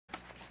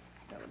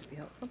That would be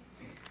helpful.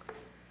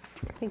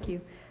 Thank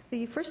you.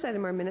 The first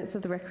item are minutes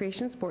of the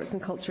Recreation, Sports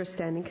and Culture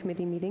Standing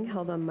Committee meeting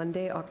held on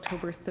Monday,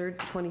 October 3rd,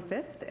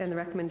 25th, and the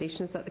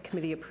recommendation is that the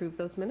committee approve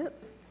those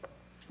minutes.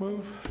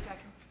 Move. Second.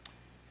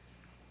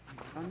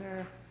 On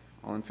there.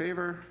 All in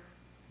favor?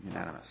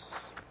 Unanimous.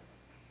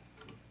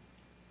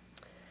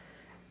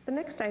 The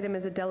next item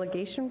is a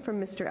delegation from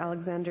Mr.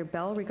 Alexander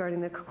Bell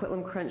regarding the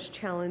Coquitlam Crunch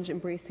Challenge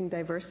Embracing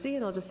Diversity,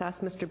 and I'll just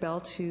ask Mr.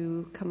 Bell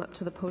to come up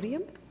to the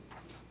podium.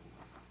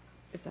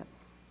 Is that?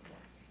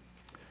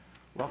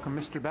 Welcome,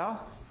 Mr.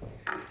 Bell.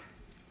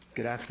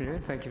 Good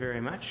afternoon. Thank you very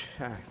much.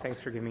 Thanks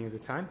for giving me the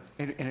time.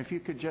 And if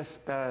you could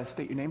just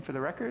state your name for the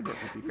record, that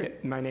would be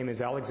great. My name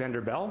is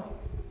Alexander Bell,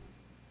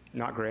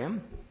 not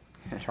Graham.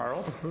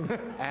 Charles.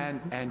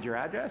 and your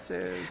address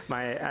is?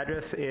 My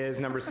address is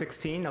number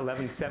 16,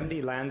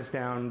 1170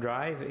 Lansdowne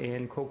Drive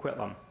in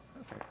Coquitlam.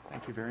 Okay,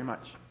 thank you very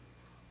much.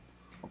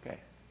 Okay.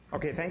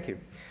 Okay, thank you.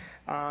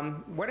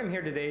 What I'm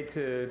here today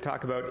to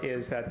talk about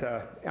is that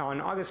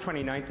on August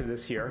 29th of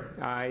this year,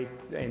 I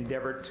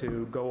endeavored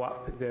to go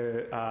up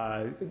the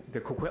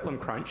Coquitlam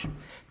Crunch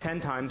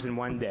 10 times in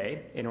one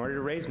day in order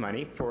to raise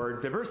money for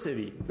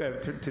diversity,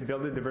 to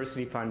build a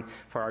diversity fund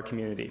for our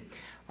community.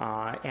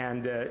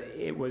 And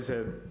it was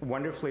a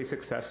wonderfully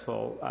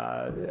successful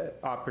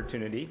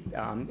opportunity.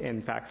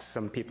 In fact,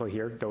 some people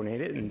here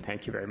donated, and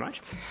thank you very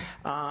much.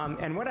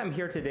 And what I'm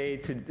here today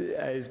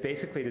is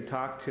basically to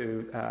talk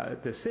to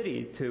the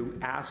city to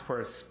ask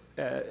for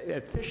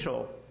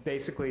official,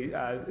 basically,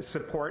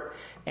 support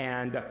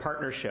and a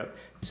partnership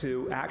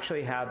to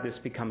actually have this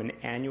become an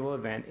annual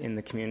event in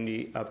the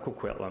community of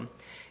Coquitlam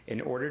in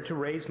order to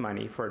raise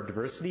money for a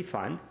diversity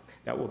fund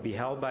that will be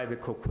held by the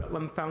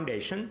Coquitlam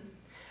Foundation,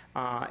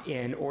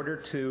 in order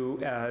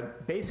to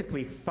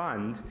basically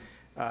fund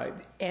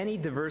any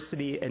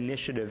diversity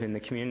initiative in the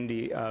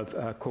community of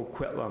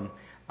Coquitlam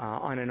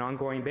on an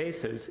ongoing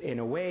basis in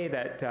a way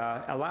that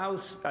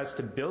allows us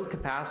to build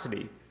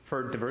capacity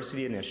for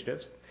diversity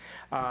initiatives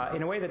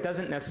in a way that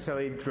doesn't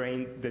necessarily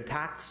drain the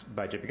tax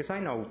budget, because I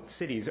know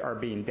cities are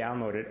being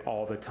downloaded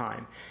all the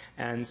time.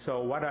 And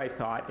so what I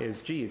thought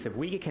is, geez, if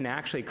we can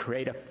actually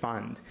create a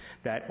fund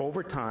that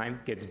over time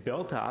gets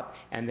built up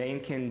and then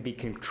can be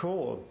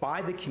controlled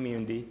by the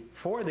community,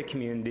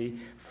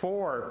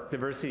 for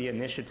diversity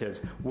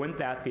initiatives, wouldn't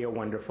that be a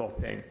wonderful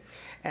thing?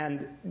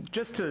 And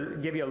just to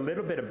give you a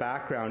little bit of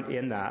background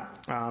in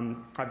that,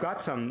 I've got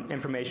some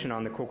information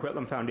on the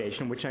Coquitlam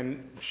Foundation, which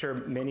I'm sure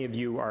many of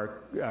you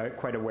are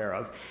quite aware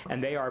of,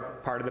 and they are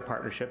part of the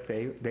partnership.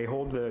 They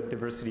hold the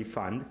Diversity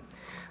Fund.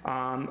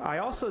 I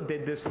also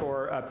did this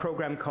for a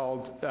program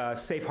called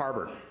Safe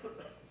Harbor.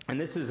 And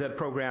this is a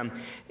program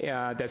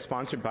that's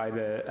sponsored by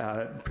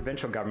the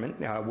provincial government,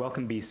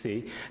 Welcome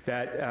BC,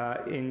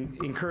 that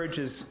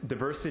encourages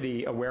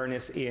diversity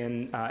awareness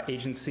in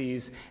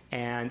agencies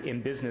and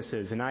in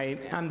businesses. And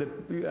I'm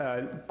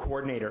the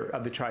coordinator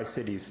of the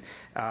Tri-Cities,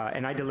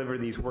 and I deliver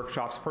these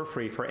workshops for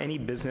free for any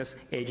business,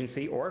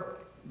 agency, or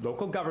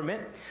local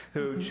government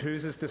who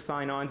chooses to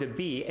sign on to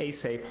be a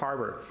safe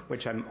harbor,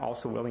 which I'm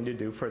also willing to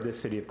do for the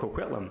city of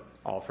Coquitlam,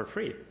 all for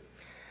free.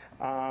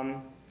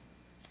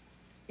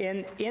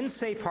 In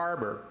Safe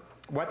Harbor,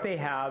 what they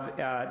have,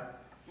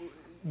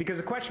 because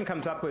the question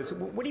comes up was,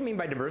 what do you mean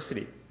by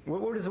diversity?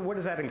 What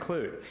does that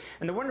include?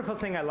 And the wonderful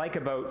thing I like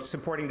about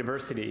supporting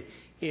diversity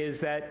is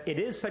that it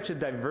is such a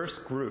diverse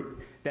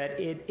group that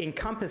it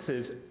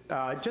encompasses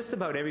just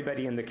about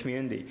everybody in the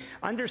community.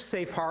 Under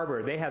Safe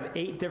Harbor, they have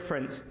 8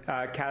 different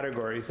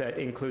categories that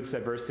includes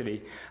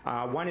diversity.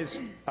 One is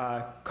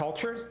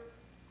culture,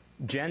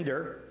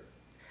 gender,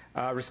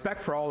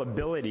 respect for all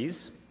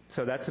abilities.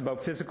 So that's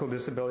about physical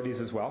disabilities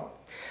as well.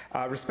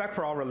 Respect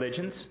for all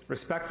religions,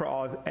 respect for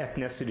all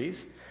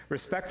ethnicities,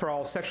 respect for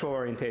all sexual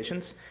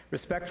orientations,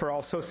 respect for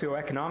all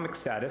socioeconomic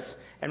status,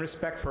 and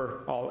respect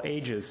for all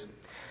ages.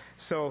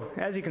 So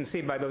as you can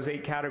see by those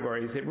 8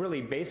 categories, it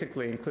really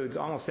basically includes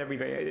almost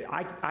everybody.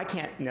 I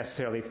can't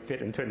necessarily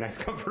fit into a nice,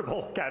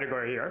 comfortable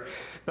category here,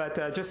 but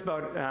just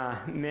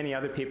about many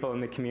other people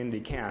in the community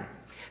can.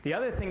 The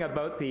other thing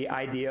about the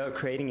idea of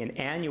creating an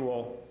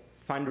annual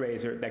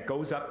fundraiser that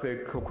goes up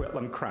the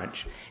Coquitlam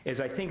Crunch is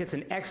I think it's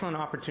an excellent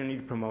opportunity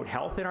to promote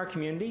health in our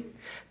community,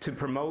 to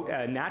promote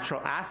a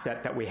natural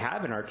asset that we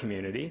have in our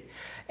community,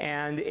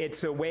 and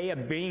it's a way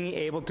of being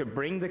able to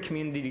bring the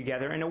community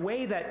together in a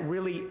way that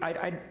really,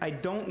 I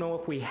don't know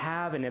if we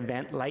have an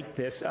event like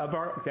this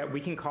that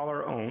we can call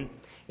our own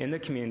in the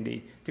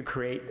community to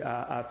create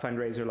a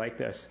fundraiser like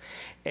this.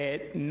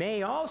 It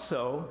may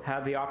also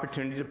have the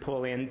opportunity to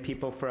pull in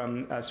people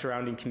from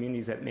surrounding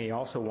communities that may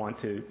also want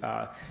to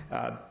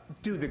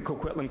do the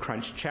Coquitlam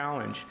Crunch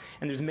Challenge.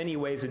 And there's many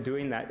ways of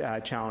doing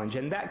that challenge.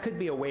 And that could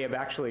be a way of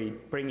actually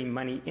bringing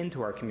money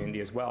into our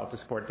community as well to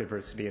support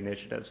diversity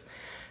initiatives.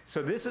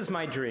 So this is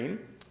my dream.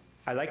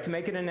 I'd like to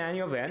make it an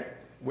annual event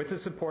with the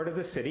support of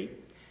the city.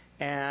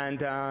 And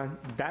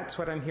that's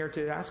what I'm here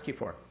to ask you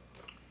for.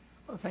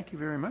 Well, thank you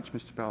very much,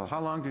 Mr. Bell. How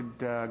long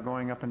did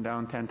going up and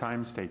down 10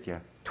 times take you?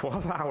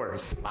 12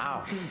 hours.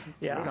 Wow.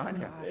 Yeah. Good on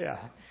you. Yeah.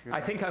 I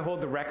think I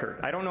hold the record.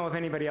 I don't know if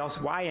anybody else,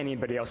 why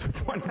anybody else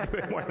would want to do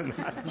it more than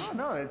that.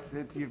 No,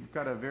 you've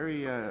got a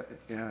very,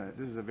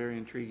 this is a very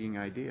intriguing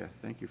idea.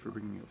 Thank you for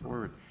bringing it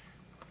forward.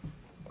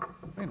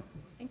 Lena.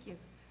 Thank you.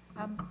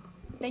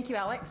 Thank you,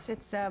 Alex.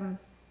 It's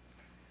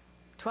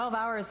 12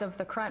 hours of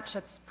the crunch.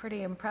 That's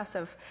pretty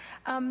impressive.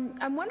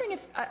 I'm wondering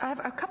if, I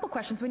have a couple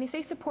questions. When you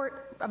say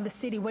support of the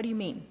city, what do you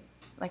mean?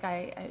 Like,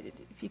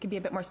 if you could be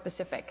a bit more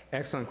specific.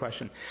 Excellent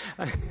question.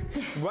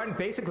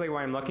 Basically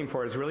what I'm looking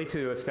for is really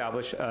to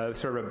establish a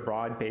sort of a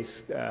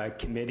broad-based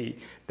committee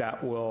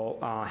that will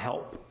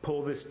help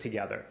pull this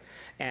together.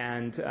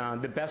 And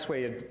the best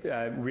way of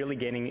really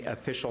getting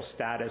official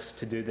status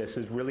to do this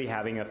is really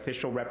having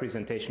official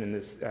representation in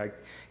this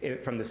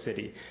from the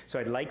city. So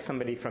I'd like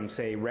somebody from,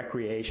 say,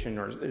 recreation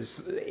or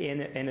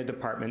in a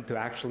department to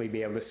actually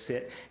be able to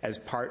sit as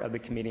part of the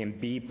committee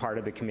and be part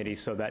of the committee,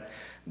 so that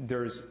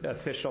there's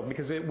official,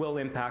 because it will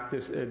impact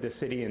the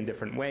city in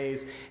different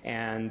ways.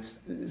 And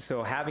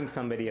so having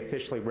somebody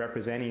officially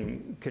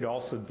representing could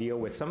also deal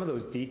with some of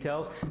those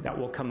details that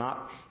will come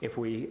up if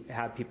we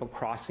have people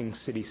crossing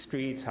city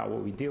streets. How will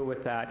we deal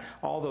with that?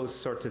 All those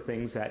sorts of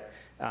things that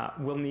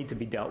will need to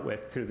be dealt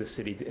with through the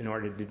city in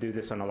order to do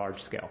this on a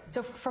large scale.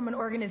 So from an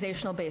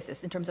organizational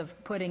basis, in terms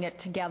of putting it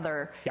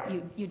together, Yeah.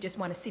 you just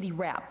want a city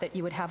rep, that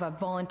you would have a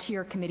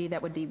volunteer committee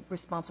that would be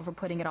responsible for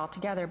putting it all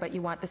together, but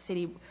you want the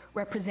city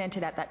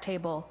represented at that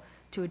table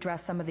to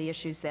address some of the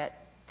issues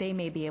that they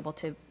may be able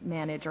to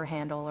manage or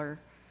handle or...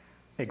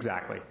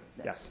 Exactly,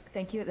 yes.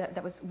 Thank you.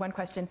 That was one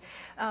question.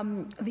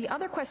 The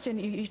other question,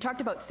 you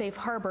talked about Safe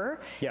Harbor,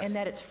 Yes. and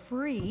that it's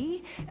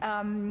free.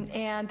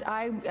 And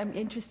I'm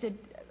interested,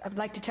 I'd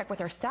like to check with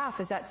our staff.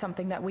 Is that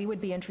something that we would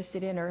be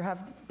interested in, or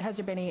has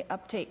there been any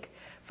uptake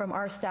from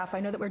our staff? I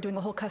know that we're doing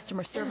a whole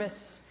customer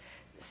service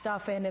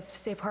stuff, and if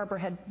Safe Harbor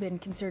had been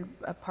considered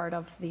a part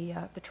of the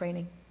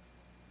training.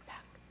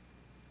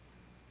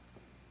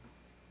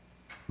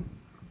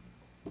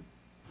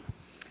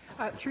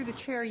 Through the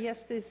chair,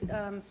 yes, the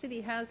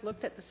city has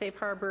looked at the Safe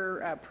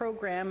Harbor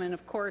program and,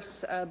 of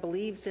course,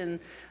 believes in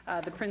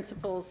the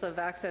principles of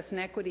access and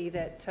equity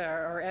that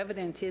are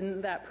evident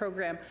in that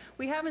program.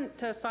 We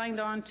haven't signed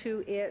on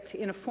to it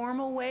in a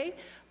formal way,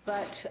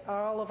 but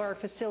all of our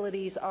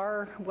facilities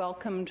are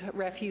welcomed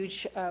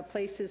refuge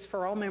places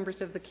for all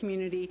members of the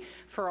community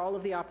for all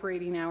of the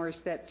operating hours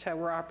that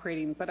we're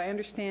operating. But I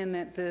understand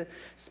that the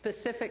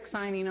specific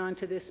signing on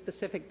to this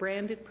specific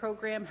branded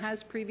program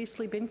has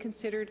previously been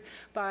considered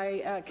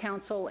by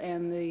council,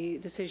 and the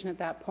decision at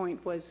that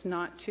point was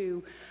not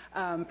to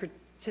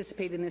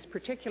participate in this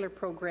particular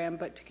program,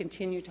 but to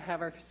continue to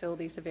have our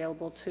facilities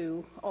available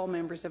to all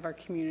members of our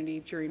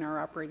community during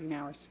our operating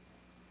hours.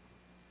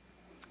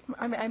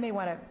 I may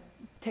want to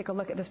take a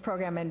look at this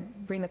program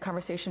and bring the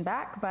conversation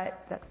back,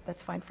 but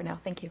that's fine for now.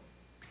 Thank you.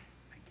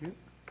 Thank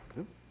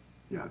you.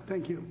 Yeah,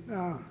 thank you.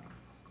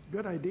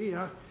 Good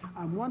idea.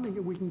 I'm wondering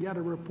if we can get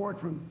a report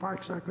from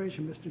Parks and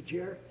Recreation, Mr.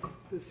 Chair,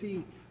 to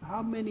see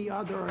how many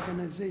other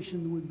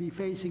organizations would be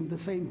facing the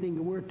same thing.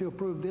 If we were to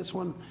approve this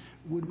one,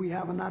 would we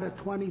have another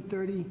 20,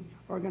 30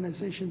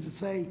 organizations that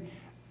say,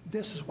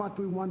 this is what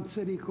we want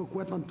City of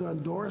Coquitlam to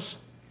endorse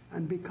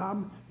and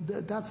become?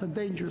 That's a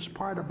dangerous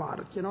part about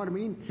it. You know what I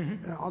mean?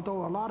 Mm-hmm.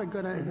 Although a lot of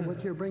good,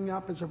 what you're bringing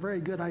up is a very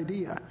good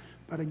idea.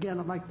 But again,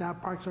 I'd like to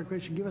have Parks and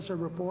Recreation give us a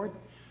report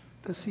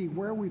to see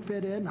where we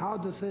fit in, how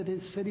does the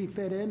city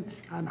fit in,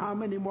 and how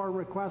many more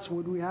requests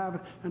would we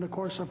have in the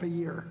course of a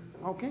year.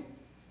 Okay?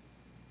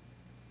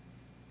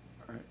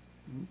 All right.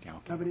 Okay.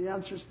 Have any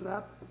answers to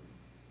that?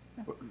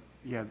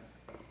 Yeah.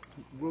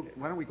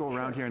 Why don't we go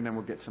around here and then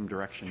we'll get some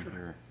direction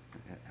here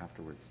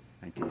afterwards.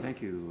 Thank you.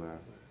 Thank you,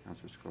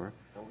 Councillor Skora.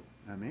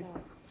 May?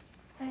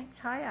 Thanks.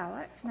 Hi,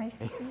 Alex. Nice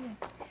to see you.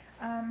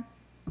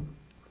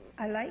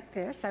 I like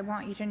this. I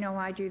want you to know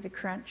I do the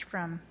crunch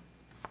from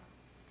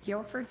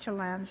Guildford to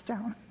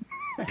Lansdowne.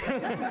 Well,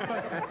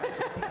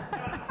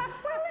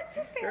 it's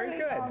a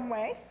fairly long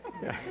way.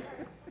 Yeah.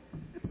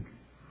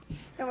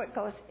 No, it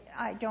goes,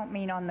 I don't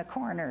mean on the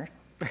corner.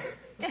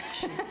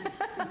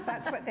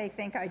 That's what they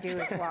think I do,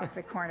 is walk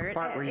the corner.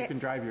 Part where you can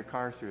drive your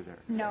car through there.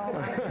 No.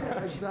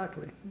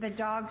 Exactly. The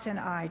dogs and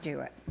I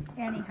do it.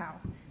 Anyhow,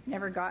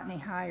 never got any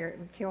higher. It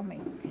would kill me.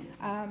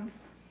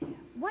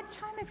 What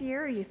time of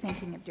year are you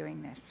thinking of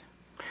doing this?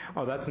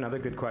 Oh, that's another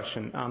good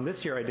question.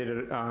 This year I did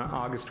it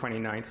August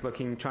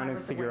 29th, trying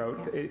to figure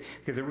out,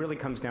 because it really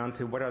comes down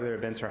to what other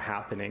events are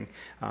happening.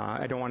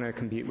 I don't want to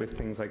compete with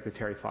things like the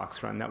Terry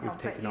Fox Run that we've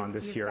taken on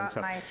this year. You've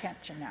got my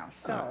attention now.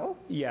 So,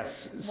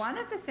 yes. One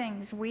of the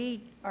things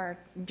we are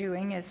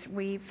doing is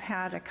we've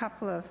had a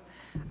couple of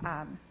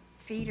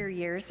feeder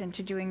years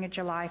into doing a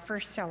July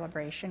 1st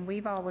celebration.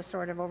 We've always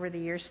sort of over the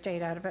years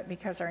stayed out of it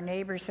because our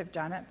neighbors have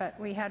done it, but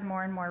we had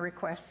more and more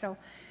requests, so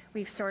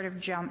we've sort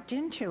of jumped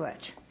into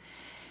it.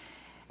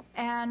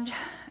 And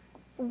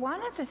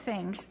One of the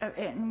things,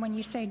 and when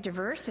you say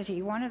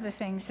diversity, one of the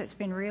things that's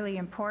been really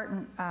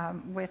important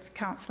with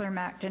Councillor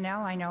McDonnell,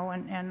 I know,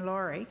 and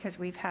Laurie, because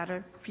we've had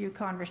a few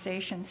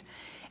conversations,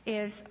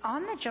 is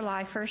on the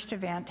July 1st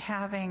event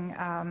having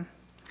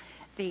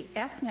the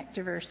ethnic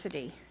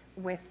diversity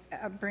with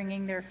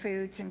bringing their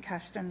foods and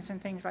customs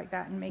and things like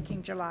that and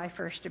making July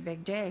 1st a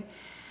big day.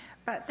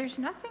 But there's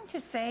nothing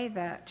to say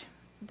that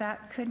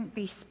that couldn't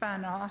be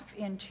spun off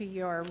into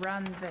your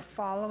run the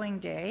following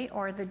day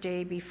or the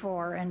day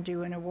before and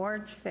do an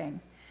awards thing.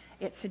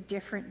 It's a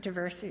different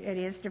diversity. It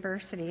is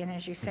diversity, and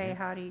as you say,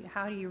 how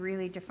do you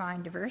really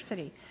define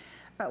diversity?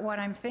 But what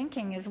I'm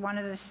thinking is one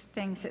of the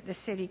things that the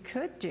city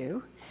could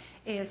do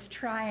is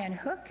try and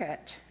hook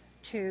it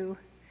to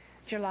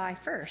July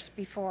 1st,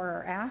 before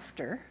or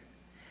after,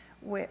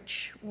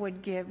 which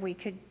would give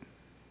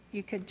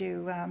you could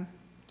do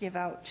give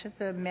out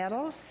the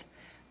medals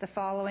the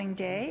following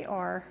day,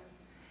 or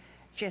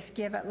just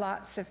give it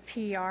lots of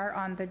PR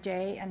on the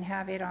day and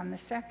have it on the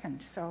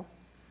 2nd. So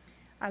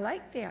I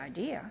like the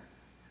idea.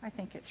 I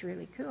think it's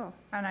really cool.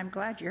 And I'm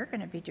glad you're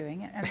going to be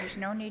doing it. And there's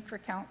no need for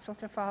council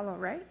to follow,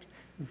 right?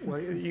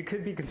 Well, you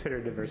could be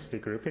considered a diversity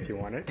group if you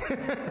want it.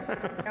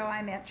 No,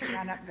 I meant to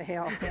run up the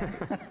hill. Yeah.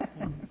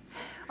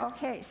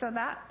 Okay, so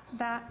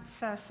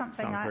that's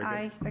something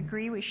I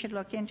agree we should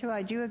look into.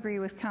 I do agree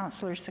with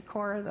Councillor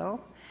Sikora,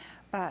 though.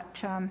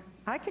 But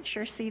I could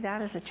sure see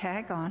that as a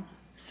tag on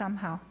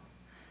somehow.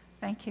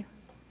 Thank you.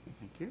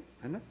 Thank you.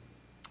 Linda?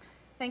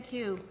 Thank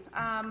you.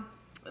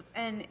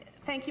 And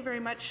thank you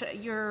very much.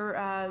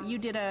 You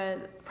did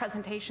a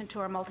presentation to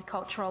our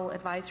Multicultural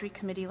Advisory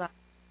Committee last.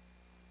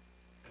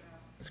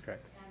 That's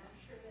correct. And I'm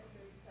sure that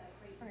there's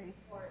great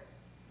support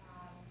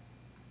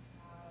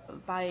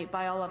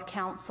by all of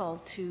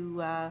council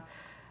to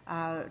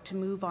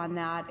move on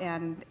that,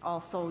 and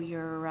also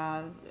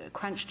your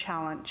crunch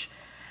challenge.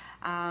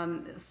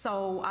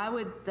 So I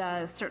would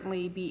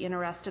certainly be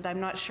interested.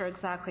 I'm not sure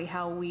exactly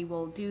how we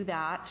will do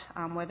that,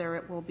 whether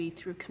it will be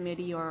through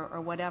committee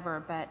or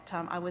whatever, but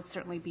I would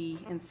certainly be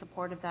in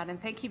support of that. And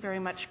thank you very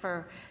much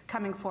for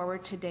coming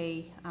forward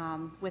today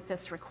with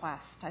this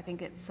request. I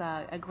think it's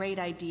a great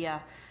idea,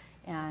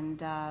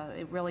 and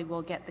it really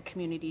will get the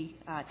community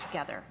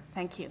together.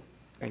 Thank you.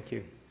 Thank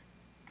you.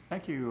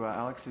 Thank you,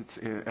 Alex.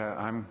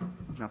 I'm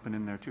jumping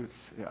in there too.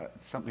 It's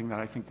something that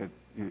I think that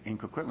in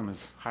Coquitlam is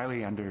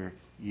highly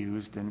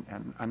underused and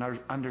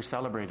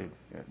under-celebrated,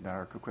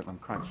 our Coquitlam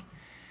Crunch.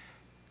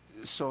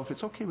 So if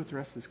it's okay with the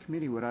rest of this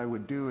committee, what I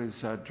would do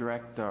is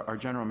direct our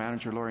General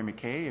Manager, Laurie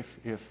McKay,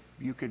 if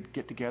you could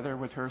get together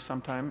with her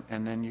sometime,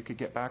 and then you could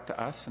get back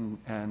to us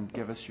and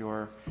give us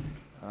your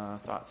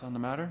thoughts on the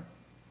matter.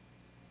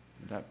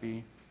 Would that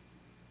be,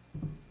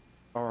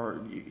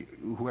 or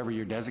whoever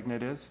your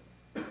designate is,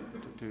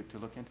 to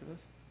look into this?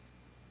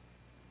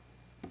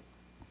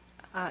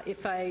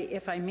 If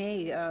I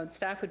may,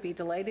 staff would be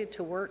delighted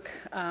to work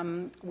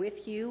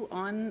with you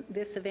on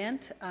this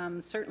event.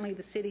 Certainly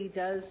the city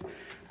does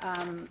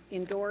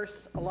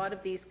endorse a lot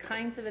of these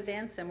kinds of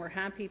events, and we're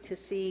happy to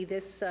see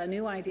this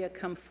new idea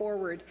come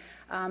forward.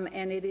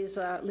 And it is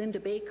Linda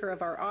Baker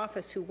of our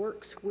office who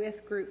works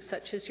with groups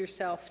such as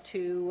yourself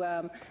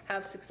to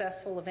have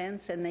successful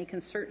events, and they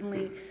can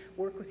certainly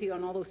work with you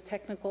on all those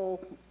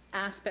technical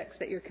aspects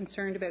that you're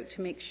concerned about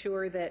to make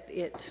sure that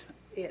it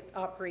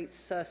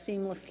operates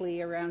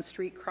seamlessly around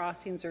street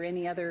crossings or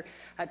any other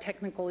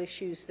technical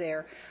issues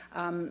there.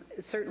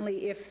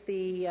 Certainly if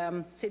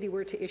the city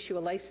were to issue a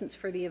license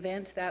for the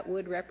event, that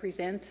would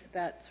represent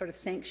that sort of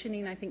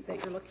sanctioning, I think,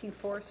 that you're looking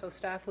for. So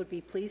staff would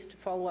be pleased to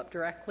follow up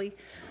directly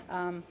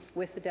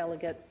with the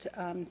delegate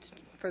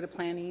for the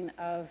planning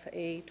of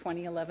a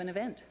 2011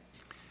 event.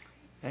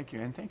 Thank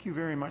you, and thank you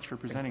very much for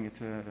presenting. It's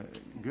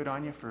good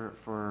on you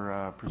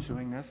for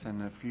pursuing this,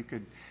 and if you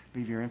could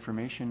leave your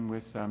information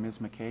with Ms.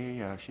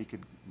 McKay, she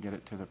could get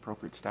it to the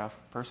appropriate staff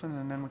person,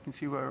 and then we can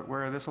see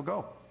where this will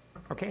go.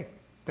 Okay.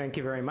 Thank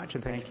you very much,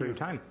 and thank you for your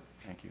time.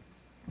 Thank you.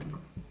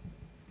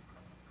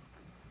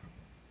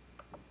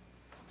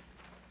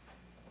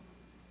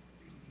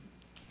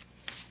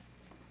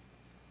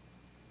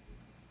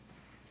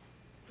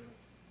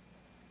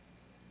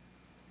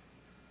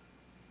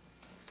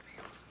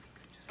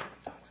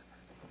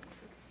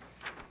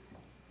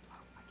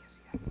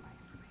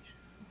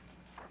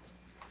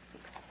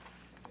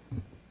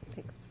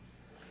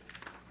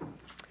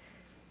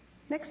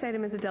 Next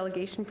item is a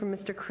delegation from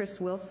Mr.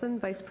 Chris Wilson,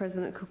 Vice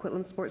President,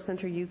 Coquitlam Sports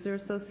Centre User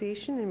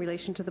Association, in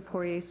relation to the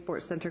Poirier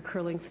Sports Centre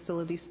curling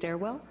facility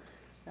stairwell.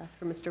 Just ask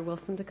for Mr.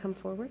 Wilson to come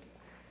forward.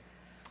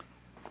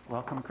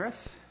 Welcome,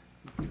 Chris.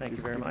 Thank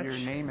you very much. Your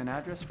name and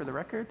address for the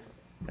record.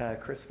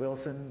 Chris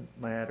Wilson.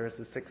 My address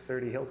is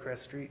 630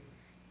 Hillcrest Street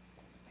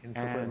in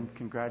Coquitlam. And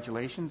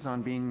congratulations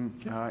on being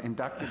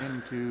inducted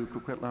into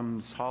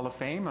Coquitlam's Hall of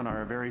Fame on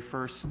our very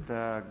first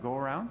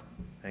go-around.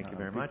 Thank you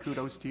very much.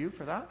 Kudos to you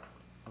for that.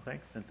 Well,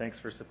 thanks, and thanks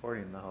for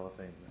supporting the Hall of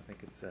Fame. I think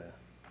it's a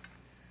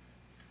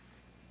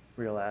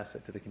real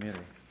asset to the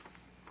community.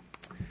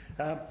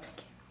 Thank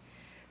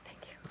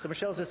you. So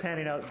Michelle's just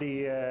handing out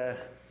the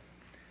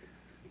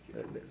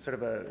sort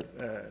of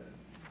a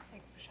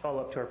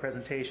follow-up to our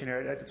presentation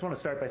here, I just want to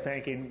start by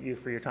thanking you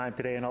for your time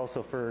today and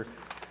also for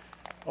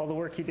all the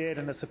work you did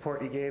and the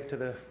support you gave to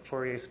the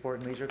Poirier Sport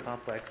and Leisure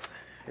Complex.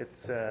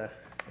 It's a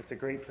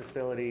great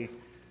facility,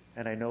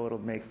 and I know it'll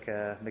make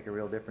a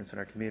real difference in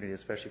our community,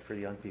 especially for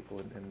the young people,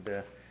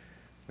 and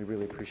we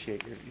really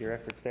appreciate your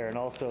efforts there, and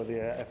also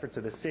the efforts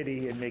of the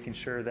city in making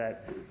sure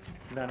that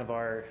none of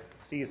our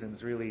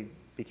seasons really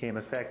became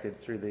affected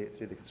through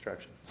the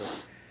construction. So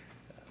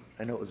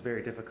I know it was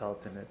very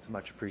difficult, and it's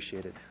much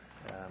appreciated.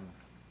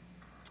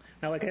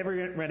 Now, like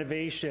every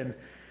renovation,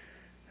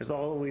 there's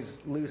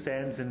always loose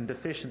ends and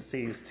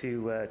deficiencies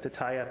to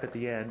tie up at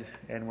the end,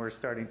 and we're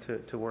starting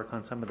to work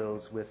on some of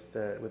those with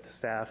the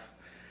staff.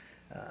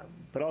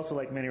 But also,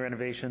 like many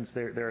renovations,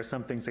 there are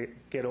some things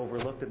that get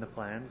overlooked in the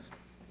plans.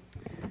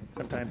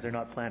 Sometimes they're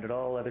not planned at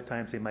all. Other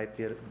times they might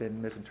have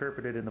been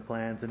misinterpreted in the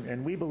plans.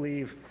 And we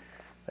believe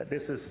that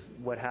this is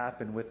what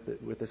happened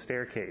with the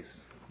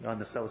staircase on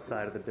the south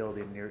side of the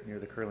building near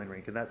the curling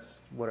rink, and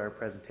that's what our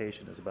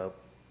presentation is about.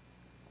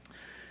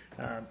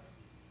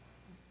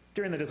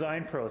 During the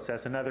design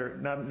process, another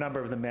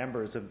number of the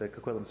members of the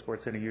Coquitlam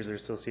Sports Center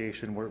Users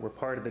Association were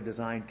part of the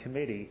design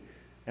committee,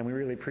 and we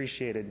really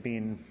appreciated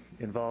being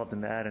involved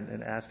in that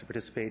and asked to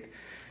participate.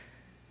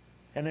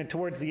 And then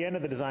towards the end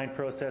of the design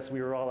process,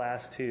 we were all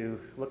asked to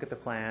look at the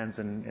plans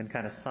and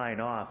kind of sign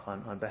off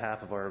on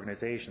behalf of our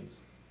organizations.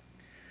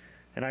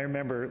 And I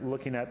remember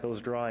looking at those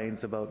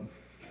drawings about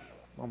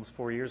almost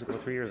 3 years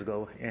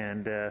ago,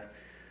 and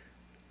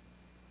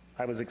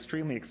I was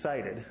extremely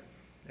excited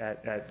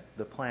at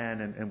the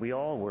plan, and we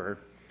all were.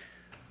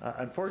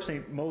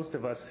 Unfortunately, most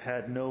of us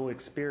had no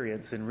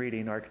experience in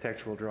reading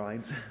architectural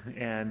drawings,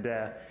 and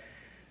a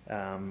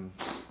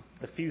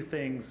few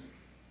things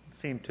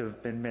seem to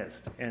have been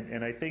missed.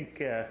 And I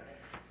think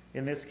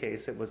in this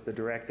case it was the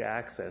direct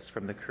access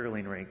from the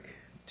curling rink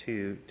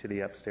to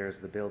the upstairs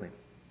of the building.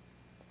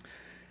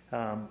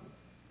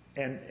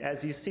 And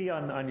as you see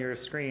on your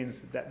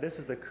screens, that this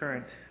is the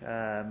current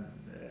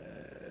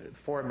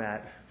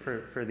format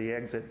for the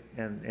exit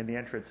and the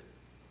entrance.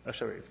 Oh,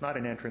 sorry, it's not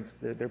an entrance.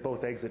 They're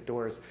both exit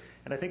doors.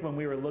 And I think when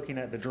we were looking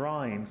at the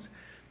drawings,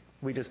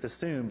 we just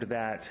assumed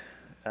that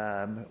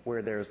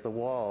where there's the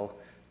wall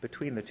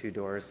between the two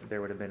doors,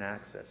 there would have been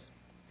access.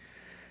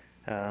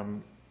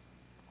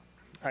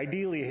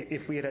 Ideally,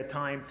 if we had had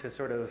time to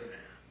sort of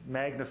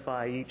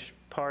magnify each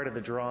part of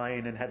the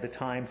drawing and had the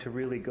time to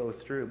really go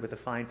through it with a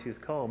fine-tooth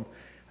comb,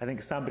 I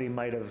think somebody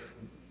might have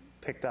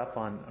picked up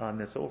on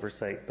this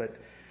oversight, but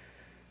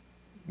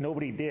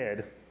nobody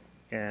did.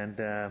 And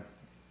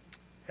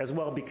as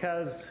well,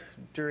 because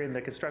during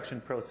the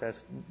construction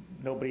process,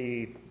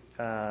 nobody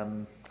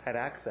had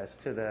access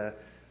to the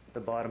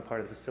bottom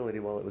part of the facility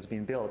while it was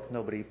being built.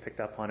 Nobody picked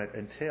up on it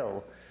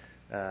until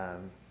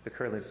the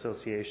Curling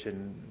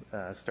Association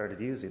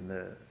started using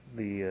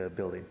the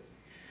building.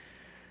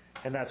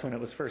 And that's when it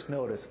was first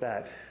noticed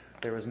that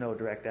there was no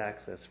direct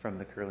access from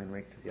the curling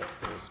rink to the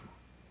upstairs.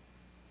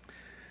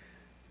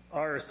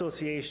 Our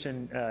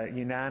association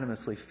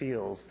unanimously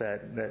feels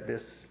that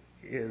this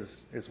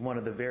is one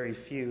of the very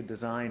few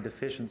design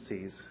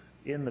deficiencies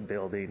in the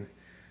building,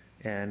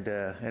 and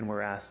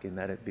we're asking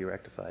that it be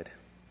rectified.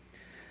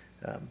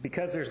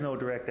 Because there's no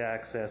direct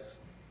access,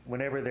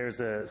 whenever there's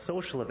a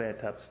social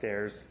event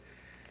upstairs,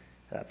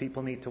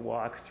 people need to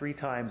walk 3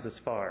 times as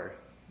far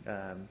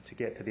to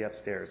get to the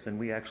upstairs. And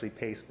we actually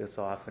pace this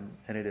off,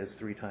 and it is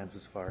 3 times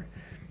as far.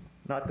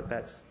 Not that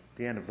that's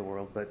the end of the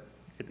world, but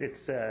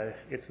it's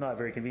not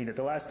very convenient.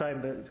 The last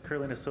time the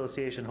Curling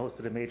Association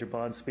hosted a major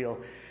bonspiel,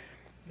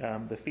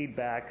 the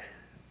feedback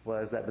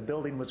was that the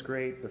building was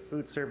great, the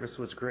food service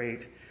was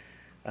great,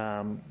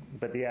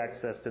 but the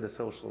access to the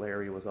social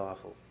area was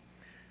awful.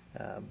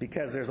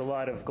 Because there's a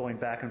lot of going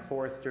back and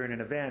forth during an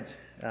event,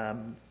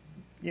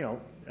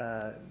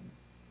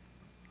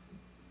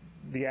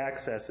 the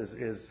access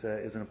is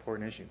an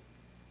important issue.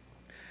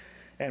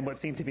 And what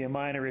seemed to be a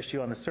minor issue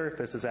on the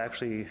surface is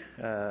actually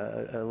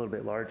a little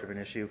bit larger of an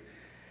issue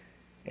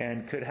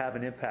and could have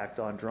an impact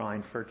on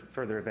drawing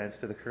further events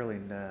to the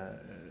curling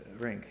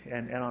rink.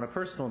 And on a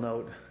personal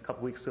note, a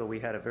couple weeks ago we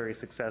had a very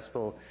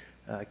successful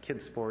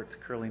kids sport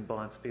curling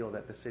bonspiel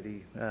that the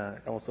city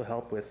also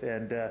helped with.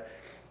 And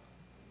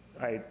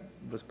I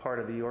was part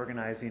of the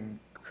organizing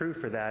crew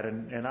for that,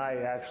 and I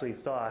actually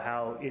saw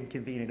how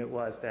inconvenient it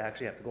was to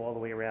actually have to go all the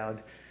way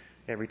around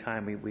every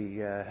time we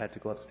had to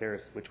go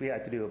upstairs, which we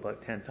had to do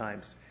about 10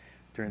 times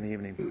during the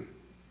evening.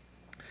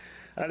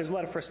 There's a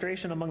lot of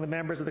frustration among the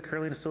members of the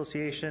Curling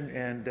Association,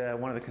 and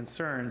one of the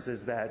concerns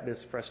is that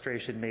this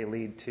frustration may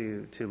lead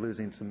to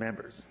losing some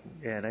members.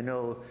 And I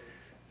know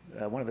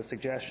one of the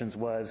suggestions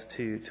was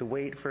to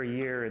wait for a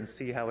year and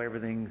see how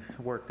everything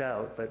worked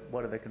out, but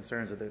one of the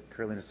concerns of the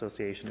Curling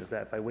Association is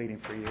that by waiting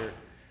for a year,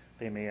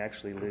 they may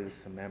actually lose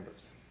some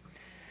members.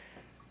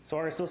 So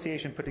our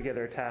association put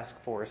together a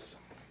task force,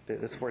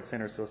 the Sports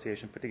Center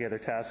Association put together a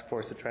task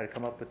force to try to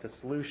come up with a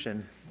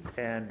solution.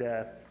 And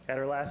at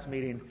our last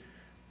meeting,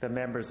 the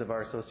members of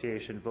our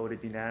association voted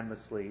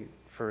unanimously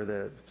for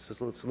the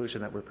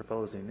solution that we're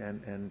proposing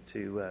and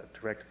to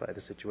rectify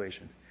the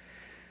situation.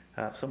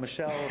 So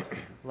Michelle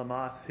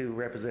Lamoth, who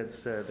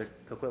represents the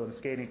Coquitlam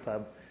Skating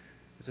Club,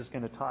 is just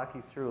going to talk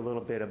you through a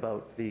little bit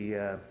about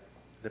the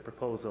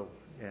proposal,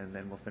 and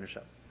then we'll finish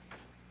up.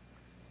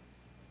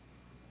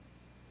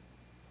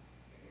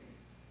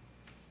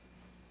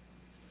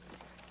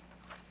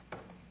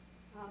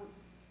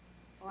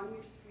 On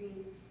your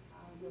screen,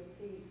 you'll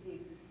see the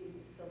existing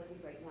facility.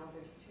 Right now,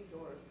 there's two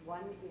doors.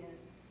 One is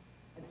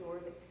a door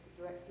that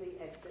directly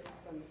exits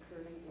from the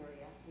curling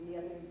area, and the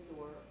other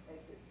door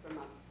exits from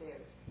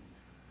upstairs.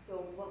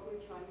 So what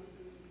we're trying to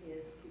do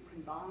is to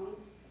combine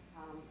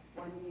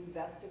one new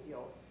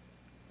vestibule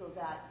so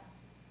that...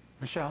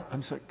 Michelle,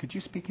 I'm sorry, could you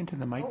speak into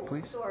the mic,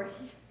 please? Sorry.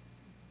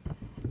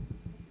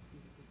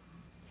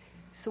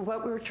 So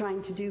what we're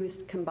trying to do is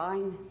to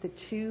combine the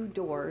two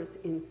doors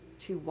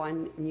into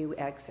one new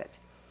exit.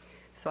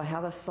 So I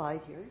have a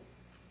slide here.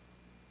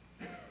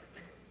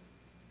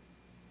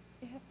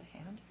 You have the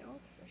handheld,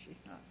 so she's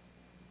not.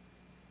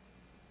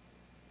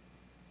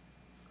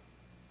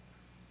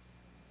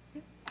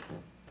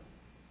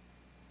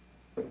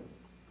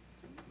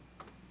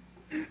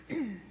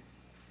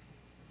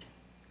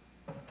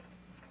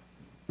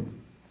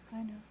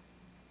 I know.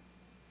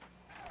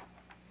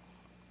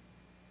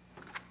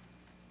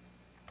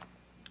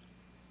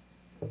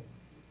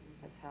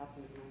 That's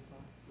happened in my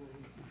thought.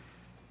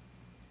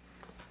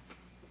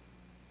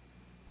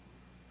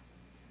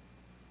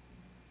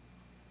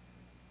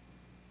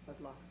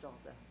 I've lost all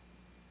that.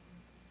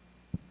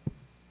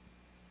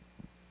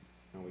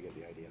 Now we get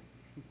the idea.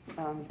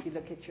 If you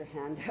look at your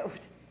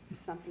handout,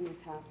 something has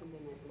happened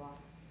and I've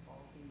lost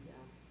all the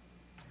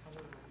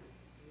color on my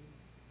screen.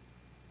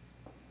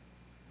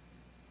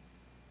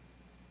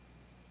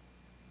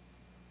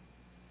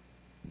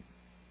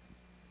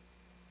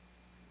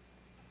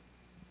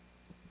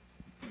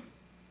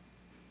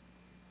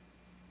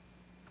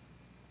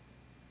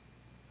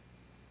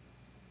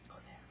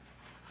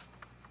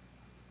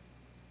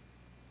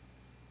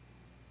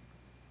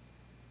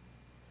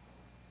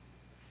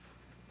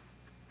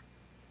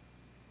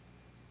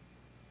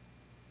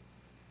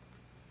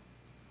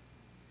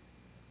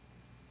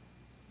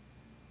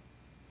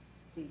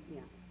 Yeah.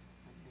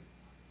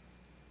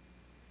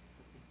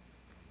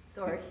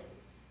 Okay. Sorry.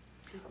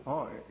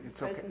 Oh,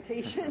 it's okay.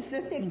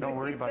 Presentations. Don't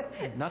worry about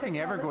it. Nothing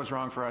ever goes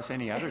wrong for us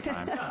any other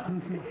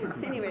time.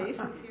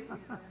 Anyways.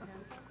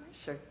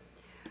 Sure.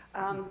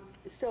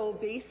 So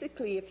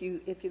basically, if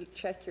you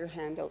check your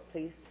handout,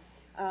 please,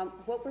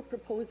 what we're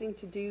proposing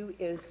to do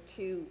is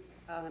to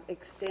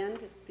extend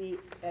the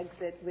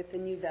exit with a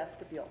new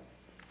vestibule.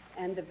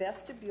 And the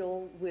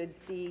vestibule would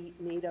be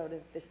made out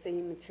of the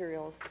same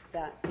materials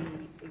that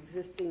the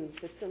existing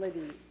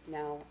facility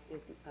now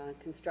is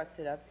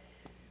constructed of.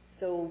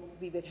 So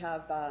we would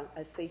have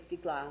a safety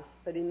glass,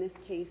 but in this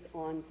case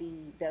on the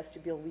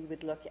vestibule we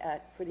would look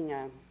at putting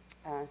a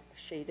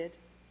shaded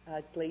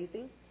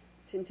glazing,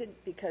 tinted,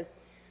 because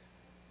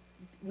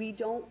we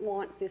don't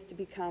want this to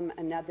become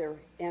another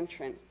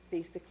entrance.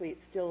 Basically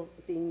it's still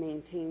being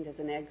maintained as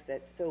an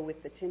exit, so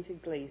with the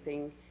tinted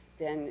glazing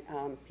then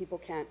people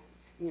can't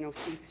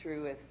see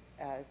through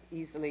as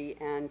easily.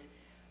 And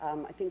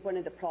I think one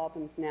of the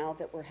problems now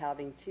that we're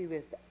having too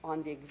is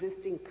on the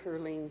existing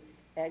curling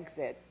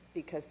exit,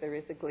 because there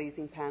is a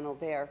glazing panel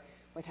there,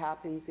 what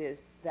happens is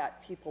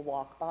that people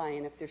walk by,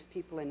 and if there's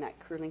people in that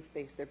curling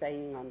space, they're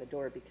banging on the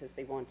door because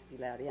they want to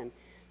be let in.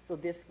 So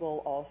this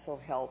will also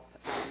help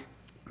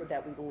so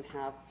that we won't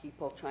have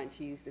people trying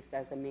to use this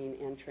as a main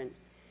entrance.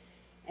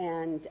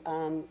 And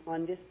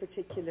on this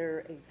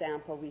particular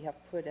example, we have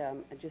put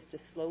just a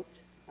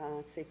sloped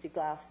safety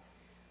glass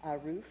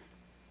roof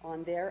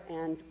on there,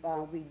 and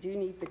we do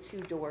need the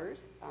two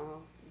doors.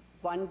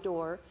 One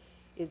door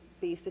is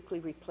basically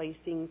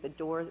replacing the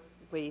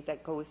doorway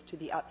that goes to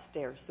the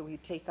upstairs. So we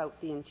take out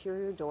the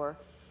interior door,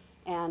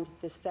 and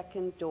the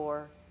second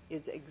door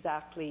is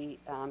exactly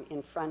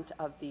in front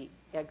of the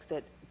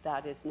exit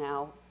that is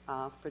now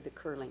for the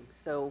curling.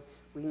 So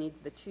we need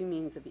the two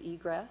means of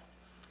egress.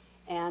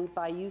 And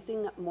by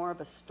using more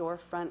of a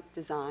storefront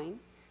design,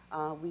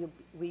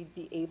 we'd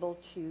be able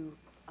to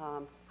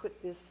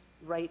put this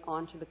right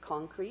onto the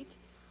concrete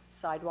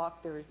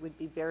sidewalk. There would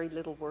be very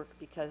little work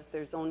because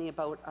there's only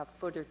about a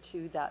foot or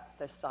two that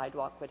the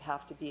sidewalk would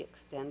have to be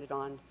extended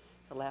on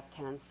the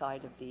left-hand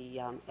side of the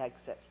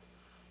exit.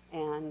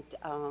 And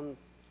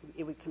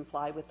it would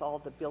comply with all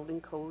the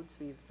building codes.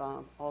 We've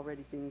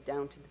already been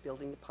down to the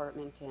building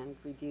department and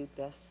reviewed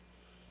this.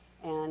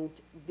 And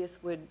this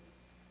would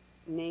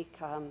make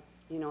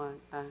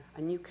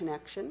a new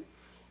connection.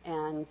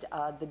 And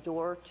the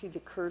door to the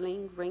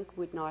curling rink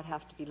would not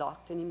have to be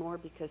locked anymore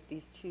because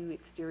these two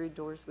exterior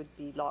doors would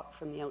be locked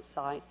from the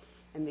outside,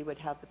 and they would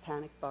have the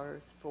panic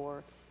bars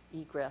for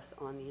egress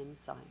on the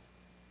inside.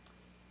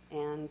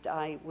 And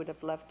I would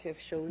have loved to have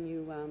shown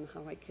you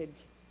how I could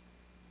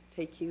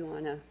take you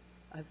on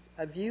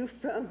a view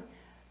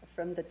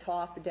from the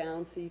top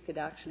down so you could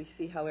actually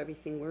see how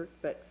everything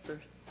worked, but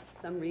for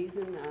some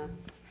reason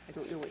I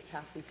don't know what's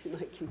happened to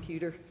my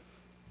computer.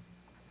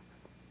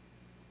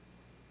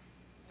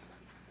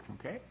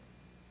 Okay.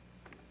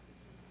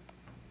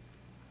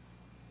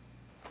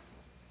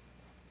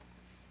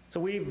 So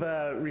we've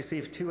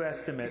received 2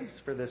 estimates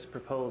for this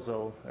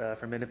proposal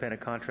from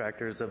independent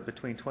contractors of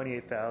between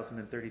 $28,000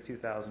 and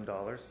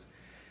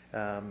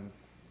 $32,000.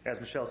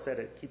 As Michelle said,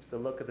 it keeps the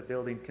look of the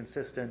building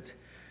consistent.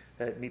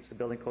 It meets the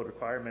building code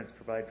requirements,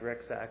 provide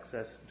direct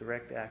access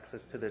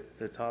to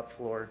the top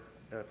floor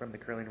from the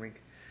curling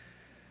rink.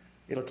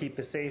 It'll keep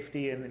the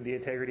safety and the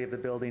integrity of the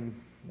building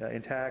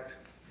intact,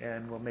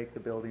 and will make the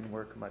building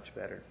work much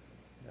better.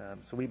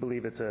 So we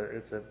believe it's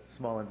a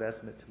small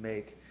investment to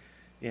make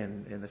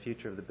in the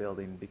future of the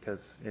building,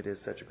 because it is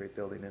such a great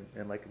building.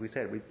 And like we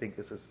said, we think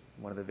this is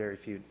one of the very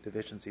few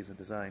deficiencies in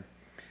design.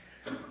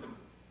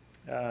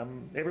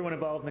 Everyone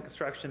involved in the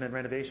construction and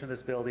renovation of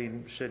this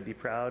building should be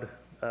proud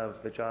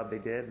of the job they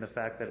did, and the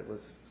fact that it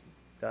was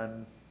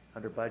done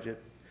under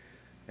budget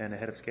and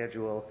ahead of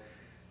schedule.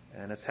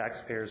 And as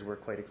taxpayers, we're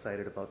quite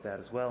excited about that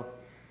as well.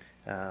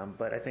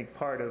 But I think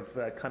part of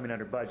coming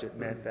under budget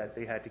meant that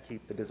they had to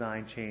keep the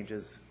design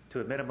changes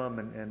to a minimum,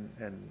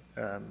 and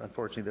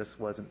unfortunately this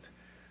wasn't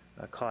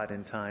caught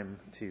in time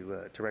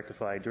to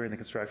rectify during the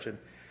construction.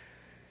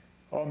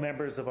 All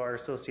members of our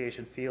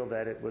association feel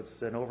that it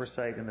was an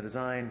oversight in the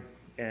design,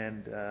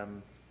 and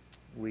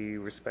we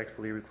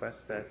respectfully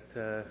request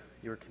that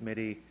your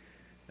committee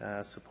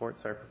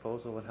supports our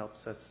proposal and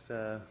helps us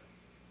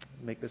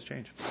make this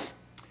change.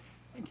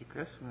 Thank you,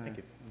 Chris. Thank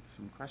you.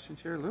 Some questions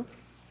here, Lou?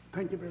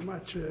 Thank you very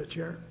much,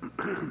 Chair.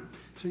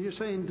 So you're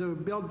saying to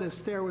build this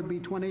stair would be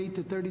 $28,000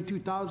 to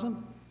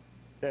 $32,000?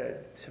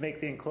 To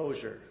make the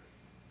enclosure,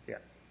 yeah.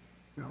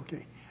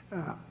 Okay.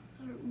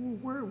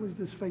 Where was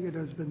this figure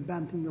that's been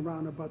banting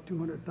around about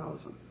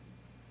 $200,000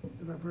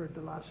 that I've heard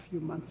the last few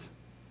months?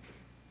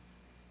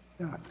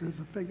 Yeah, there's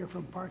a figure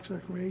from Parks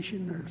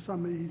Recreation or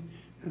somebody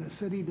in a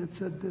city that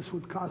said this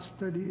would cost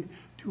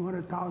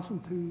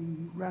 $200,000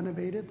 to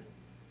renovate it.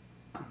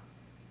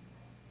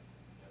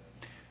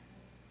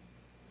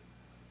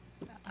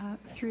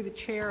 Through the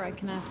chair, I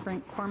can ask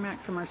Brent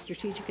Cormack from our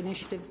Strategic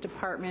Initiatives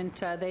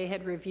Department. They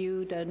had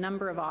reviewed a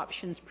number of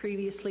options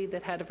previously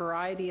that had a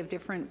variety of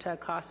different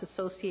costs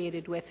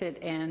associated with it,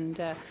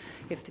 and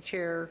if the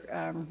chair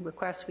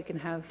requests, we can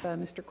have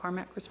Mr.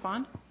 Cormack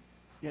respond.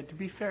 Yeah, to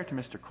be fair to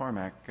Mr.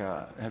 Cormack,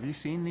 have you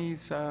seen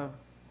these? Have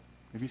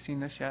you seen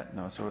this yet?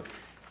 No. So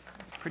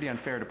it's pretty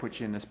unfair to put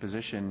you in this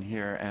position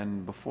here,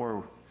 and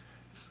before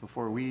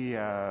we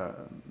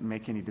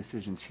make any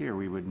decisions here,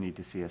 we would need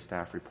to see a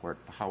staff report.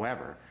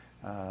 However,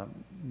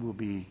 we'll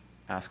be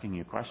asking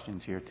you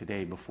questions here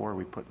today before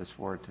we put this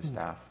forward to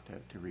staff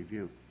to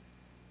review.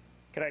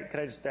 Could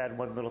I just add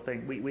one little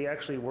thing? We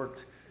actually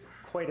worked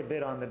quite a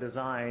bit on the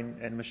design,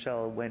 and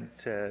Michelle went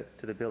to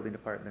the building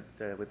department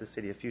with the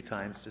city a few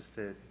times just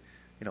to,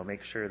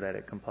 make sure that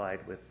it complied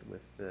with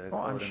the. Oh,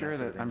 I'm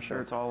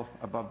sure it's all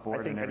above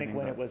board and everything. I think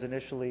when it was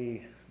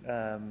initially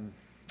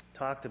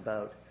talked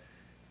about,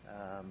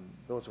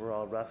 those were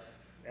all rough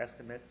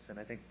estimates, and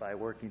I think by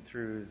working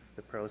through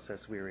the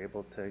process, we were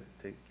able to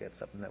get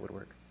something that would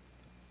work.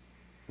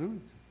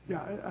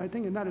 Yeah, I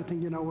think another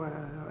thing,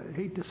 I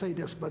hate to say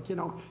this, but,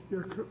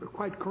 you're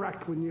quite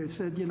correct when you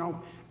said,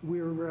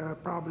 we're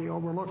probably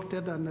overlooked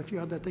it and a few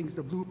other things,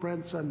 the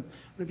blueprints, and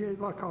if you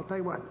look, I'll tell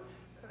you what,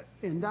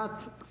 in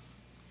that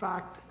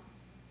fact,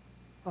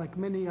 like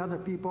many other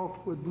people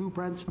with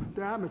blueprints,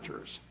 they're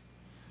amateurs.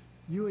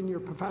 You in your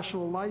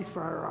professional life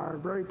are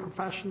very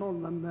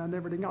professional and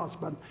everything else,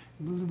 but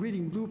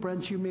reading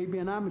blueprints, you may be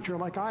an amateur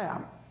like I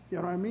am. You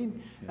know what I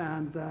mean? Yeah.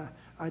 And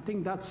I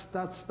think that's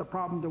the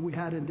problem that we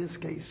had in this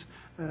case.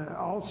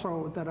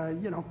 Also, that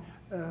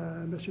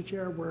Mr.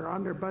 Chair, we're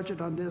under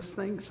budget on this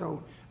thing,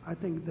 so I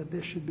think that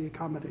this should be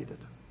accommodated.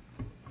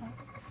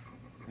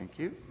 Thank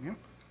you. Yeah.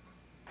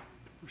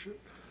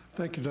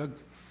 Thank you, Doug.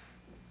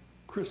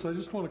 Chris, I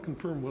just want to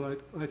confirm what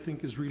I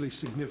think is really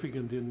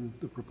significant in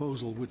the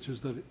proposal, which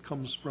is that it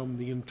comes from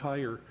the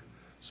entire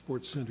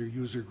Sports Centre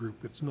user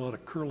group. It's not a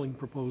curling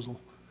proposal.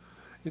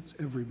 It's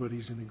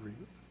everybody's in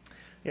agreement.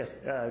 Yes,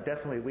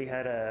 definitely. We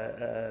had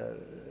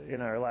in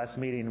our last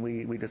meeting,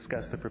 we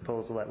discussed the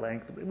proposal at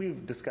length.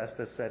 We've discussed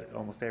this at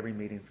almost every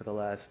meeting for the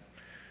last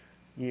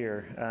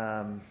year.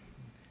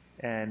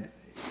 And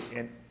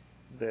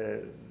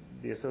the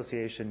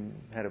association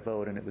had a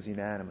vote, and it was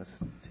unanimous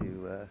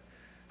to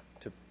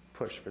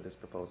push for this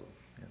proposal.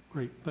 Yeah.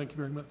 Great. Thank you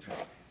very much.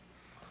 Thank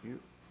you.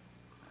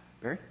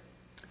 Barry?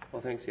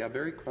 Well, thanks. Yeah,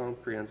 very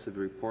comprehensive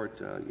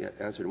report.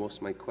 Answered most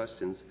of my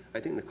questions.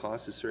 I think the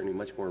cost is certainly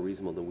much more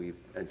reasonable than we've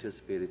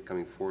anticipated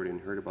coming forward and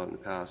heard about in the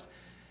past.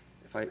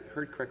 If I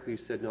heard correctly, you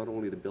said not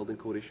only the building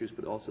code issues,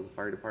 but also the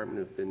fire department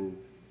have been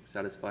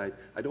satisfied.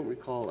 I don't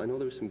recall. I know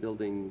there were some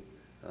building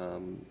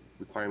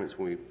requirements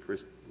when we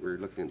first were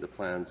looking at the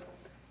plans,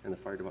 and the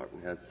fire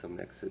department had some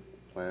exit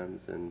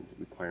plans and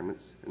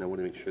requirements, and I want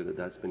to make sure that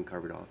that's been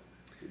covered off.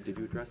 Did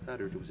you address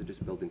that, or was it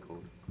just building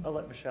code? I'll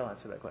let Michelle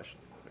answer that question.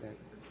 Okay.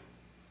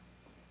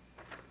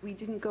 We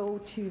didn't go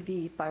to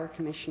the fire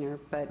commissioner,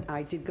 but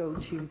I did go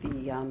to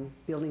the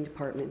building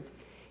department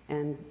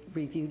and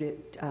reviewed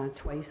it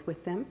twice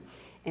with them.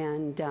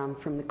 And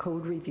from the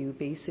code review,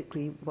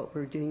 basically what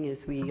we're doing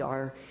is we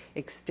are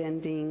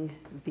extending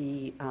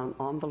the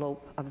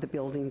envelope of the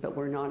building, but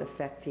we're not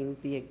affecting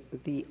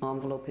the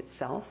envelope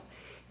itself.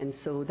 And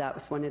so that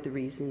was one of the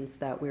reasons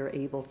that we're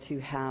able to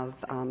have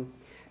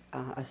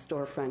a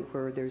storefront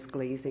where there's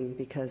glazing,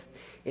 because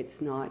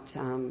it's not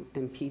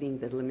impeding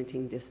the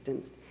limiting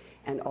distance.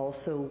 And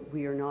also,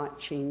 we are not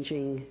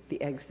changing the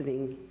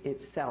exiting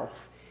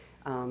itself.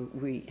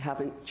 We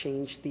haven't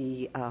changed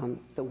the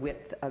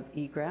width of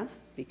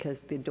egress,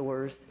 because the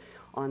doors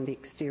on the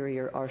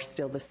exterior are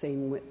still the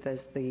same width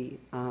as the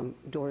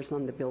doors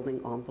on the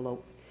building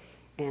envelope.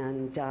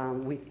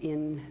 And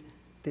within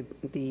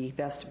the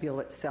vestibule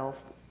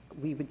itself,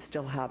 we would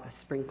still have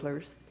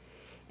sprinklers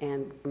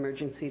and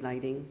emergency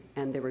lighting,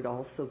 and there would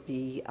also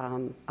be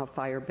a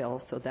fire bell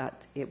so that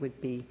it would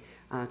be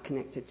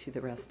connected to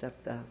the rest of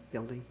the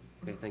building.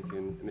 Okay, thank you.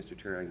 And Mr.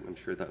 Chair, I'm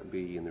sure that will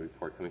be in the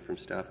report coming from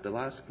staff. The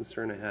last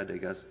concern I had, I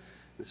guess,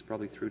 this is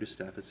probably through to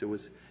staff, is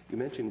you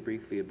mentioned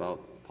briefly about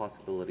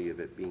possibility of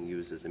it being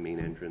used as a main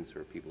entrance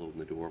or people open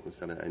the door and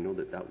stuff. I know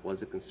that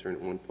was a concern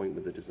at one point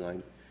with the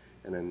design,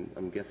 and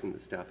I'm guessing the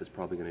staff is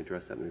probably going to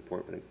address that in the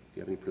report, but do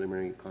you have any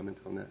preliminary comment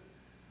on that?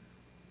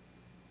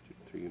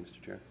 Through you,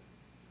 Mr. Chair.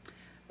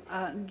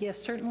 Yes,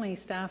 certainly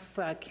staff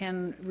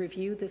can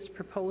review this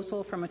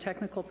proposal from a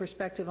technical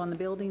perspective on the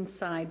building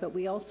side, but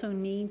we also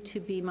need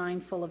to be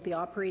mindful of the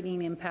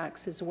operating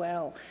impacts as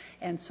well.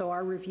 And so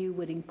our review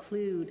would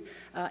include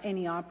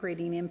any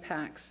operating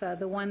impacts.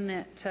 The one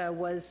that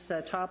was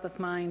top of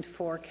mind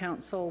for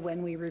Council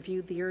when we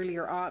reviewed the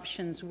earlier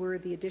options were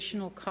the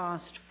additional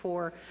cost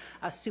for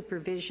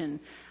supervision,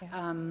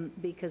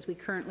 because we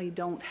currently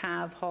don't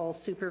have hall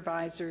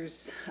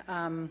supervisors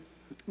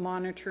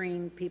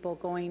monitoring people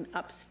going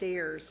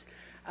upstairs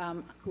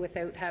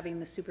without having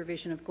the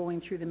supervision of going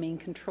through the main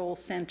control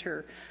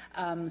center.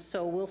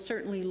 So we'll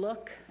certainly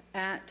look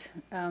at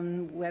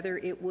whether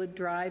it would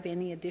drive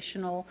any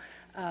additional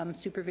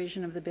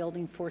supervision of the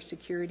building for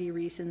security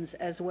reasons,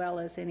 as well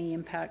as any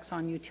impacts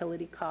on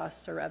utility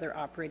costs or other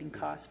operating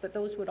costs. But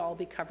those would all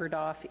be covered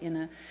off in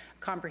a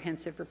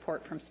comprehensive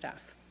report from staff.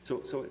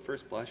 So at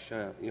first blush,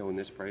 in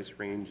this price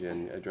range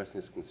and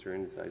addressing this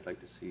concerns, I'd like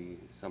to see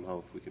somehow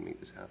if we can make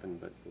this happen,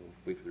 but we'll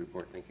wait for the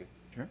report. Thank you.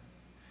 Sure.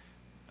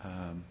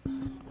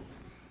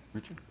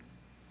 Richard?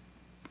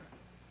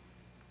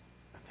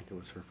 I think it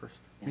was her first.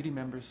 Yeah. Meeting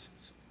members,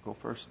 go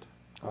first.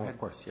 Go ahead. Of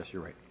course. Yes,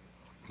 you're right.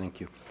 Thank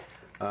you.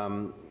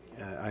 I'm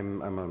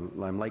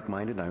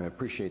like-minded. I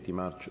appreciate the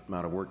amount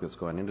of work that's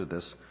gone into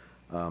this,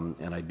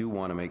 and I do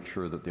want to make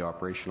sure that the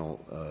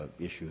operational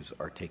issues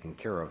are taken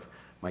care of.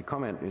 My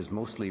comment is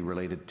mostly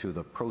related to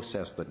the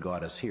process that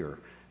got us here,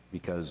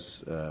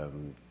 because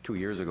 2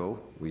 years ago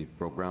we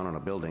broke ground on a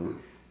building,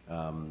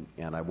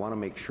 and I want to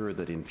make sure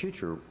that in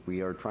future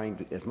we are trying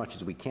to, as much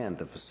as we can,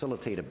 to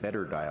facilitate a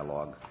better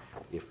dialogue,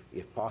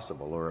 if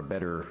possible, or a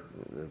better,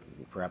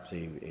 perhaps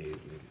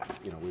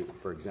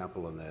for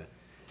example,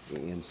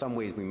 in some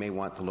ways we may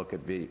want to look at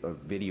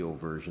video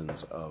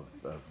versions of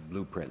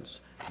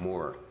blueprints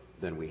more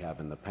than we have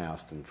in the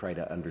past, and try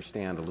to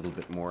understand a little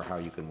bit more how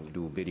you can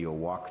do video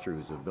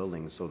walkthroughs of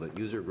buildings so that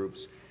user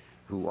groups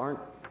who aren't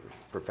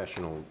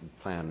professional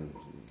plan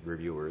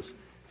reviewers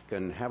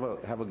can have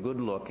a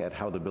good look at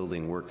how the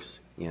building works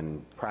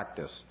in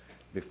practice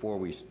before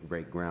we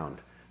break ground.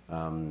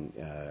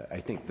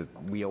 I think that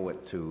we owe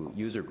it to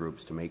user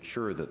groups to make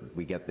sure that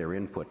we get their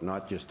input,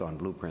 not just on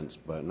blueprints,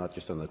 but not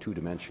just on the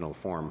two-dimensional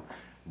form,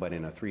 but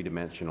in a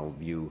three-dimensional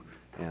view,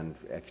 and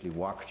actually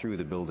walk through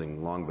the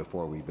building long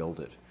before we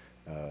build it.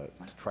 To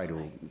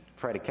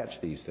try to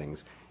catch these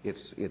things.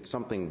 It's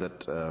something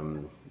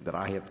that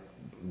I have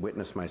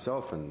witnessed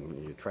myself,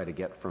 and you try to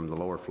get from the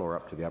lower floor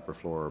up to the upper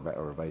floor,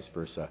 or vice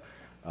versa,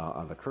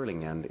 on the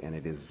curling end, and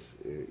it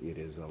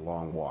is a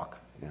long walk.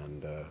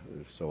 And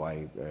so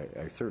I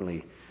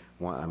certainly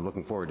I'm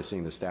looking forward to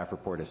seeing the staff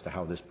report as to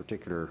how this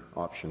particular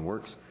option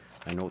works.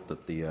 I note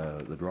that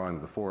the drawing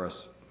before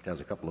us has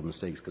a couple of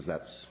mistakes, because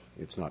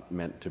it's not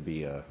meant to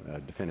be a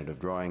definitive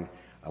drawing.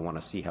 I want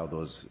to see how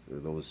those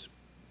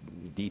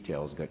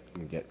details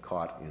get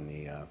caught in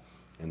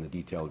the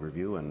detailed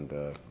review, and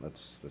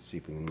let's see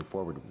if we can move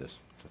forward with this.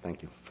 So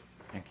thank you.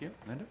 Thank you.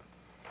 Linda?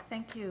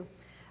 Thank you.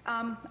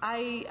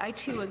 I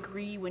too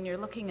agree. When you're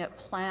looking at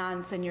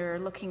plans and you're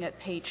looking at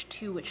page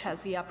 2, which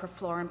has the upper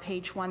floor, and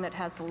page 1 that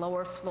has the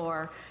lower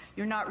floor,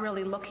 you're not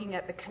really looking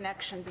at the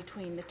connection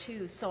between the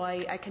two. So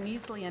I can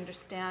easily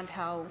understand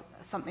how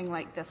something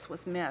like this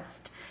was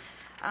missed.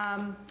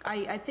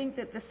 I think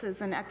that this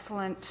is an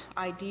excellent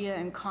idea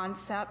and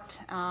concept.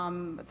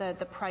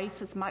 The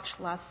price is much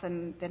less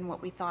than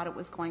what we thought it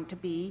was going to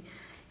be.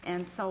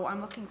 And so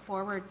I'm looking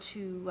forward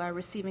to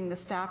receiving the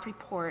staff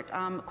report.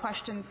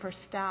 Question for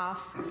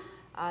staff,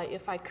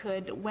 if I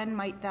could, when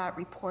might that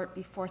report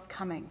be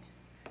forthcoming?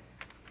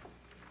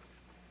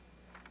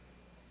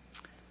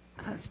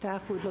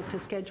 Staff would look to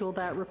schedule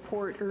that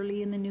report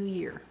early in the new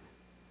year.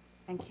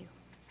 Thank you.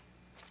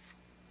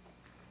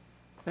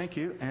 Thank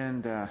you,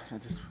 and I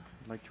just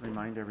would like to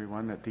remind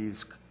everyone that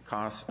these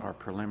costs are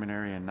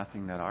preliminary and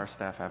nothing that our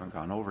staff haven't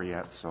gone over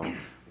yet, so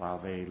while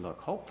they look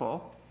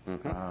hopeful,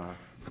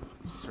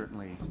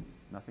 certainly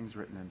nothing's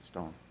written in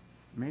stone.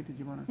 May, did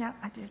you want to? Yeah,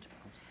 I did.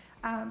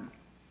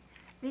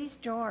 These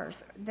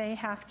doors, they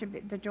have to be,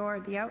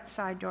 the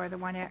outside door, the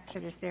one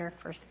exit is there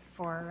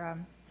for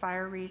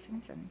fire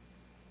reasons, and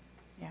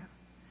yeah.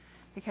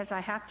 Because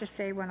I have to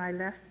say, when I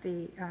left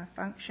the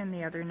function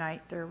the other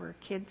night, there were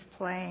kids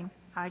playing.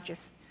 I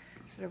just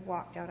sort of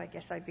walked out. I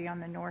guess I'd be on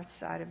the north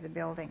side of the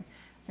building.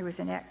 There was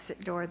an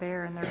exit door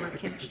there, and there were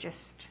kids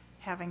just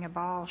having a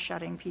ball,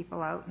 shutting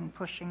people out and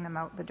pushing them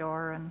out the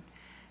door and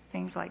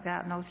things like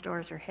that. And those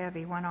doors are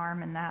heavy. One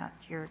arm in that,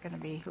 you're going to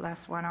be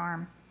less one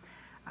arm.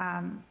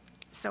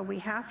 So we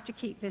have to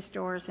keep this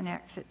door as an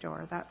exit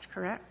door. That's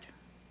correct?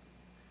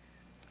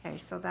 Okay,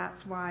 so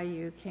that's why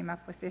you came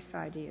up with this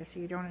idea, so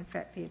you don't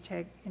affect the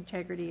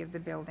integrity of the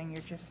building.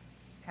 You're just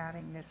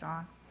adding this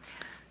on.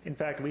 In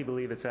fact, we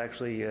believe it's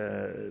actually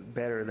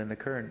better than the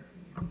current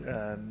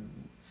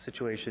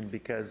situation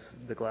because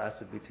the glass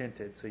would be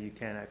tinted, so you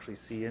can't actually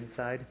see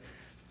inside.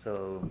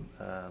 So,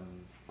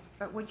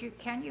 but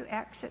can you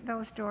exit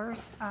those doors?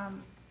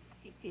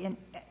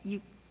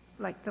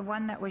 Like the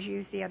one that was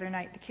used the other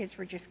night, the kids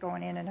were just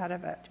going in and out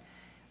of it.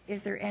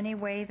 Is there any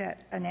way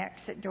that an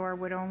exit door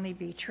would only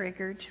be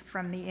triggered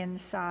from the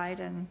inside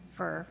and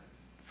for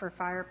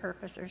fire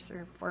purposes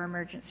or for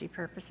emergency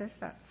purposes?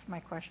 That's my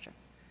question.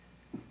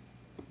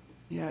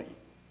 Yeah,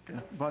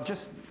 well,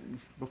 just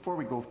before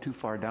we go too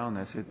far down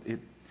this,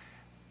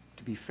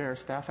 to be fair,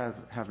 staff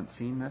haven't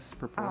seen this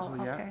proposal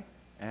yet.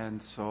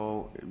 And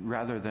so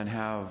rather than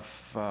have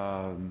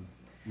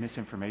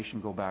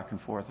misinformation go back and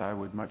forth, I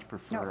would much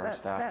prefer our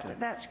staff to.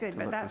 That's good,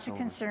 but that's a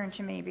concern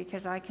to me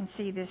because I can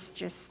see this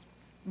just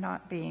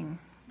not being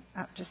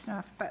up to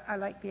snuff. But I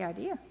like the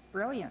idea.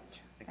 Brilliant.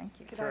 Thank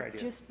you. Could I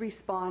just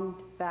respond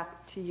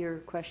back to your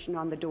question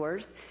on the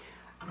doors?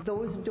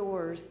 Those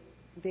doors,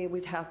 they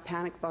would have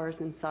panic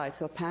bars inside.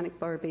 So a panic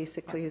bar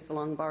basically is a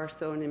long bar,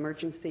 so in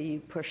emergency you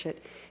push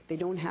it. They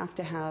don't have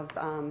to have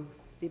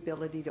the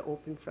ability to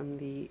open from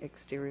the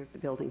exterior of the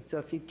building. So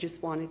if you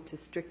just wanted to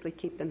strictly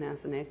keep them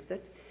as an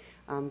exit,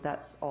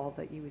 that's all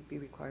that you would be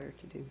required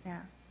to do.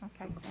 Yeah,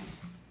 okay.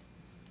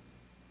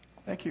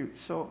 Thank you.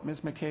 So,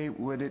 Ms. McKay,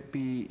 would it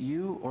be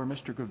you or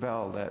Mr.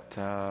 Gravel that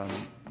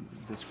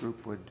this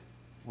group would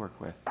work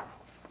with?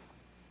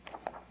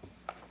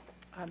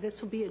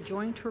 This will be a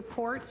joint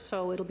report,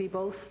 so it'll be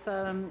both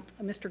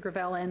Mr.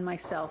 Gravel and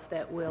myself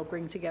that will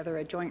bring together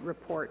a joint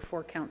report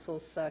for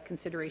Council's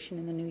consideration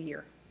in the new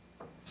year.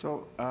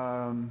 So,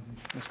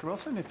 Mr.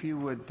 Wilson, if you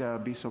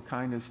would be so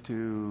kind as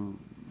to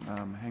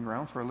hang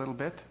around for a little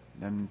bit,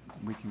 then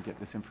we can get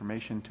this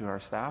information to our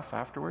staff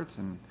afterwards,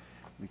 and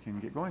we can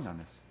get going on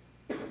this.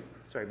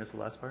 Sorry, missed the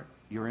last part.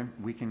 Your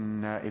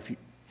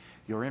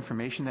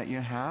information that you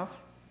have,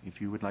 if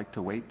you would like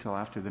to wait till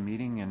after the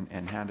meeting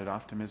and hand it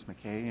off to Ms.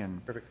 McKay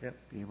and Perfect, yep.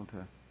 Be able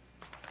to.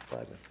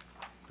 Gladly.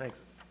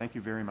 Thanks. Thank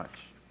you very much.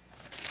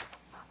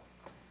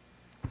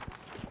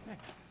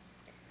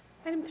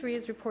 Item 3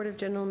 is report of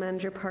General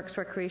Manager Parks,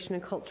 Recreation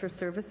and Culture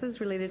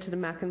Services related to the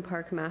Mackin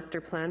Park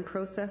Master Plan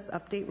Process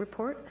Update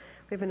Report.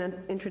 We have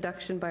an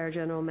introduction by our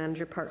General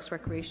Manager Parks,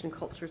 Recreation and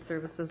Culture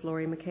Services,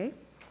 Laurie McKay.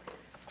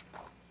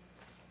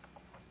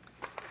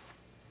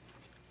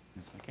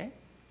 Ms. McKay?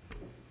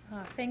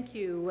 Thank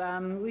you.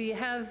 We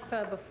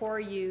have before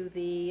you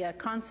the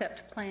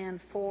concept plan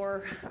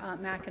for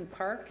Mackin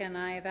Park, and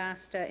I have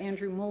asked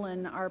Andrew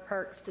Mullen, our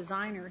parks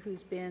designer,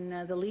 who's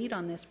been the lead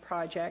on this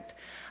project,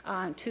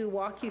 to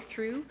walk you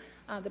through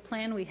the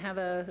plan. We have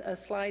a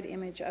slide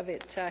image of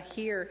it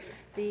here.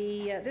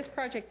 This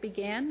project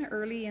began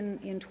early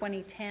in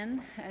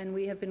 2010, and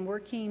we have been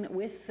working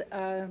with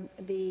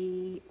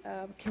the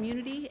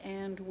community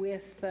and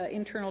with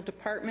internal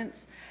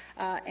departments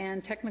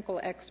and technical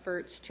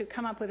experts to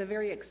come up with a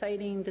very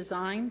exciting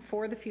design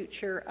for the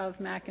future of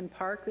Mackin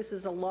Park. This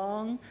is a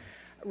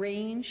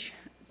long-range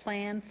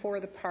plan for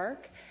the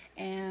park,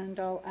 and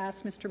I'll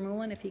ask Mr.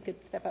 Mullen if he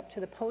could step up to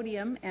the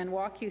podium and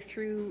walk you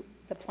through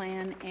the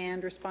plan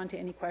and respond to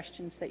any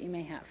questions that you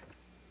may have.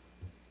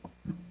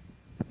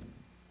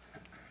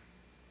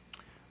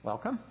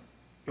 Welcome.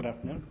 Good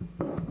afternoon.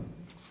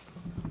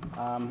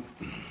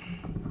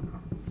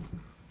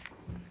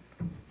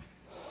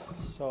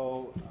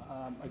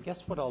 I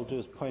guess what I'll do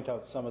is point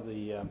out some of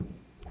the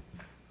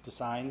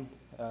design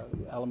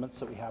elements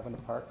that we have in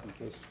the park in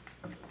case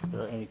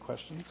there are any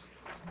questions.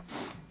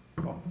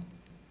 Oh,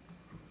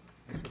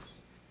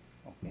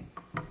 okay.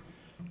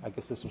 I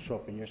guess this will show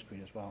up on your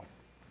screen as well.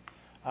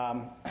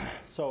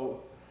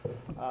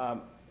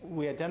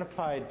 We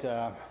identified,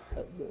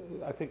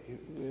 I think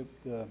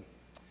the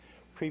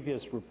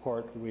previous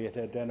report, we had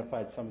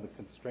identified some of the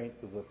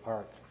constraints of the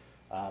park,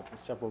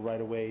 several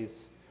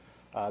right-of-ways.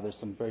 There's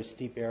some very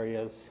steep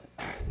areas.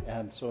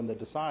 And so in the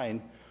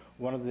design,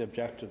 one of the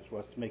objectives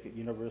was to make it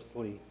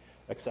universally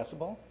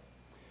accessible.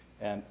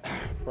 And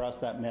for us,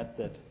 that meant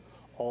that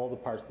all the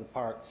parts of the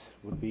parks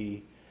would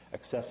be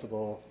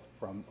accessible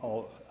from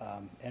all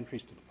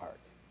entries to the park.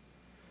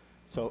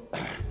 So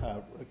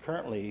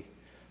currently,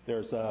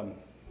 there's a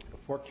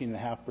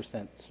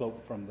 14.5%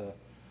 slope from the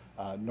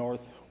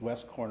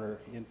northwest corner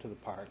into the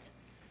park,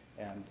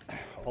 and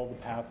all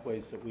the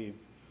pathways that we've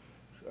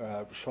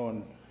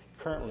shown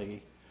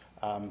currently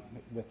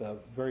with a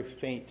very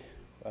faint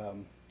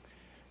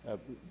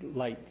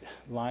light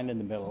line in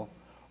the middle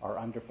are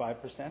under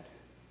 5%.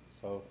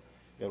 So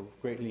it'll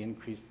greatly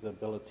increase the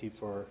ability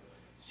for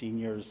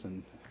seniors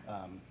and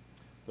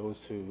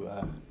those who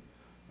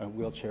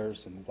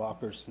wheelchairs and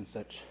walkers and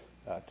such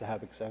to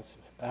have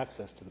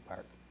access to the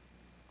park.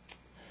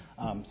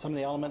 Some of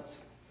the elements,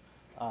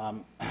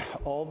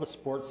 all the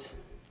sports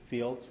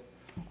fields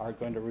are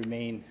going to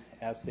remain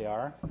as they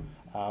are.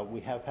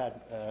 We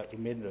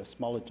made a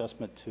small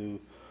adjustment to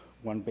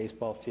one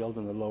baseball field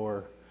in the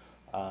lower,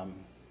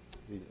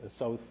 the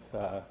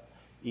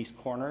southeast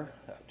corner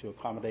to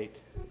accommodate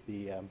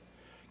the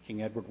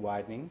King Edward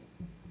widening.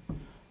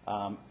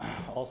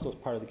 Also, as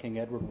part of the King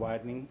Edward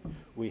widening,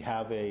 we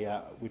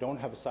don't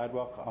have a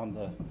sidewalk on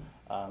the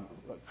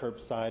curb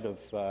side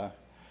of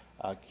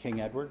King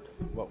Edward.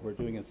 What we're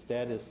doing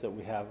instead is that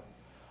we have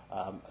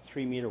a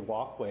 3-meter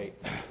walkway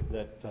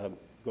that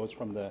goes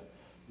from the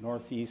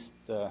northeast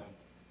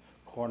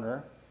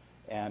corner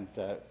and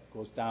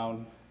goes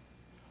down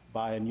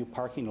by a new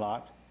parking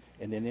lot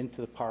and then into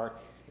the park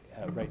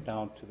right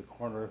down to the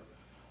corner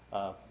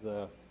of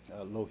the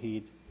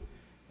Lougheed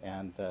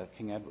and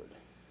King Edward.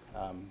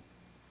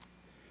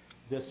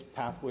 This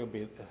pathway will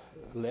be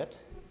lit,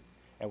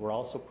 and we're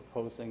also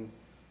proposing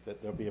that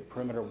there'll be a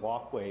perimeter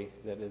walkway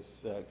that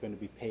is going to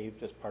be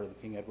paved as part of the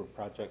King Edward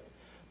project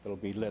that will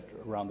be lit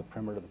around the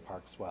perimeter of the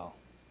park as well.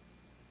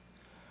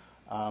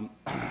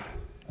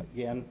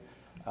 Again,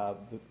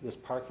 this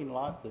parking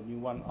lot, the new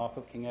one off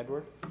of King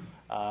Edward,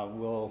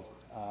 will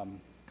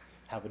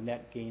have a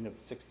net gain of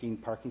 16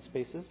 parking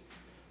spaces.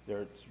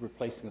 They're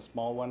replacing a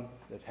small one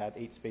that had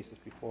 8 spaces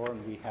before,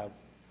 and we have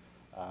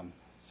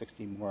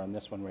 16 more on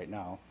this one right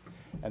now.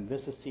 And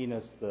this is seen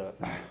as the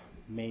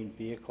main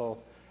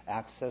vehicle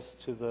access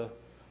to the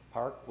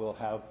park. We'll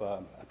have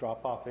a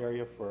drop-off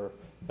area for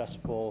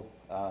festival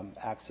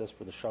access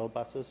for the shuttle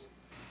buses.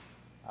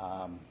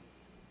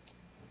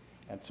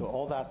 And so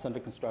all that's under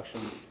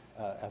construction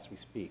as we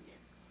speak.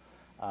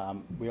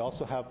 We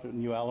also have a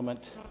new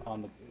element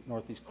on the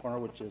northeast corner,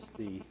 which is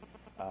the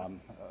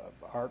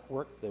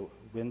artwork, the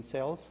wind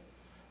sails.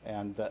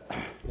 And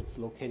it's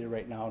located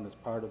right now, and as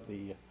part of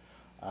the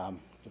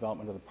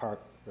development of the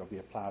park, there'll be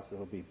a plaza that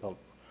will be built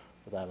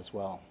for that as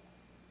well.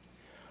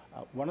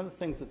 One of the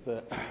things that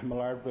the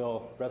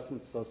Millardville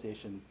Residents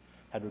Association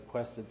had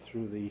requested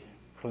through the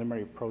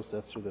preliminary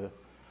process, through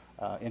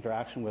the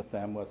interaction with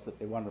them, was that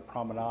they wanted a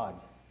promenade.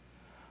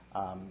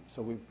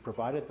 So we've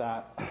provided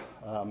that.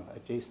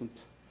 Adjacent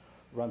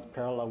runs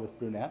parallel with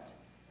Brunette.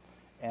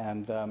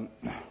 And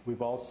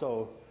we've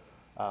also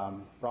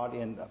brought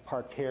in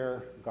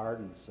parterre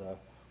gardens,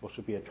 which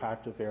will be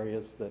attractive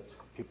areas that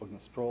people can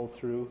stroll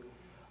through,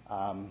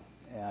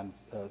 and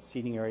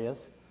seating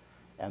areas.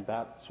 And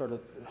that sort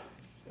of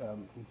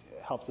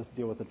helps us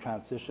deal with the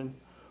transition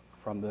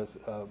from this.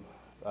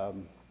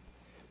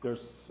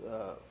 There's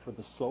for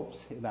the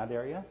slopes in that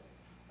area.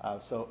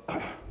 So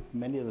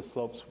many of the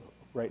slopes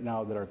right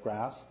now that are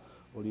grass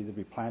will either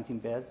be planting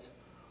beds,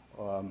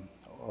 and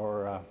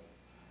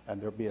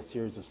there'll be a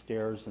series of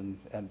stairs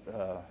and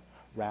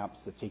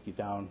ramps that take you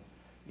down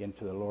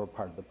into the lower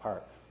part of the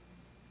park.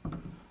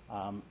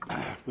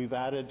 We've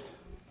added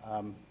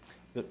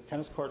the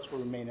tennis courts will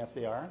remain as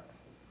they are.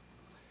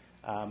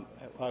 I'll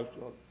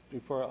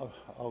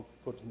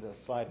go to the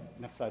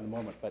next slide in a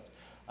moment, but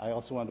I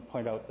also want to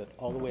point out that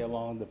all the way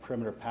along the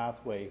perimeter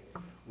pathway,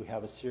 we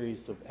have a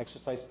series of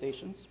exercise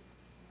stations,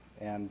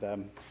 and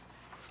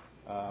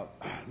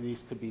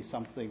these could be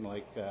something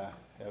like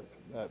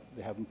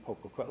they have in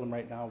Coquitlam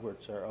right now,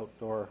 which are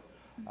outdoor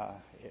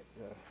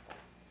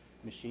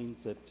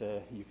machines that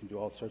you can do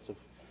all sorts of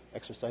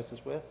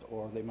exercises with,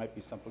 or they might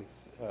be something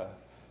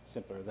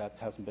simpler. That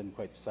hasn't been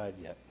quite decided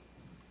yet.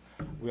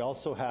 We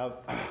also have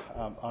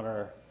on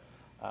our,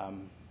 I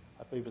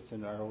believe it's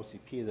in our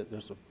OCP, that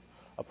there's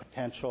a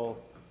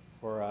potential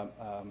for a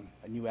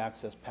new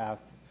access path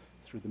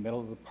through the middle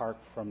of the park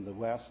from the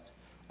west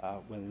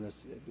when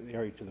this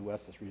area to the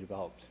west is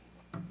redeveloped.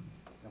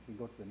 Now if we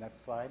go to the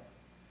next slide.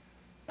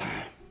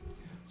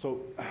 So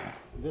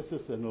this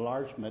is an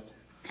enlargement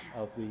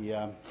of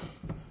the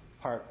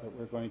park that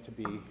we're going to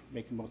be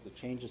making most of the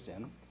changes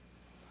in.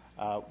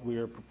 We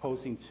are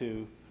proposing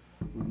to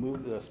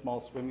remove the small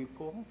swimming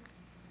pool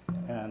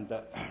and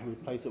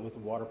replace it with a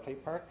water play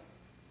park.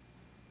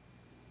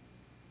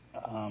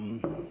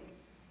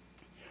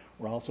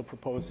 We're also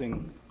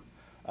proposing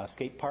a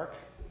skate park.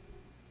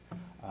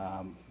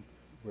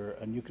 We're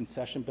a new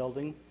concession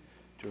building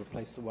to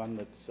replace the one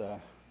that's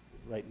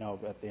right now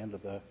at the end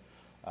of the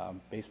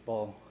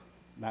baseball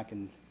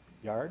Mackin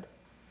yard.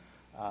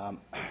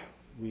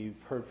 We've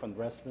heard from the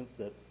residents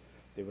that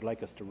they would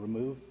like us to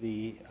remove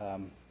the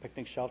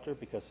picnic shelter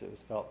because it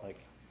was felt like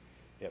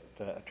it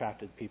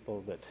attracted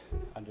people that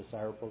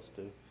undesirables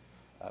to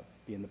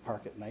be in the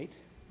park at night.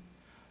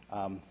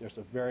 There's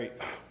a very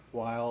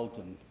wild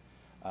and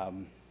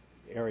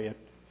area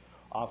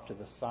off to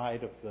the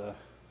side of the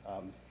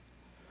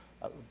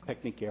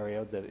picnic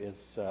area that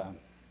is,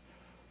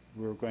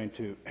 we're going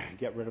to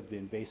get rid of the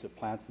invasive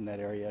plants in that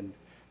area and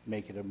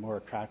make it a more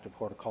attractive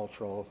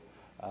horticultural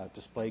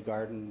display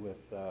garden with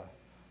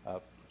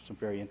some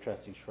very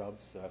interesting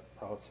shrubs,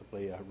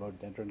 possibly a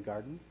rhododendron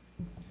garden.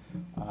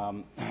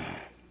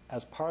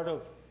 As part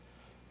of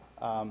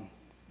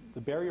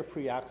the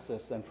barrier-free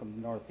access then from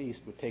the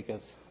northeast would take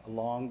us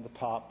along the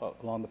top,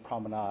 along the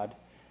promenade,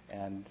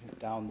 and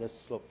down this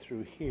slope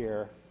through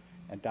here,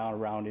 and down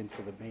around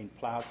into the main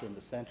plaza in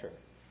the center.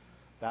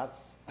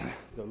 That's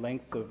the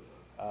length of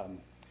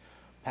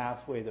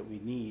pathway that we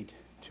need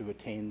to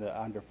attain the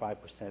under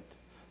 5%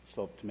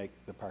 slope to make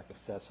the park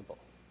accessible.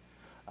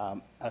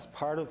 As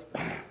part of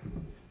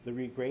the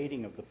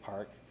regrading of the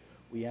park,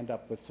 we end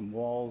up with some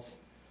walls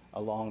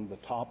along the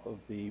top of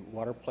the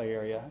water play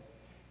area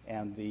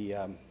and the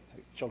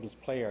children's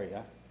play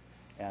area.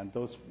 And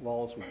those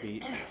walls would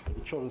be,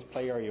 the children's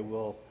play area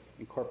will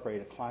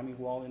incorporate a climbing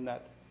wall in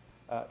that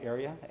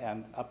area,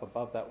 and up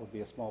above that would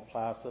be a small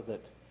plaza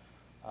that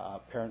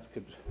parents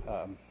could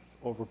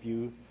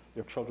overview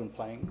their children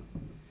playing.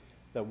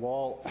 The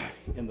wall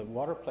in the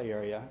water play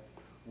area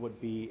would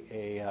be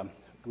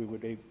we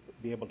would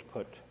be able to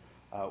put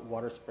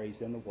water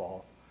sprays in the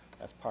wall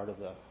as part of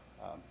the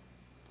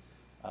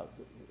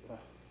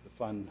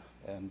fun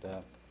and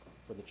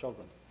for the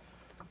children.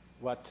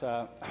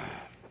 The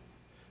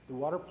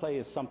water play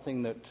is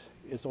something that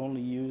is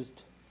only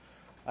used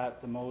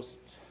at the most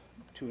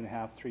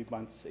 2.5, 3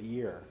 months a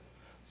year.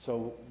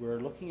 So we're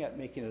looking at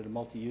making it a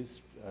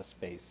multi-use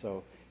space.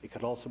 So it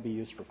could also be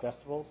used for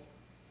festivals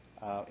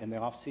in the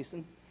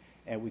off-season,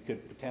 and we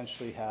could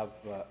potentially have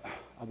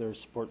other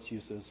sports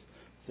uses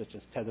such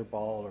as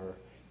tetherball, or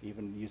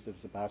even use it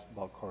as a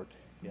basketball court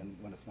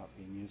when it's not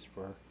being used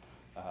for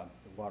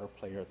the water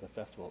play or the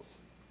festivals.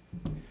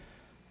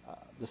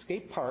 The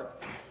skate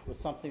park was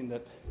something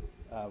that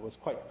was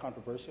quite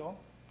controversial.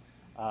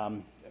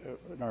 In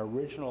our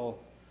original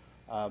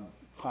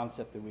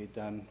concept that we had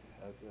done,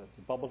 it's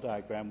a bubble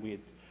diagram, we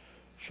had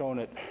shown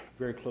it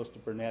very close to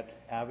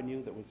Burnett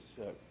Avenue. That was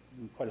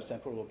quite a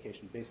central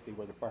location, basically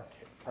where the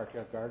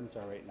Parterre Gardens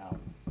are right now.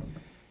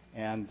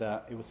 And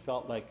it was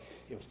felt like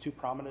it was too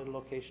prominent a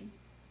location.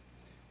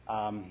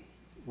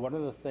 One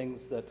of the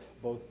things that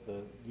both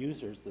the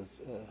users, the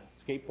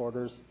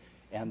skateboarders,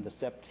 and the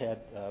SEPT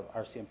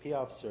RCMP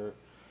officer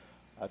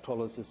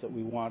told us is that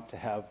we want to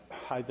have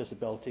high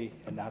visibility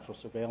and natural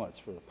surveillance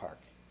for the park.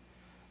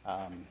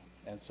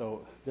 And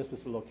so this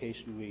is the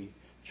location we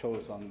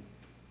chose on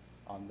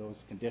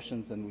those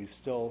conditions, and we've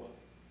still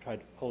tried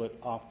to pull it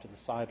off to the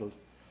side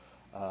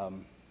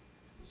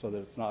so that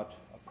it's not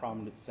a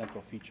prominent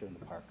central feature in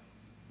the park.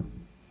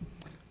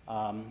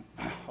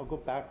 I'll go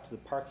back to the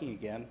parking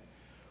again.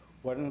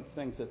 One of the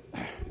things that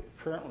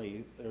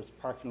currently there's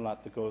a parking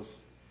lot that goes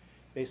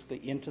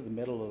basically into the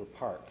middle of the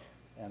park.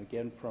 And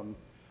again, from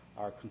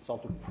our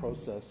consultative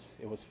process,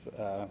 it was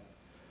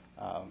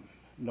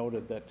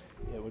noted that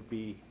it would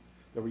be,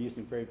 they were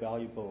using very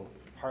valuable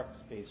park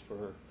space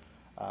for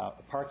a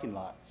parking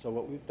lot. So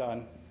what we've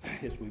done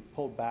is we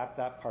pulled back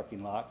that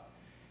parking lot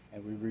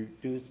and we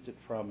reduced it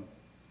from,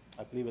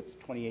 I believe it's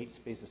 28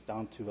 spaces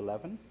down to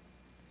 11.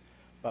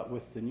 But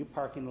with the new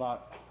parking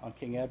lot on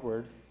King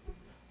Edward,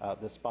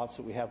 the spots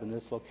that we have in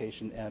this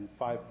location and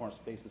 5 more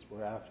spaces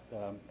we're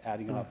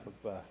adding off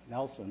of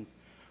Nelson,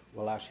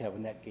 we'll actually have a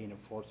net gain of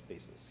 4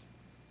 spaces.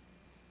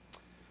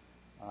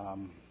 See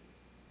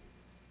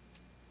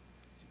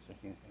if there's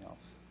anything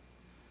else.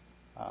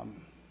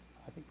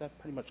 I think that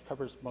pretty much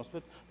covers most of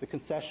it. The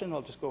concession,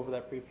 I'll just go over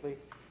that briefly.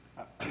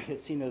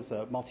 It's seen as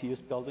a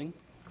multi-use building.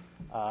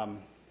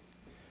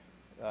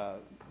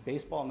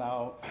 Baseball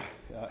now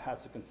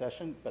has a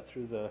concession, but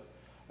through the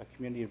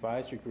community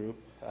advisory group,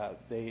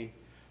 they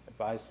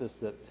advised us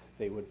that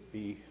they would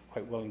be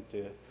quite willing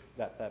to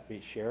let that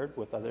be shared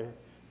with other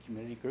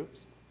community groups.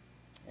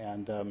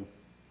 And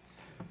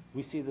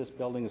we see this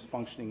building as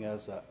functioning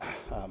as a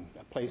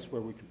place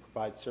where we can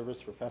provide service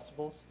for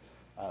festivals.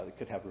 It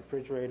could have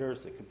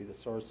refrigerators. It could be the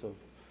source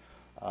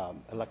of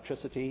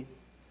electricity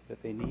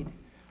that they need.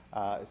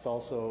 It's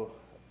also,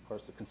 of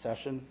course, a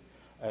concession.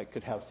 It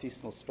could have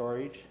seasonal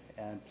storage,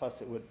 and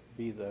plus it would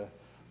be the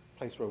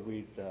place where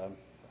we'd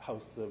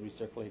house the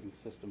recirculating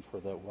system for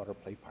the water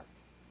play park.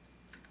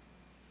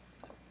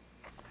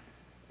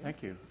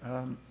 Thank you.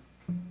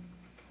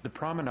 The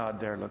promenade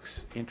there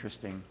looks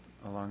interesting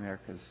along there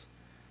because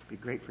it'd be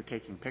great for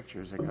taking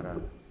pictures. They got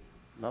a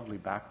lovely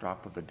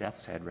backdrop of a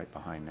death's head right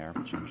behind there,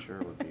 which I'm sure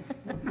would be.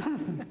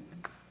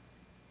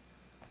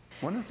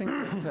 One of the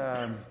things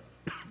that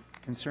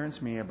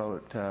concerns me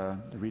about the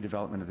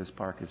redevelopment of this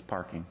park is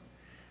parking.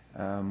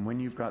 When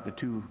you've got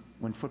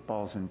when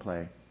football's in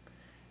play,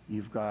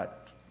 you've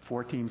got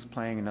 4 teams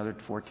playing, another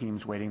 4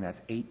 teams waiting.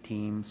 That's 8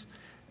 teams.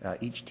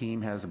 Each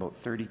team has about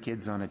 30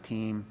 kids on a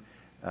team.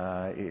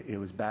 It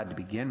was bad to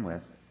begin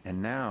with.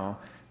 And now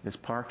this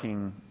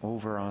parking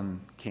over on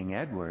King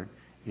Edward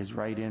is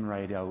right in,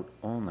 right out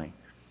only.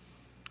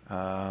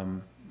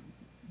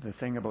 The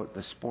thing about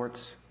the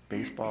sports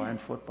baseball and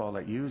football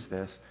that use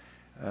this,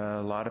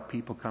 a lot of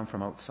people come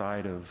from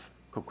outside of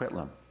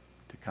Coquitlam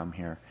to come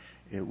here.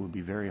 It would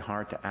be very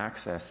hard to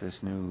access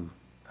this new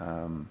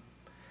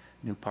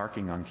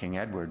parking on King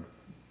Edward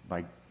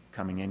by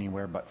coming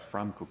anywhere but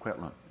from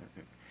Coquitlam.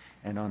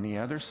 And on the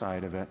other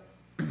side of it,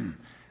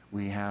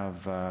 we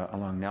have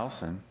along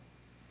Nelson,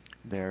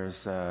 there's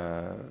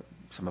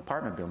some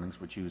apartment buildings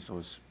which use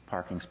those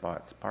parking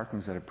spots.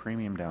 Parking's at a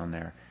premium down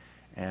there.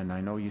 And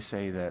I know you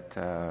say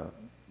that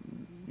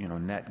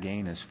net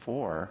gain is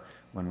 4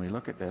 when we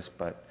look at this,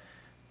 but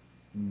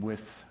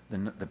with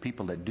the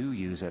people that do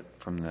use it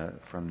from the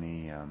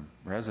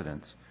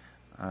residents,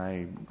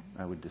 I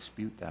would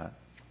dispute that.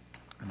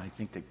 And I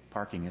think that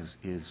parking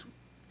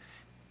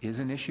is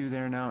an issue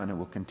there now, and it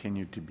will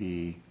continue to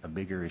be a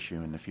bigger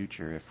issue in the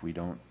future if we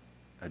don't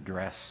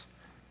address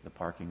the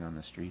parking on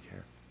the street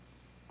here.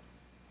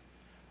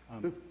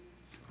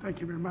 Thank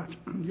you very much.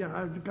 Yeah,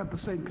 I've got the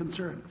same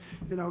concern.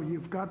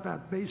 You've got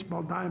that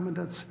baseball diamond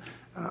that's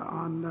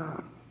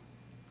on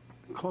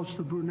close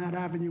to Brunette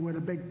Avenue with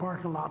a big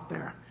parking lot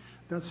there.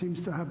 That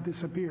seems to have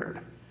disappeared.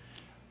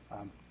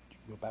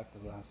 Go back to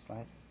the last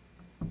slide.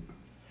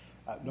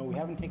 No, we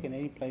haven't taken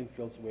any playing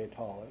fields away at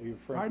all. Are you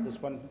referring to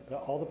this one?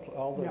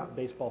 All the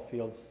baseball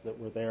fields that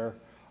were there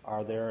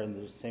are there in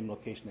the same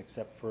location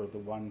except for the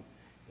one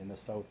in the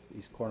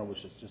southeast corner,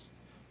 which is just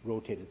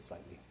rotated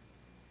slightly.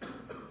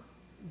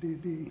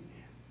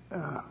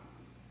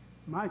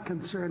 My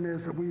concern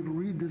is that we've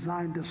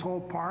redesigned this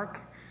whole park.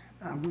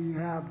 We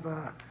have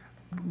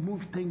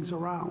moved things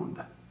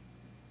around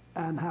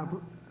and have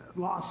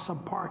lost some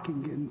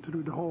parking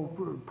through the whole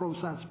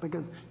process,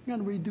 because you're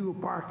going to redo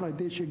a park like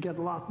this, you get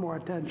a lot more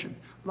attention,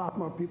 a lot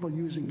more people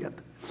using it.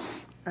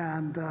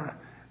 And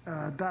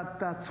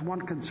that's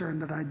one concern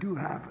that I do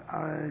have.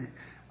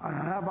 I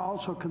have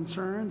also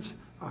concerns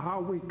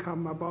how we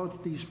come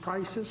about these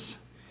prices.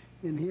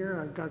 In here,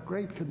 I've got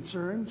great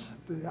concerns.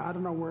 I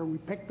don't know where we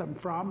picked them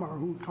from or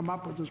who come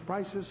up with those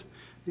prices.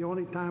 The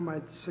only time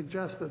I'd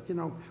suggest that,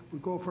 we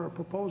go for a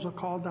proposal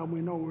call down,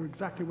 we know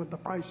exactly what the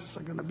prices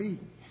are going to be.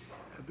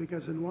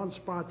 Because in one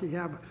spot you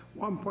have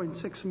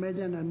 1.6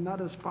 million, and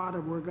another spot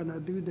we're going to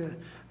do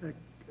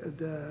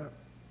the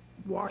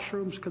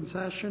washrooms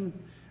concession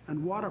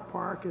and water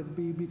park, it'd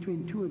be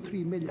between 2 and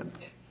 3 million.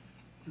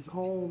 There's a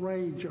whole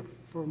range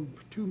from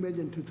 2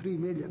 million to 3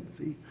 million.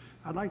 See,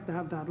 I'd like to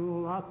have that a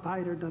lot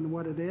tighter than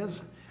what it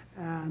is.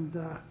 And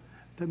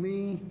to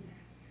me,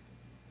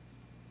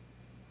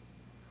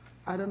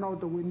 I don't know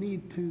that we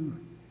need to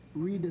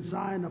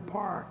redesign a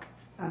park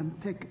and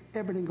take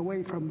everything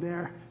away from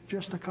there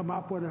just to come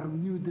up with a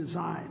new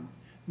design.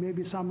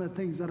 Maybe some of the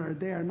things that are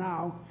there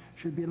now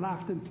should be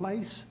left in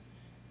place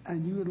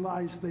and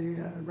utilize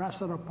the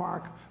rest of the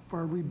park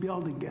for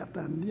rebuilding it,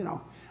 and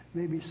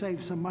maybe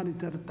save some money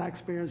to the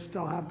taxpayers,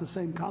 still have the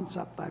same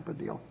concept type of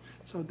deal.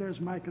 So there's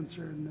my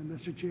concern,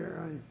 Mr.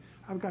 Chair.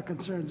 I've got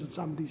concerns in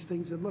some of these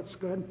things. It looks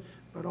good,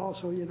 but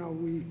also,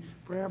 we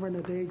forever and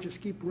a day just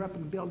keep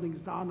ripping buildings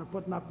down and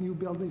putting up new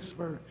buildings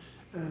for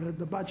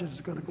the budget is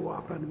going to go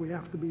up, and we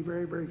have to be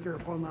very, very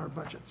careful in our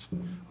budgets.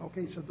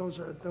 Okay, so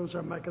those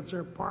are my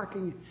concerns.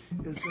 Parking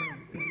is,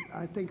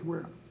 I think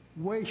we're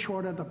way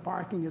short of the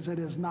parking as it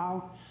is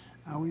now.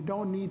 We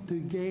don't need to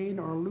gain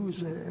or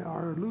lose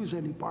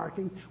any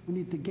parking. We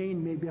need to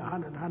gain maybe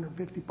 100,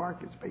 150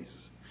 parking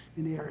spaces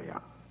in the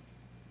area.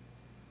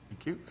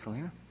 Thank you.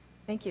 Selena?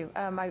 Thank you.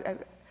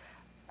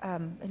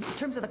 In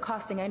terms of the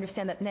costing, I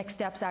understand that next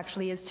steps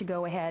actually is to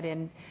go ahead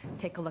and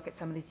take a look at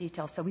some of these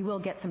details. So we will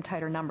get some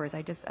tighter numbers.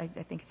 I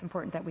think it's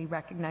important that we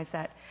recognize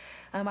that.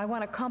 I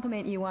want to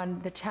compliment you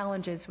on the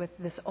challenges with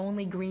this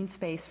only green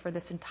space for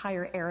this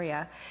entire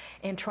area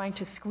and trying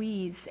to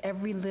squeeze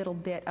every little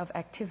bit of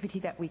activity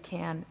that we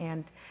can,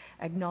 and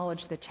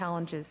acknowledge the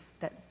challenges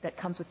that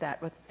comes with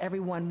that, with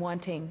everyone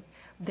wanting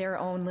their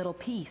own little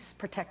piece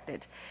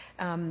protected.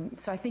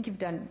 So I think you've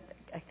done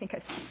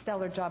a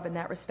stellar job in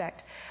that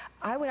respect.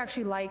 I would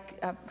actually like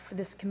for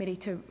this committee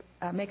to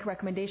make a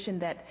recommendation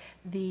that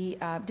the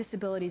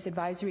Disabilities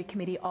Advisory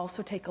Committee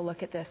also take a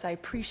look at this. I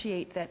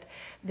appreciate that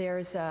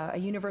there's a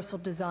universal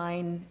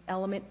design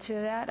element to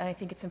that, and I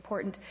think it's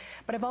important.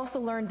 But I've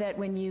also learned that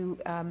when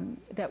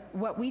that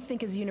what we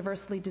think is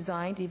universally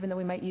designed, even though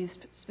we might use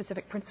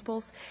specific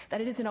principles,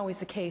 that it isn't always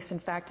the case. In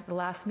fact, at the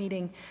last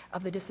meeting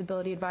of the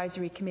Disability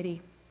Advisory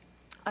Committee,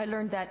 I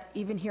learned that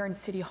even here in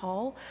City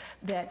Hall,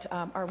 that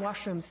our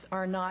washrooms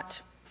are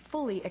not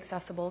fully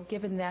accessible,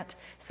 given that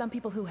some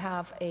people who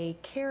have a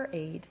care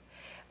aide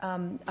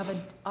of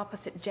an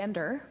opposite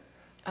gender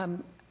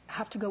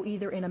have to go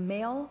either in a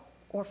male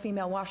or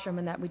female washroom,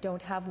 and that we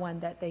don't have one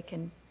that they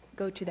can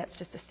go to that's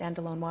just a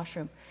standalone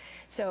washroom.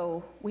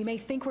 So we may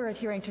think we're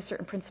adhering to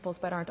certain principles,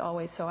 but aren't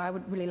always. So I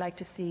would really like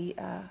to see,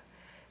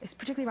 it's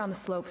particularly around the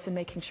slopes, and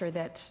making sure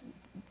that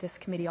this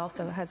committee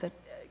also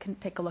can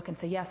take a look and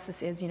say, yes,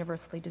 this is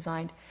universally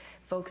designed.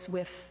 Folks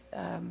with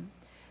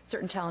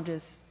certain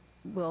challenges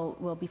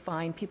will be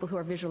fine. People who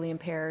are visually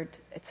impaired,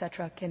 et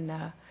cetera,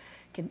 can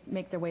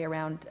make their way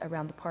around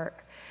the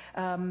park.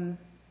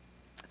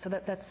 So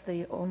that's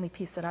the only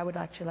piece that I would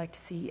actually like to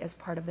see as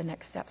part of the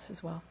next steps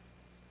as well.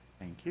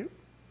 Thank you.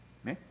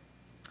 May?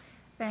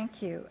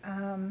 Thank you.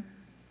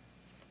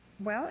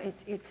 Well,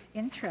 it's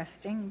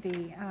interesting,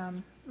 the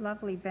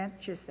lovely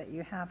benches that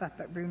you have up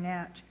at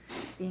Brunette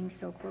being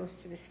so close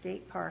to the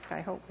skate park.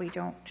 I hope we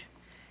don't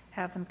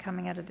have them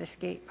coming out of the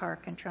skate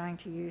park and trying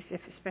to use,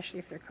 especially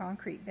if they're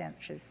concrete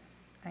benches.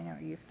 I know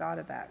you've thought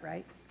of that,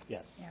 right?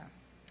 Yes. Yeah.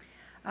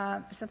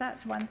 So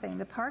that's one thing.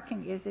 The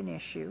parking is an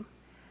issue,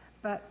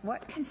 but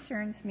what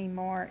concerns me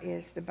more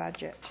is the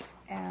budget.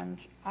 And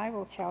I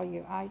will tell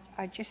you, I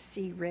just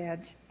see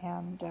red,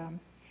 and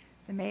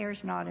the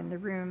mayor's not in the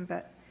room,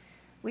 but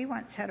we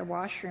once had a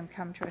washroom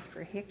come to us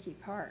for Hickey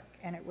Park,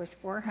 and it was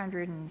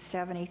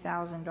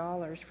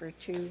 $470,000 for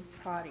 2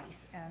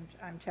 potties. And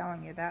I'm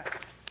telling you,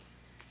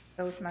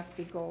 those must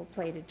be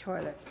gold-plated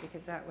toilets,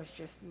 because that was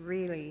just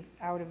really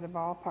out of the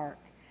ballpark.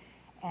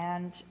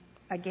 And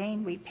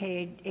again, we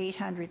paid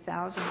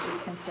 $800,000 for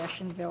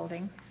concession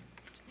building,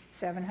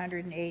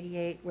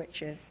 $788,000,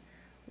 which is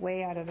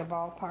way out of the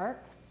ballpark.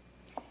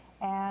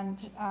 And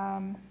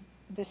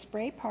the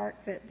spray park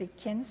that the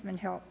Kinsman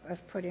helped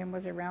us put in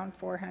was around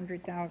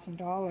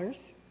 $400,000.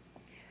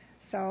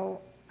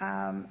 So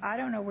I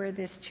don't know where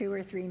this $2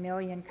 or $3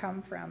 million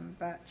come from,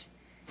 but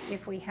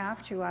if we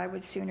have to, I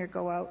would sooner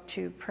go out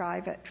to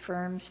private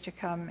firms to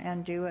come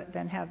and do it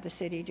than have the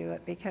city do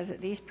it, because at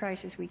these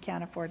prices we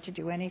can't afford to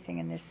do anything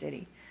in this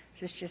city.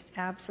 It's just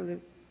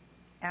absolute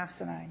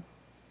asinine.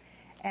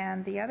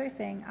 And the other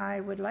thing, I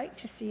would like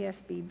to see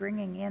us be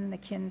bringing in the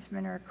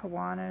Kinsman or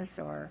Kiwanis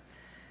or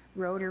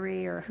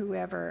Rotary or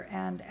whoever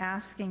and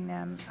asking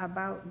them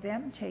about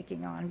them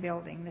taking on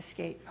building the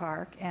skate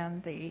park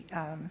and the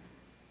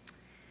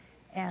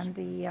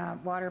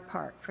water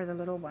park for the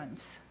little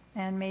ones,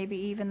 and maybe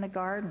even the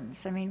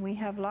gardens. I mean, we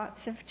have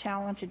lots of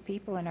talented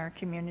people in our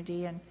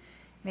community, and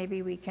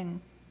maybe we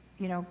can,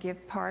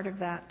 give part of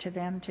that to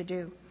them to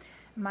do.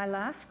 My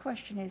last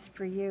question is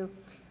for you.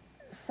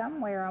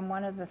 Somewhere on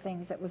one of the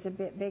things that was a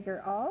bit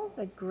bigger, all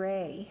the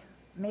gray,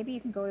 maybe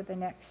you can go to the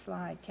next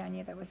slide, can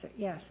you? That was it,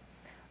 yes.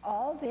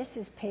 All this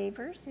is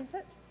pavers, is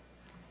it?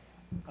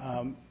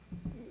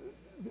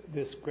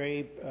 This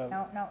gray...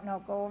 No,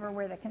 go over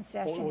where the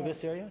concession is. Oh,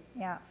 this area?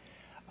 Yeah.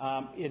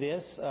 It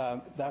is.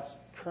 That's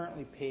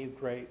currently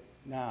paved right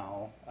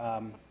now,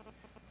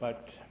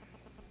 but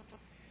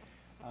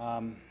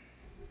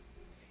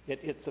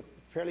it's a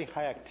fairly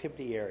high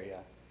activity area.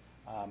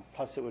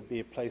 Plus, it would be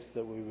a place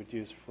that we would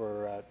use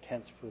for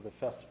tents for the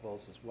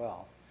festivals as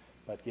well.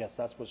 But yes,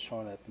 that's what's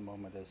shown at the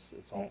moment is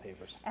all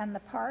pavers. And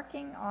the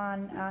parking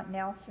on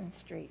Nelson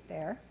Street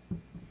there,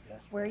 yes,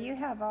 where you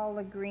have all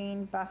the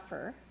green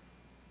buffer,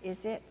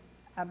 is it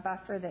a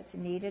buffer that's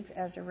needed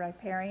as a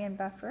riparian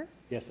buffer?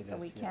 Yes, it is. So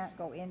we can't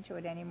go into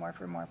it anymore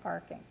for more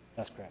parking?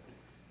 That's correct.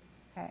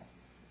 Okay.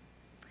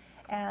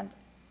 And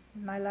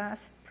my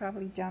last,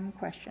 probably dumb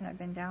question, I've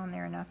been down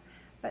there enough,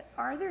 but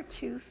are there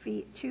two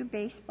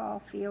baseball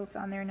fields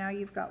on there now?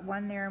 You've got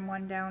one there and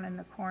one down in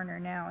the corner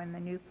now in the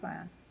new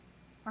plan.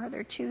 Are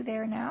there 2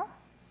 there now?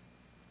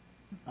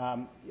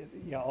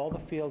 Yeah, all the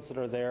fields that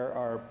are there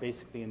are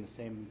basically in the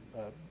same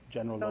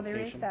general location. So there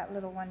is that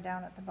little one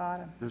down at the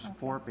bottom. There's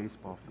 4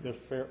 baseball fields.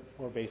 There's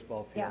 4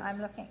 baseball fields. Yeah, I'm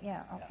looking,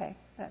 okay,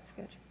 that's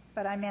good.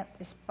 But I meant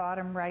this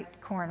bottom right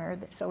corner,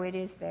 so it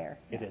is there.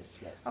 It is,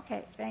 yes.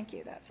 Okay, thank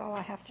you. That's all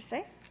I have to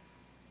say.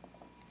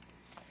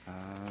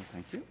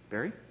 Thank you.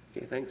 Barry?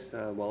 Okay, thanks.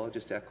 Well, I'll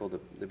just echo the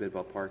bit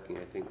about parking.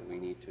 I think that we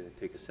need to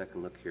take a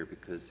second look here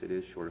because it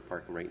is short of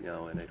parking right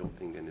now, and I don't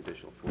think an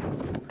additional floor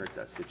will hurt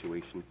that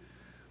situation.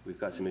 We've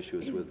got some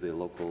issues with the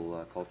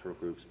local cultural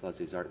groups,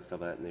 Plaza's Art and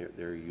stuff like that, and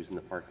they're using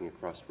the parking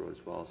across the road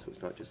as well, so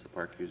it's not just the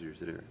park users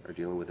that are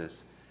dealing with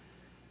this.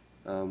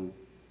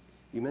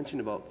 You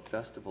mentioned about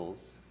festivals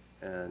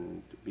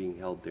and being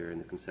held there in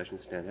the concession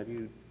stand. Have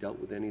you dealt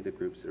with any of the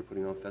groups that are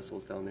putting on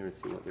festivals down there and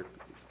seen what they're...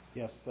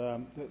 Yes,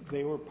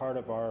 they were part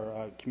of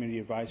our community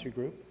advisory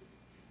group,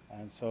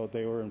 and so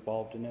they were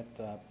involved in it.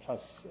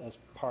 Plus, as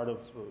part of,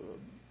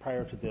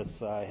 prior to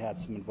this, I had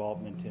some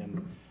involvement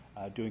in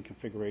doing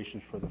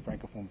configurations for the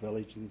Francophone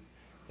Village and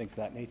things of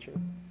that nature.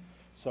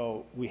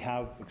 So we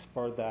have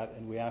explored that,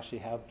 and we actually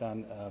have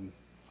done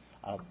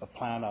a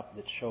plan up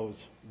that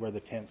shows where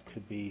the tents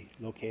could be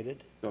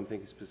located. So I'm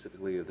thinking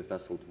specifically of the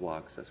Festival de Bois,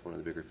 because that's one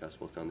of the bigger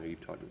festivals down there.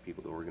 You've talked to the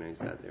people that organize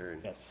that there.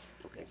 And, yes.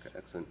 Okay, yes.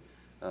 Excellent.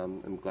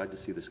 I'm glad to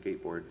see the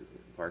skateboard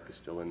park is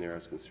still in there. I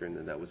was concerned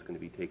that was going to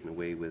be taken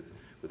away with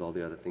all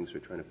the other things we're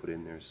trying to put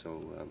in there.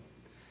 So,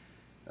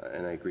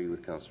 and I agree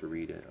with Councillor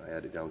Reid. I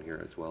added down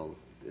here as well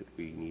that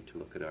we need to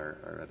look at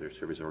our other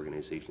service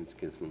organizations,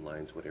 Kinsman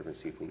Lines, whatever, and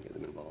see if we can get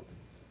them involved.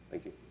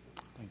 Thank you.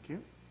 Thank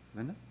you.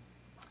 Linda?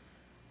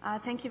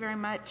 Thank you very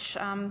much.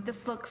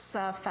 This looks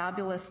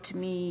fabulous to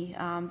me.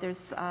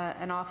 There's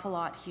an awful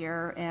lot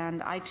here,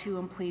 and I too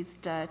am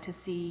pleased to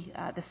see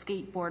the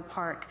skateboard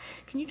park.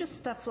 Can you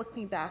just flick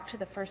me back to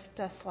the first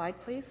slide,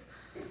 please?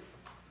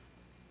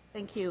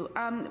 Thank you.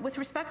 With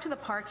respect to the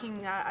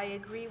parking, I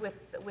agree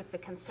with the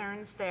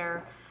concerns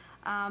there.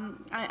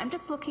 I'm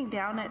just looking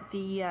down at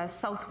the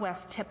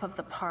southwest tip of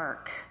the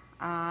park.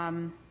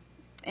 And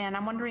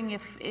I'm wondering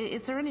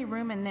is there any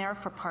room in there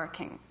for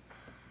parking?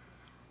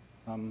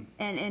 And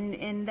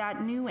in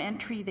that new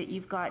entry that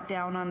you've got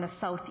down on the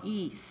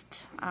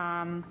southeast,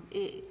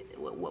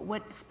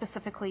 what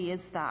specifically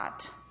is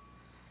that?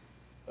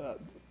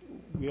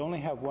 We only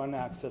have one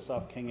access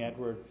off King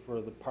Edward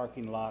for the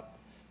parking lot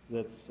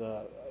that's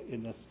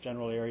in this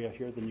general area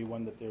here, the new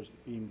one that there's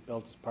being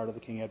built as part of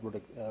the King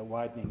Edward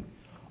widening.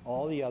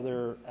 All the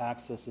other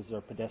accesses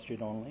are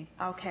pedestrian only.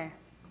 Okay,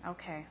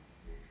 okay.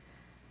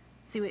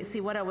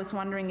 See, what I was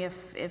wondering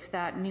if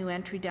that new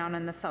entry down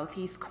in the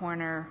southeast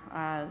corner,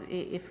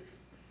 if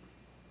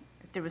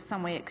there was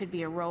some way it could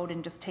be a road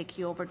and just take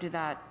you over to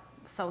that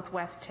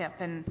southwest tip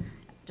and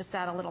just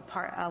add a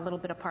little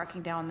bit of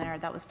parking down there.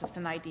 That was just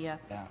an idea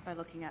by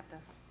looking at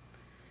this.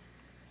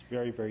 It's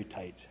very, very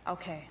tight.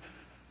 Okay,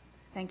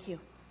 thank you.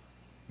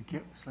 Thank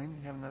you. Celine, do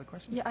you have another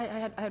question? Yeah,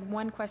 I had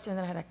one question and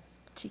then I had a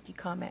cheeky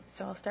comment.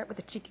 So I'll start with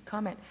a cheeky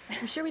comment.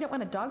 You sure we don't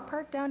want a dog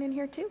park down in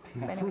here too?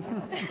 Anyway,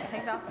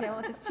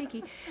 it's just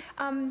cheeky.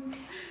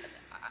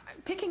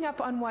 Picking up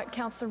on what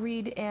Councillor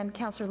Reid and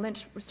Councillor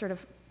Lynch were sort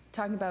of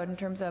talking about in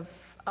terms of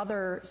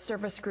other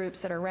service groups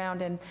that are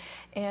around,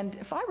 and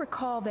if I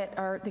recall that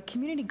the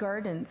community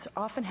gardens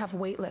often have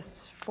wait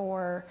lists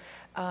for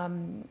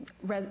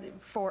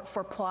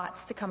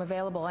plots to come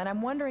available, and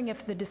I'm wondering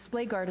if the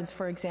display gardens,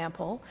 for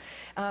example,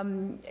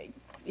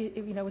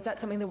 was that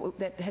something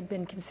that had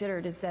been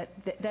considered? Is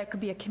that could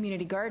be a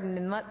community garden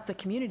and let the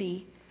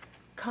community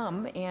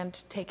come and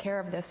take care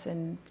of this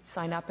and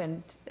sign up,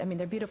 and I mean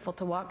they're beautiful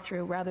to walk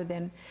through rather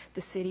than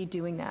the city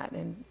doing that,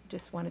 and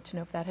just wanted to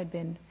know if that had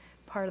been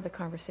part of the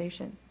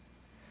conversation.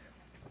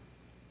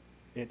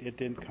 It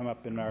didn't come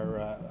up in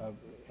our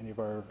any of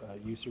our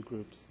user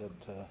groups that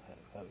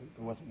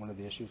it wasn't one of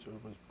the issues that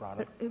was brought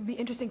up. It would be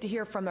interesting to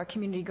hear from our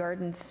community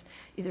gardens,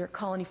 either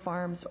Colony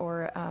Farms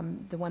or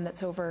the one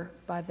that's over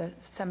by the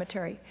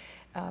cemetery,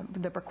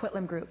 the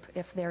Coquitlam group,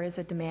 if there is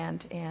a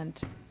demand, and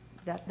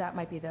that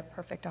might be the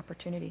perfect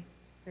opportunity.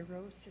 The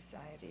Rose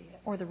Society.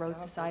 Or the Rose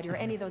Society, or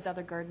any of those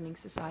other gardening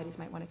societies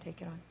might want to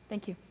take it on.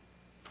 Thank you.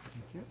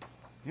 Thank you.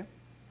 Yeah.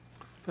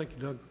 Thank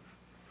you, Doug.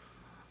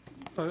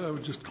 I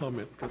would just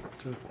comment that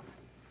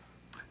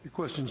your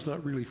question's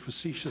not really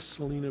facetious,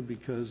 Selena,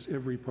 because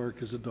every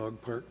park is a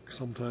dog park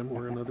sometime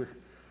or another.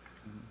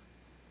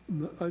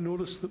 I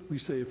noticed that we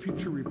say a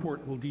future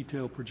report will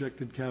detail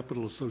projected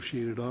capital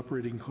associated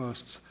operating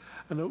costs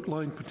and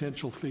outline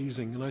potential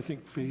phasing, and I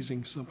think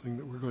phasing is something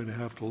that we're going to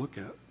have to look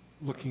at,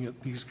 looking at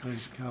these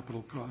kinds of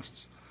capital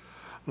costs.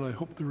 And I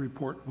hope the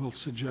report will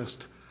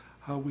suggest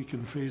how we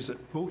can phase it,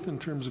 both in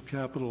terms of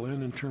capital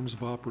and in terms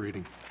of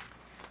operating,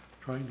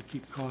 trying to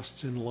keep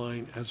costs in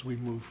line as we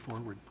move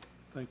forward.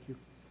 Thank you.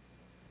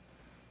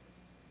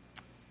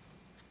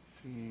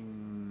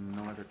 Seeing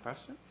no other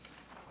questions,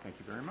 thank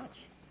you very much.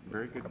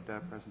 Very good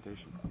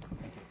presentation.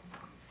 Thank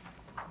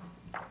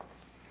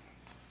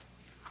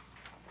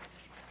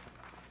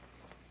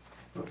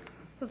you.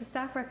 So the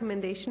staff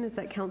recommendation is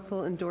that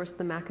Council endorse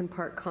the Mackin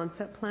Park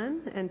concept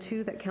plan, and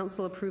 2, that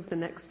Council approve the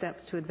next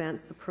steps to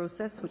advance the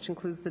process, which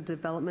includes the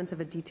development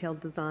of a detailed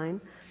design,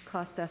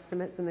 cost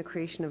estimates, and the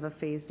creation of a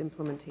phased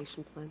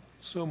implementation plan.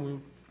 So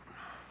moved.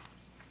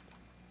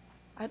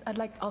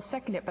 I'll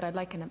second it, but I'd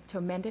like to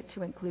amend it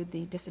to include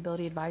the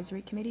Disability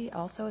Advisory Committee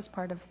also as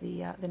part of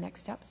the next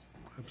steps.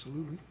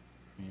 Absolutely.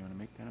 You want to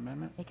make that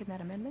amendment? Making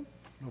that amendment?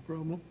 No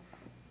problem.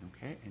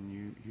 Okay, and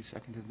you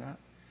seconded that?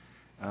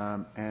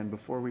 And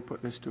before we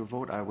put this to a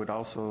vote, I would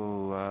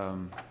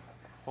also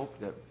hope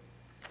that,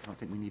 I don't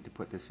think we need to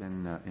put this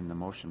in the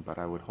motion, but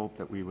I would hope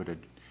that we would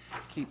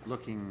keep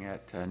looking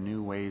at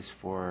new ways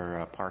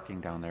for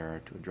parking down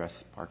there to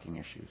address parking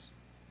issues.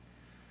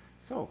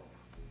 So,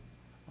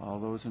 all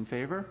those in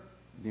favor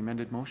of the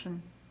amended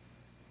motion?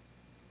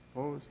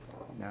 Opposed?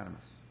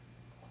 Unanimous.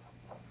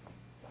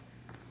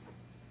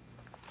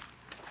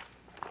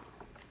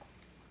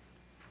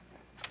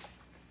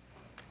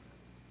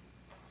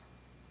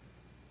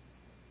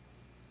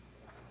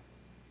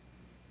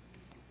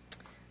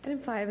 Item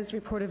 5 is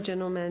report of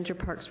General Manager,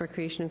 Parks,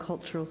 Recreation and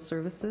Cultural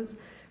Services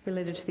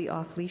related to the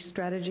off-leash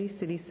strategy,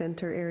 City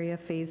Centre Area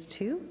Phase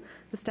 2.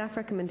 The staff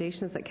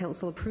recommendation is that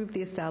Council approve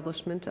the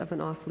establishment of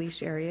an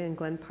off-leash area in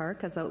Glen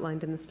Park as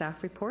outlined in the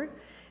staff report,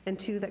 and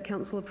 2, that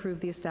Council approve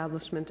the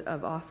establishment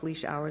of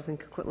off-leash hours in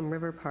Coquitlam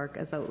River Park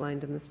as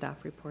outlined in the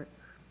staff report.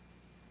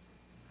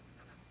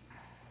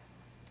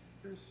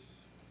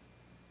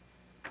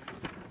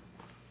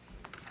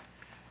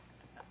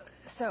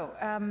 So,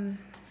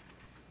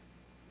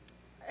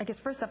 I guess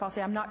first off, I'll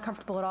say I'm not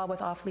comfortable at all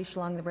with off-leash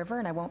along the river,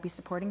 and I won't be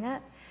supporting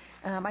that.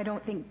 I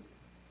don't think...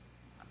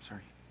 I'm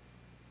sorry.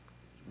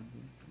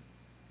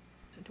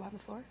 Do I have the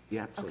floor?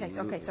 Yeah. Okay,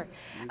 sorry.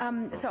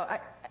 So,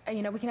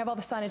 we can have all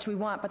the signage we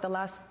want, but the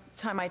last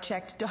time I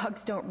checked,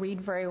 dogs don't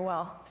read very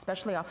well,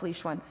 especially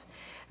off-leash ones.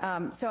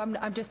 So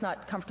I'm just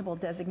not comfortable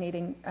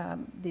designating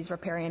these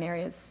riparian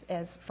areas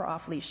as for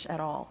off-leash at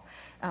all.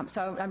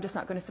 So I'm just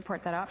not going to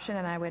support that option,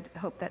 and I would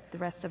hope that the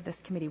rest of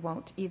this committee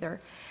won't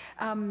either.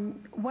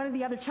 One of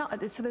the other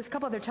so there's a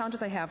couple other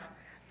challenges I have.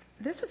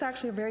 this was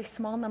actually a very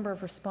small number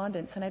of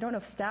respondents, and I don't know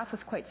if staff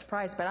was quite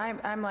surprised, but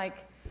I'm like,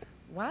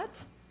 what?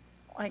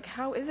 Like,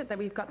 how is it that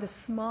we've got this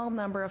small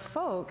number of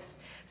folks?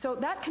 So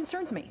that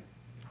concerns me.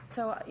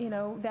 So, you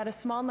know, that a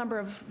small number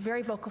of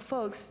very vocal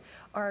folks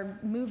are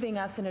moving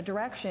us in a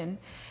direction,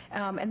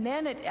 and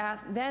then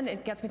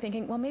it gets me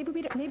thinking, well,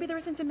 maybe there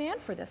isn't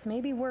demand for this.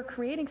 Maybe we're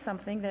creating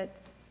something that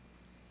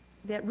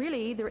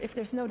really, if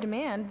there's no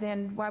demand,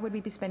 then why would we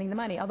be spending the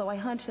money? Although I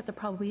hunch that there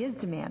probably is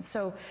demand.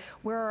 So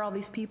where are all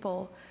these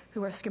people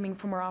who are screaming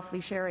for more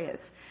off-leash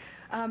areas?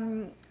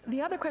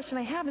 The other question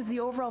I have is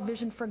the overall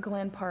vision for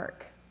Glen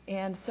Park.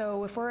 And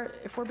so if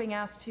we're being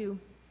asked to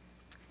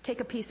take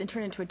a piece and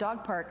turn it into a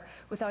dog park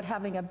without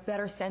having a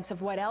better sense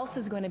of what else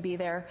is going to be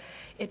there,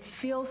 it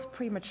feels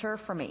premature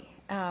for me.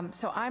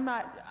 So I'm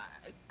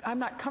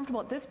not comfortable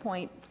at this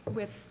point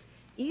with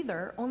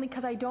either, only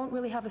because I don't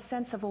really have a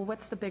sense of, well,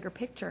 what's the bigger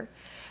picture?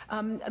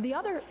 The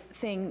other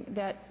thing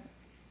that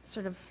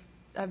sort of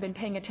I've been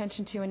paying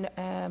attention to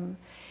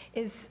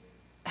is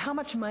how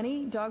much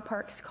money dog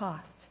parks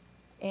cost.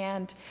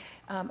 And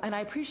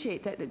I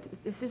appreciate that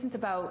this isn't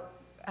about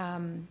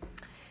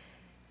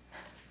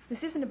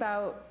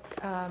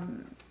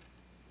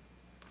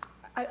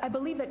I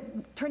believe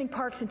that turning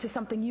parks into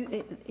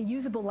something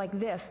usable like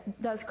this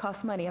does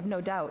cost money, I've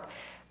no doubt.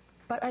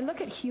 But I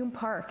look at Hume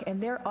Park,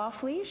 and their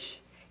off-leash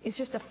is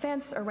just a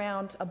fence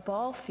around a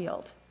ball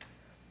field,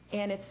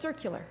 and it's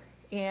circular.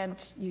 And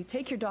you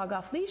take your dog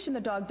off-leash, and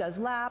the dog does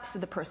laps,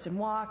 and the person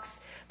walks,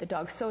 the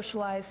dog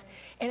socializes,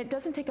 and it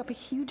doesn't take up a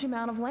huge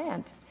amount of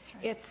land.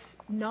 It's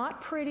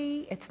not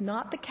pretty, it's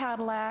not the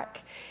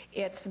Cadillac,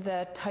 it's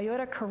the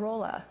Toyota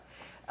Corolla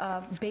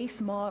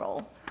base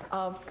model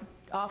of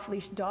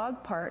off-leash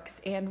dog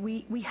parks, and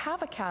we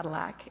have a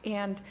Cadillac,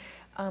 and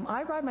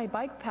I ride my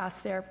bike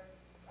past there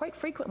quite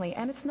frequently,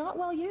 and it's not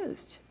well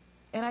used.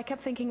 And I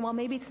kept thinking, well,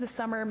 maybe it's the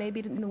summer,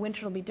 maybe in the winter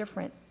it'll be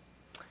different.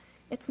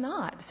 It's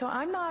not. So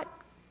I'm not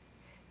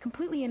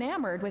completely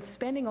enamored with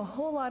spending a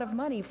whole lot of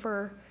money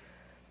for,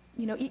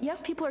 you know,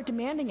 yes, people are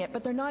demanding it,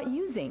 but they're not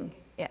using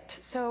it.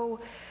 So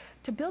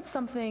to build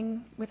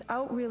something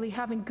without really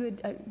having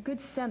a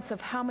good sense of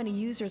how many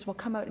users will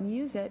come out and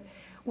use it,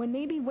 when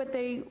maybe what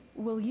they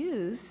will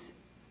use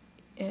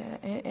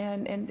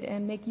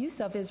and make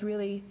use of is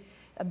really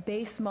a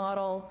base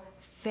model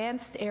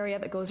fenced area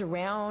that goes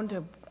around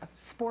a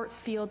sports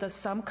field of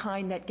some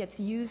kind that gets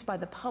used by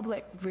the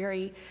public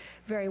very,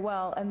 very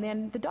well. And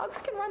then the dogs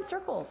can run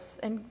circles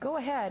and go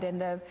ahead, and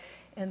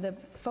the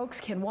folks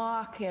can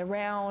walk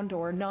around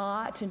or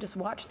not and just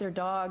watch their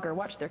dog or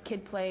watch their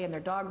kid play and their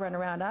dog run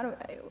around,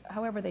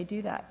 however they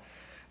do that.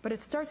 But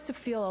it starts to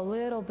feel a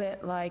little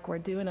bit like we're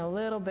doing a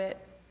little bit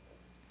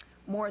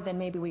more than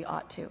maybe we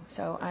ought to.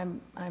 So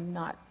I'm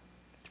not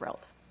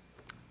thrilled.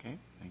 Okay,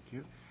 thank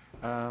you.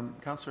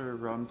 Councillor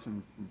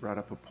Robinson brought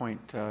up a point.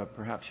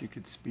 Perhaps you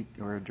could speak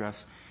or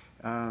address.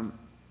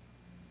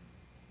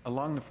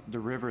 Along the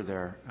river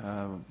there,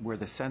 where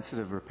the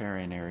sensitive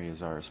riparian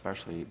areas are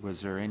especially,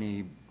 was there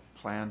any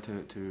plan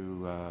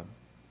to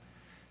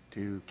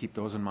keep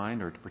those in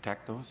mind or to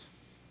protect those?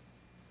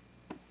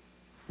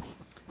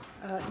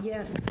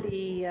 Yes,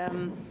 the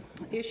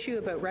issue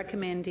about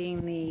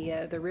recommending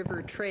the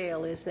river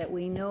trail is that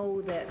we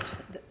know that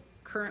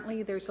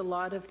currently there's a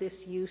lot of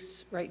this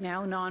use right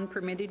now,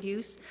 non-permitted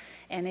use,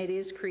 and it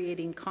is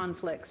creating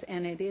conflicts,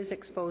 and it is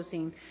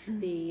exposing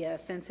the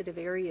sensitive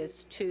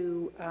areas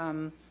to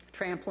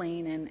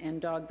trampling and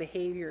dog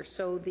behavior.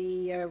 So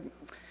the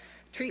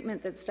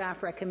treatment that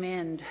staff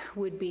recommend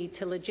would be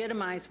to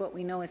legitimize what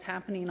we know is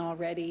happening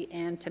already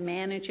and to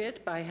manage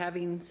it by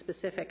having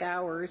specific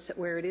hours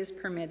where it is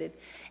permitted,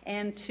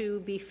 and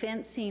to be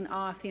fencing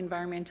off the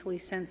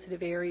environmentally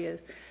sensitive areas,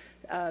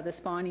 the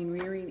spawning,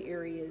 rearing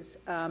areas,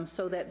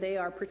 so that they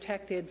are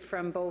protected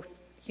from both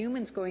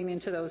humans going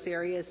into those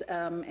areas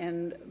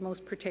and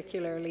most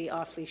particularly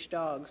off-leash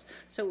dogs.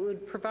 So it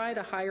would provide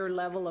a higher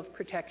level of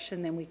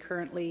protection than we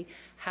currently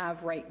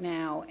have right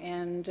now.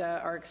 And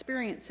our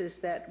experience is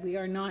that we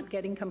are not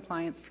getting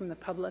compliance from the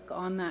public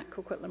on that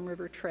Coquitlam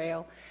River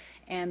Trail,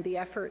 and the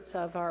efforts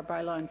of our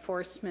bylaw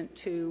enforcement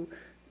to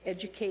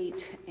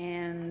educate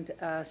and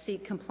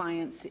seek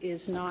compliance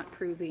is not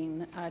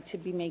proving to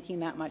be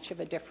making that much of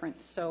a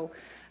difference. So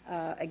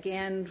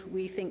again,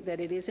 we think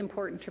that it is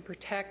important to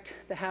protect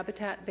the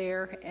habitat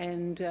there,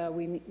 and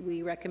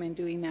we recommend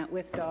doing that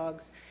with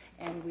dogs,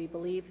 and we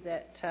believe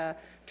that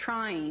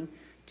trying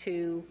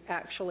to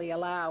actually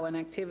allow an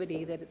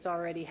activity that it's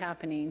already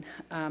happening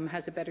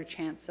has a better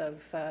chance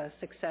of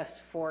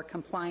success for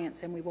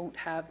compliance, and we won't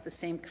have the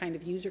same kind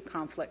of user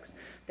conflicts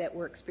that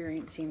we're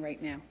experiencing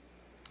right now.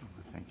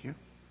 Thank you.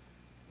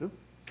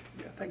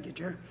 Yeah, thank you,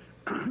 Chair.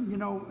 You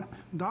know,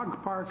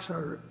 dog parks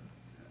are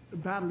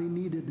badly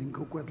needed in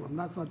Coquitlam.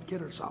 Let's not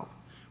kid ourselves.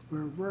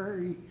 We're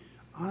very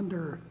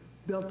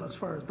underbuilt as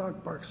far as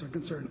dog parks are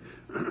concerned.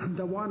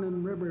 The one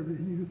in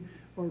Riverview,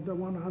 or the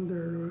one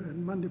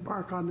in Mundy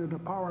Park under the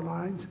power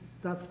lines,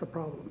 that's the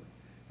problem.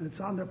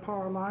 It's under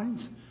power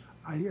lines.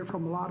 I hear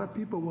from a lot of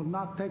people will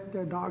not take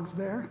their dogs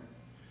there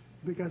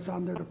because it's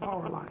under the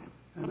power line.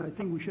 And I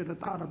think we should have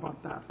thought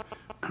about that.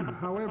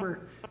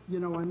 However,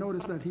 I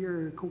noticed that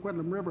here at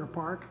Coquitlam River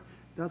Park,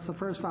 that's the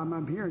first time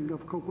I'm hearing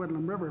of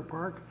Coquitlam River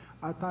Park.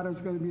 I thought it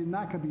was going to be in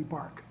Mackin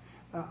Park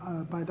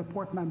by the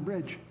Portman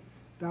Bridge.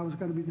 That was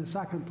going to be the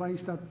second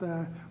place that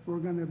we're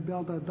going to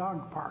build a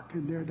dog park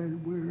in there. That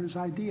was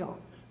ideal.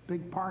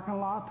 Big parking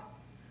lot,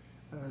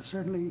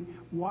 certainly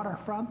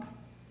waterfront,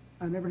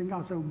 and everything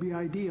else that would be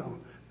ideal.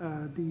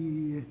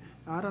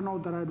 I don't know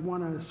that I'd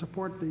want to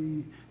support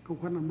the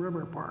Coquitlam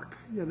River Park,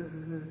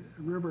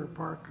 River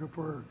Park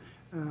for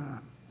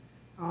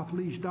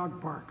Off-Leash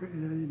Dog Park.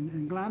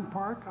 In Glen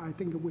Park, I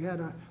think if we had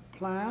a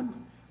plan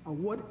of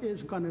what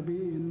is going to be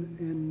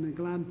in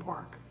Glen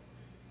Park,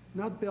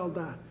 not build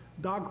a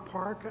dog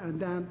park and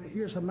then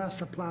here's a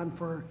master plan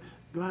for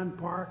Glen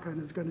Park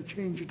and it's going to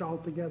change it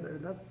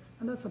altogether.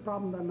 And that's the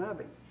problem that I'm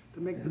having,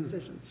 to make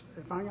decisions.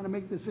 If I'm going to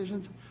make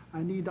decisions,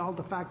 I need all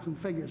the facts and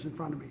figures in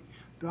front of me.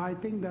 Do I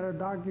think that our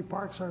doggy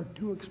parks are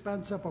too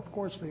expensive? Of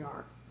course they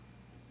are.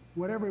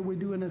 Whatever we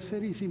do in a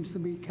city seems to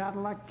be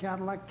Cadillac,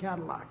 Cadillac,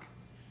 Cadillac.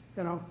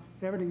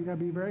 Everything's going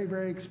to be very,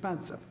 very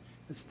expensive.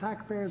 It's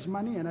taxpayers'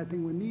 money, and I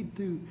think we need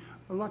to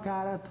look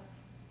at it.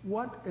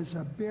 What is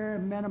a bare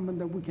minimum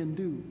that we can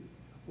do?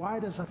 Why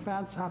does a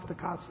fence have to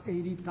cost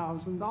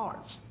 $80,000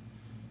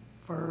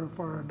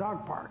 for a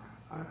dog park?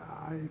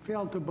 I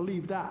fail to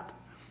believe that.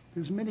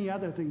 There's many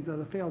other things that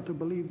I fail to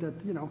believe that,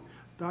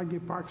 doggy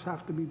parks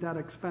have to be that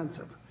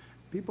expensive.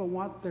 People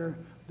want their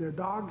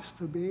dogs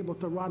to be able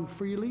to run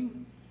freely.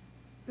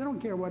 They don't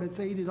care what it's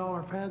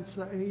 $80 fence,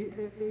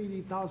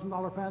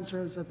 $80,000 fence,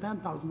 or it's a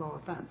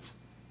 $10,000 fence.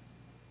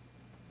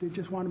 They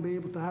just want to be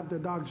able to have their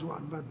dogs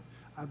run. But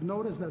I've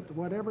noticed that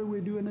whatever we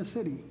do in the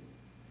city,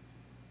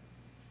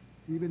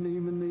 even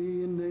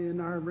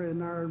in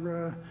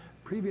our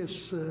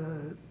previous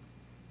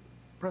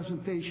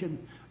presentation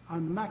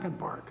on Mackin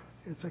Park,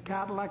 it's a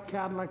Cadillac,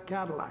 Cadillac,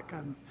 Cadillac,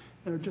 and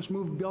just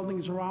move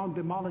buildings around,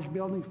 demolish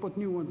buildings, put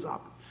new ones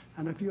up,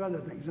 and a few other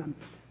things. And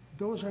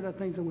those are the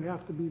things that we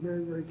have to be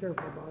very, very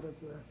careful about,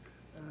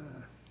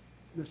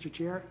 Mr.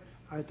 Chair.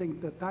 I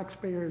think the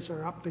taxpayers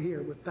are up to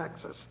here with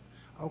taxes.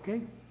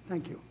 Okay?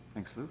 Thank you.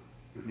 Thanks, Lou.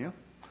 Neil?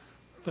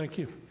 Thank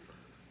you.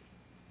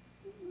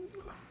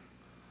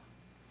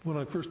 When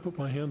I first put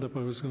my hand up,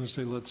 I was going to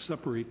say let's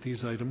separate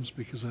these items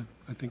because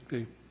I think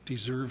they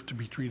deserve to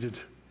be treated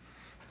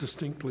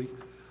distinctly.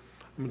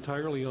 I'm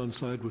entirely on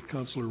side with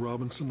Councillor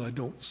Robinson. I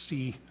don't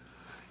see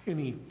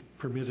any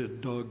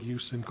permitted dog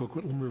use in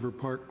Coquitlam River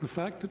Park. The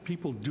fact that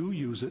people do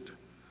use it,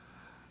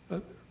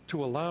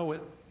 to allow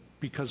it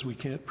because we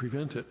can't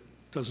prevent it,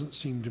 doesn't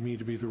seem to me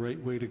to be the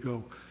right way to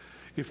go.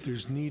 If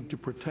there's need to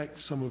protect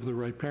some of the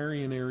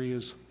riparian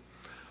areas,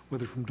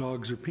 whether from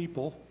dogs or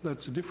people,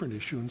 that's a different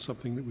issue and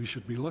something that we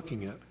should be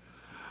looking at.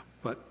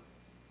 But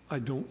I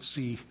don't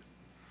see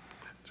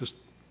just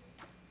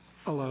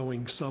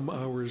allowing some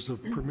hours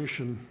of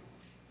permission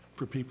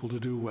for people to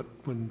do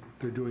when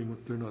they're doing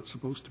what they're not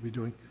supposed to be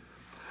doing.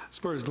 As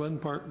far as Glen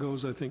Park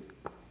goes, I think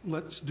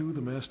let's do the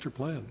master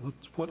plan.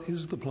 What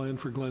is the plan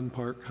for Glen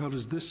Park? How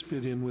does this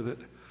fit in with it?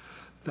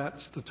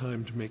 That's the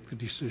time to make the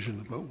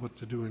decision about what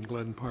to do in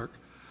Glen Park.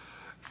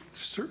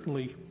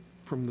 Certainly,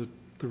 from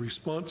the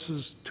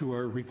responses to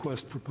our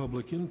request for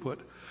public input,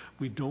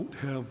 we don't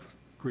have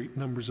great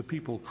numbers of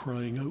people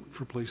crying out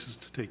for places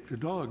to take their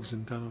dogs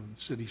in town,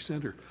 city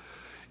centre.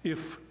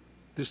 If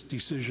this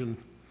decision,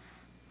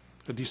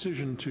 a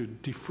decision to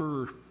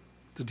defer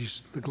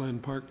the Glen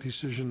Park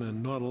decision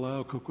and not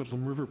allow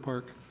Coquitlam River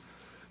Park,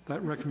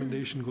 that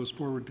recommendation goes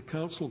forward to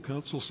Council.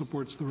 Council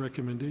supports the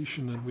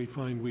recommendation, and we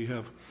find we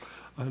have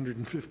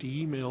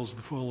 150 emails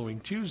the following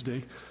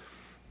Tuesday,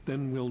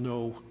 then we'll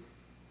know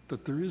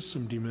that there is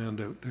some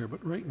demand out there.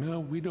 But right now,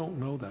 we don't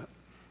know that.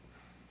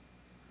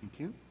 Thank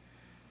you.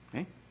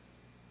 Okay.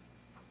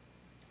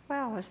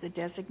 Well, as the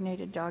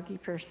designated doggy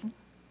person,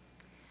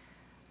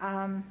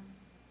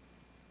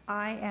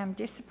 I am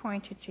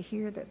disappointed to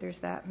hear that there's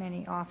that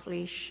many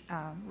off-leash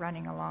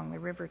running along the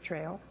river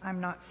trail. I'm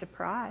not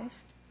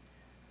surprised,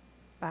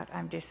 but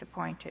I'm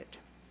disappointed.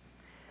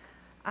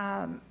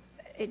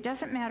 It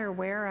doesn't matter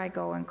where I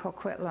go in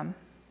Coquitlam,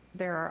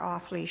 there are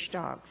off-leash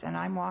dogs, and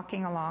I'm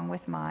walking along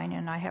with mine,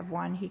 and I have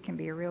one, he can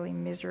be a really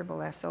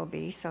miserable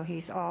SOB, so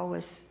he's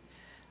always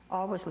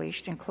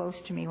leashed and close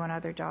to me when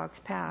other dogs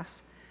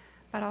pass.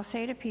 But I'll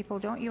say to people,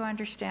 don't you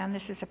understand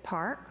this is a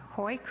park?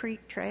 Hoy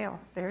Creek Trail,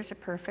 there's a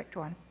perfect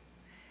one.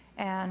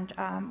 And,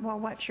 well,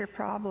 what's your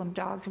problem?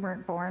 Dogs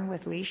weren't born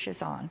with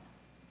leashes on.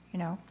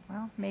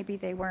 Well, maybe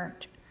they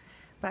weren't.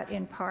 But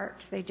in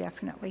parks, they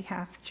definitely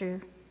have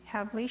to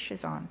have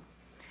leashes on.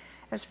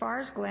 As far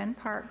as Glen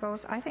Park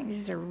goes, I think this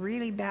is a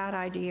really bad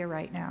idea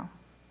right now.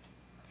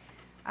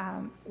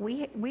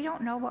 We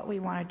don't know what we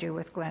want to do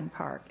with Glen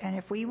Park. And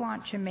if we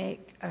want to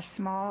make a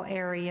small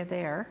area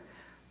there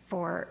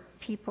for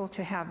people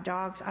to have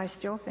dogs, I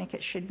still think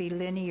it should be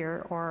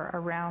linear or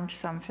around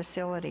some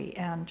facility.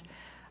 And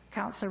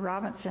Councillor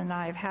Robinson and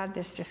I have had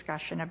this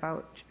discussion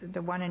about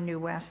the one in New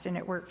West, and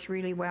it works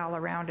really well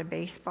around a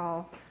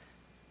baseball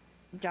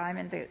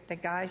Diamond, the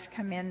guys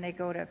come in, they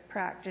go to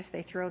practice,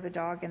 they throw the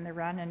dog in the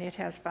run, and it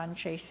has fun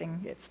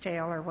chasing its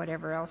tail or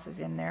whatever else is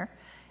in there.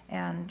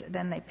 And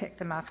then they pick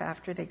them up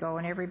after they go,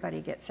 and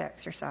everybody gets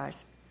exercise.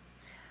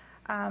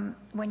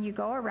 When you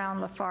go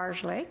around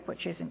Lafarge Lake,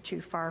 which isn't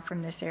too far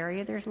from this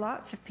area, there's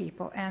lots of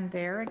people. And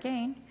there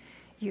again,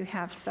 you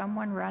have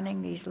someone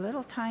running these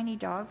little tiny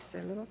dogs.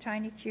 They're little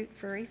tiny cute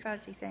furry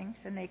fuzzy things,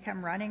 and they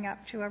come running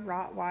up to a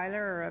Rottweiler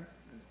or a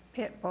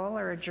pit bull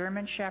or a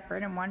German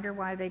Shepherd and wonder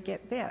why they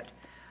get bit.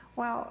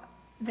 Well,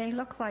 they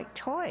look like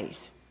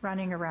toys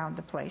running around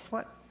the place.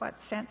 What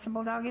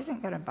sensible dog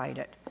isn't going to bite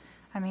it?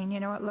 I mean,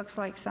 it looks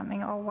like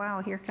something, oh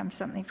wow, here comes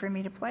something for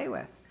me to play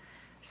with.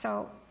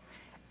 So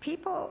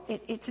people,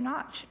 it's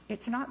not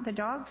the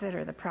dogs that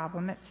are the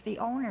problem, it's the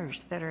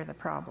owners that are the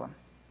problem.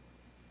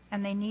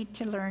 And they need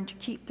to learn to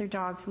keep their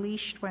dogs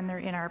leashed when they're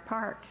in our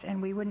parks,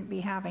 and we wouldn't be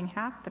having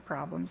half the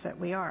problems that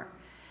we are.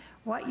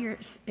 What you're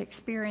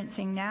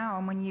experiencing now,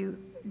 and when you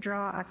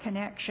draw a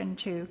connection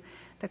to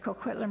the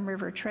Coquitlam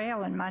River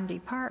Trail in Mundy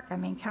Park, I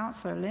mean,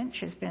 Councillor Lynch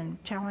has been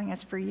telling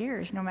us for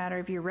years, no matter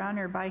if you run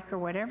or bike or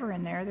whatever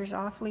in there, there's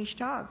off-leash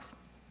dogs.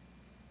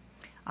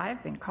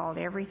 I've been called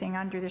everything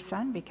under the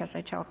sun because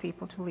I tell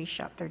people to leash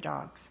up their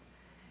dogs.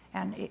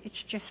 And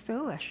it's just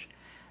foolish.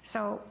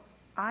 So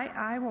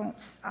I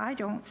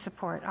don't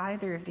support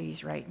either of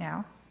these right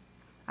now.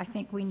 I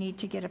think we need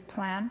to get a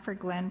plan for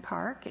Glen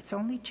Park. It's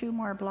only 2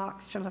 more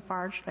blocks to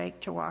Lafarge Lake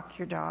to walk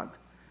your dog.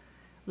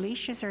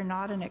 Leashes are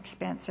not an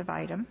expensive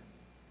item.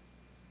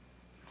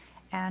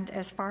 And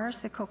as far as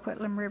the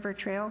Coquitlam River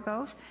Trail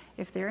goes,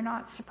 if they're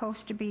not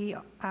supposed to be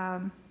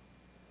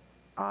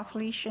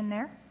off-leash in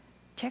there,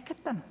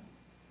 ticket them.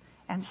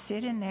 And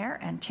sit in there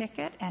and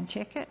ticket and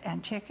ticket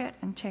and ticket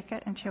and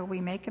ticket until we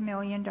make $1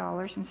 million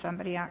and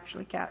somebody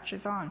actually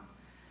catches on.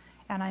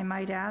 And I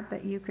might add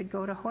that you could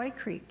go to Hoy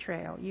Creek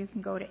Trail. You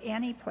can go to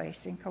any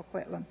place in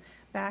Coquitlam,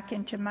 back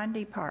into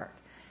Mundy Park.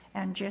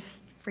 And just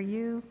for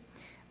you,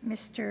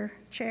 Mr.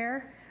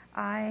 Chair,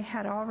 I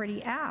had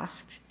already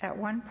asked at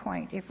one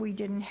point if we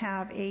didn't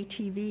have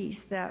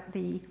ATVs that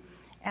the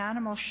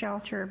animal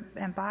shelter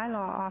and bylaw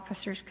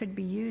officers could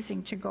be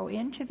using to go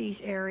into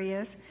these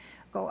areas,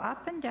 go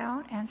up and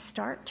down and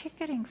start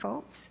ticketing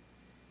folks.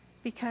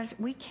 Because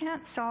we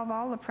can't solve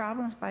all the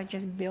problems by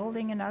just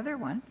building another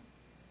one.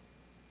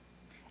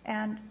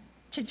 And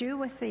to do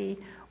with the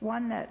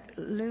one that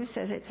Lou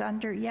says it's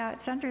under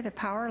the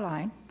power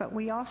line, but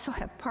we also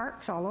have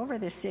parks all over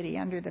the city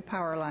under the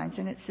power lines,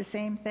 and it's the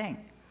same thing.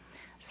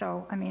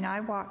 So, I mean, I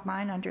walk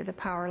mine under the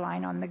power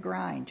line on the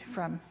grind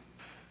from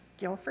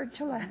Guilford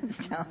to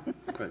Lansdowne.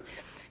 Right.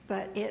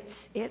 But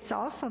it's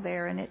also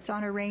there, and it's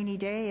on a rainy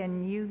day,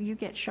 and you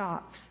get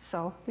shocks.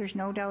 So there's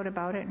no doubt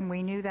about it, and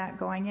we knew that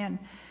going in.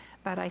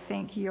 But I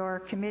think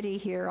your committee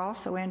here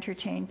also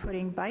entertained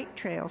putting bike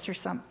trails or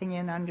something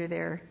in under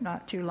there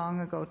not too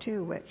long ago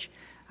too, which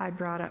I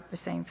brought up the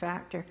same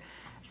factor.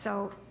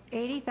 So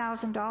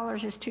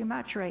 $80,000 is too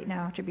much right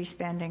now to be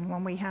spending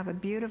when we have a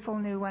beautiful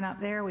new one up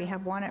there. We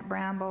have one at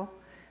Bramble.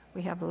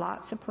 We have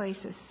lots of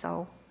places.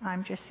 So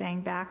I'm just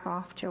saying back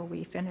off till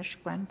we finish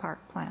Glen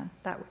Park plan.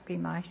 That would be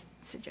my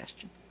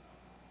suggestion.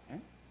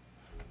 Okay.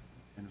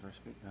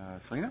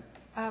 Selena?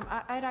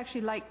 I'd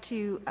actually like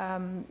to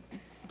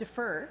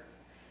defer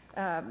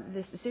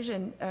this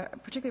decision,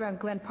 particularly around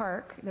Glen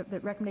Park, the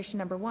recommendation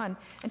number 1,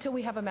 until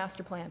we have a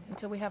master plan,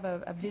 until we have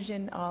a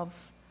vision of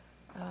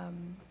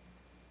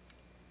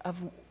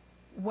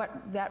what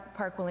that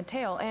park will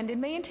entail. And it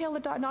may entail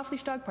an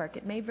off-leash dog park.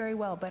 It may very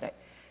well, but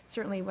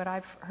certainly what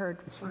I've heard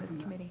from this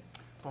committee.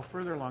 Well,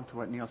 further along to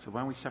what Neil said,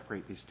 why don't we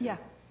separate these two? Yeah.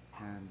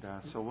 And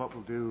so what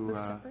we'll do,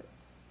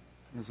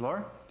 Ms.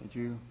 Laura, did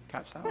you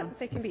catch that one?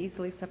 They can be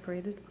easily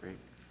separated. Great.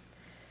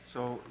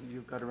 So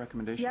you've got a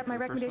recommendation? Yeah, my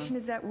recommendation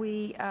is that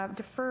we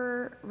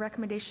defer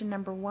recommendation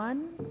number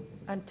 1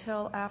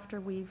 until after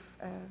we've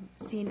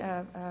seen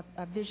a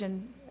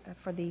vision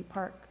for the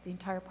park, the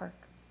entire park.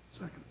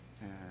 Second.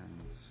 And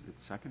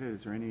it's seconded.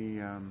 Is there any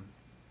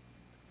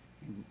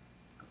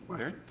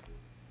Barry?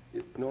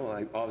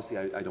 No, obviously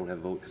I don't have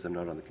a vote because I'm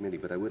not on the committee,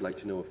 but I would like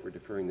to know if we're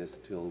deferring this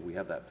till we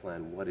have that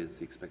plan, what is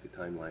the expected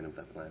timeline of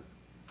that plan?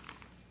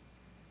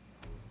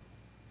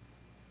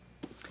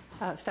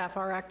 Staff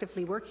are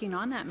actively working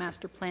on that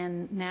master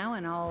plan now,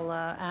 and I'll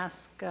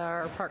ask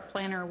our park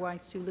planner,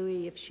 Sue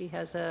Louis, if she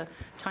has a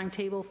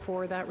timetable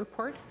for that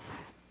report.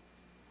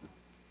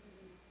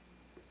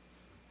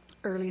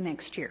 Early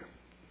next year.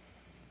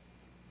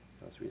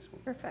 Sounds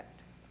reasonable.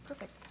 Perfect.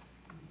 Perfect.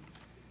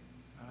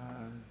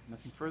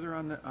 Nothing further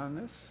on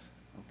this?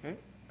 Okay.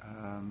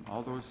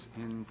 All those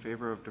in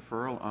favor of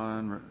deferral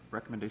on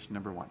recommendation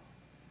number 1?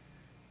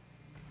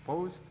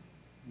 Opposed?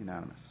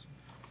 Unanimous.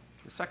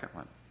 The second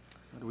one.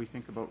 What do we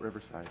think about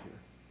Riverside here?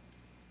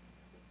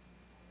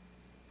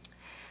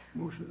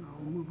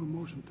 I'll move a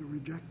motion to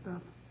reject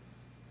that.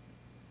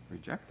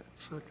 Reject it.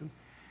 Second.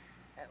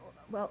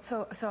 Well,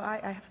 so I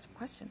have some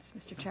questions,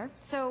 Mr. Chair.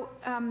 So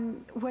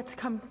what's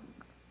come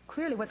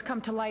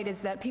to light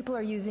is that people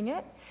are using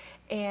it,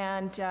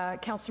 and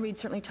Councillor Reid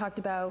certainly talked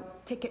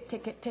about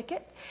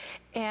ticket,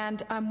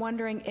 And I'm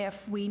wondering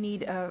if we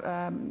need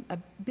a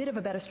bit of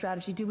a better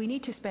strategy. Do we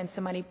need to spend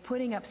some money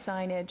putting up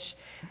signage,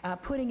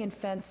 putting in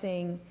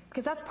fencing?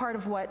 Because that's part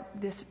of what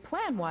this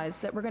plan was,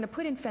 that we're going to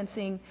put in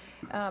fencing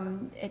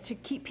to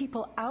keep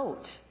people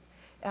out.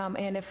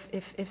 And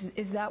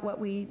is that what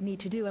we need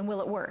to do? And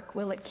will it work?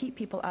 Will it keep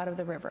people out of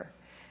the river?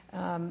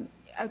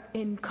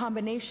 In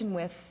combination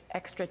with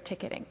extra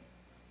ticketing,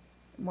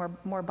 more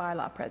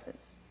bylaw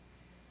presence.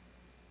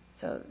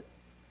 So.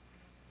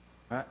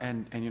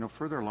 And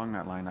further along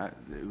that line,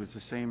 it was the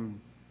same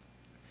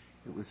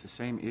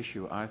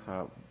issue I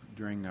thought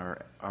during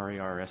our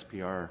RAR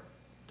SPR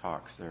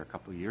talks there a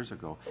couple of years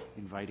ago,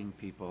 inviting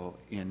people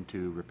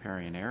into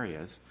riparian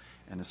areas,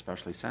 and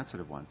especially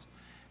sensitive ones.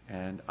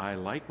 And I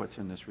like what's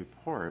in this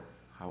report,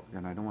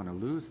 and I don't want to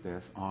lose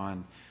this,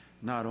 on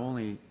not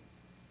only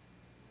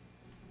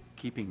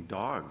keeping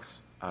dogs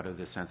out of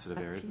the sensitive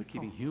areas, but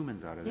keeping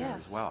humans out of there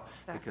as well.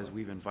 Exactly. Because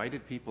we've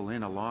invited people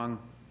in along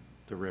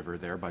the river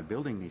there by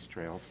building these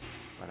trails,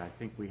 but I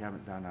think we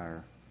haven't done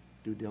our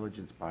due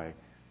diligence by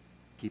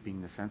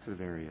keeping the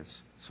sensitive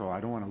areas. So I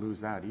don't want to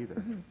lose that either.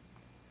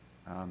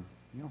 Mm-hmm.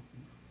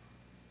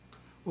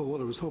 Well,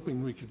 what I was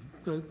hoping we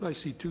could, I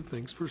see two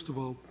things. First of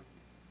all,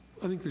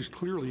 I think there's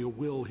clearly a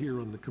will here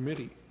on the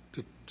committee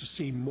to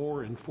see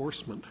more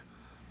enforcement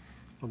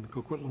on the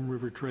Coquitlam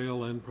River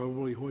Trail and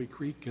probably Hoy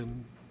Creek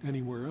and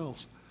anywhere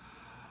else.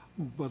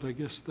 But I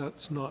guess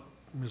that's not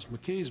Ms.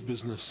 McKay's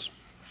business.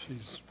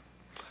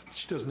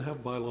 She doesn't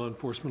have bylaw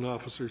enforcement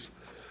officers,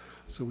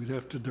 so we'd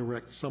have to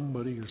direct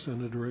somebody or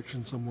send a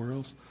direction somewhere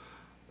else.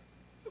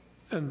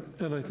 And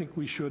I think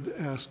we should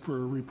ask for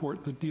a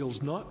report that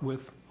deals not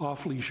with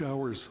off-leash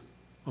hours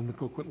on the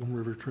Coquitlam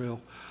River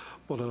Trail,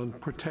 but on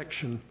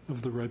protection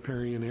of the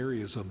riparian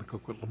areas on the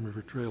Coquitlam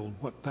River Trail and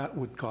what that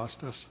would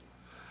cost us,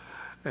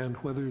 and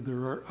whether there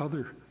are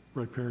other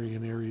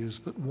riparian areas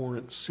that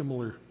warrant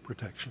similar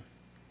protection.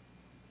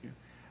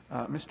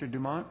 Mr.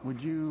 Dumont,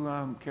 would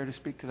you care to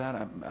speak to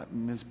that?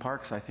 Ms.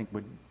 Parks, I think,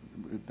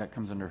 that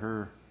comes under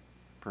her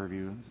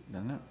purview,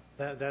 doesn't it?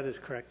 That is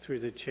correct,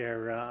 through the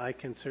chair. I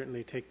can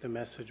certainly take the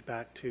message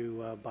back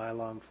to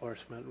bylaw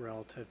enforcement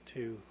relative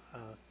to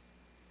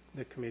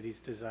the committee's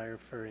desire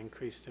for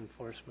increased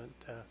enforcement,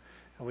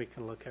 and we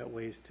can look at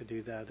ways to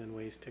do that and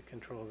ways to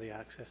control the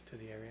access to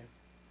the area.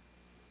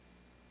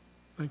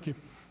 Thank you.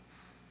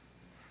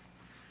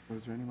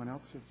 Was there anyone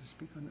else to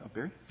speak on that? Oh,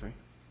 Barry, sorry.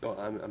 No,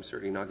 I'm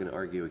certainly not going to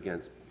argue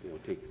against,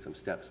 taking some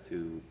steps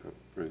to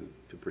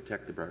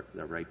protect the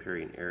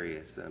riparian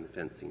areas.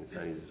 Fencing and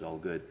signage is all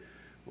good.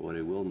 But what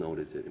I will note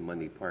is that in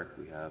Mundy Park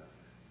we have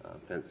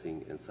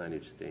fencing and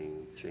signage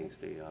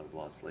stay out of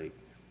Lost Lake,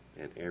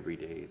 and every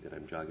day that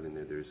I'm jogging in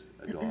there, there's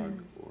a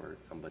dog or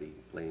somebody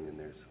playing in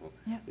there. So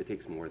it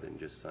takes more than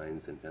just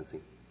signs and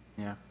fencing.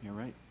 Yeah, you're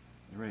right.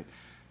 You're right.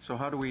 So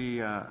how do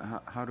we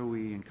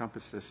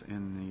encompass this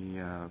in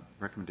the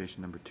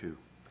recommendation number 2?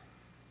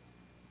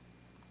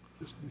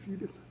 Just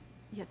defeat it.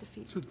 Yeah,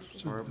 defeat.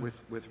 Or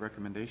with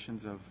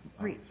recommendations of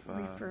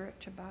refer it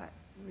to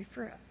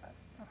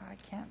I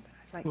can't.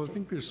 Well, I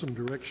think there's some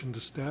direction to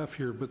staff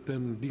here, but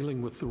then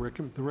dealing with the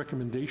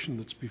recommendation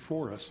that's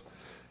before us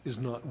is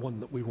not one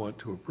that we want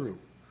to approve.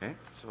 Okay,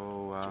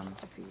 so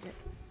defeat it.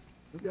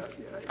 Yeah,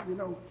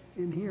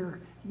 in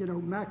here,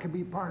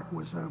 Maccabee Park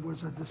was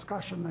a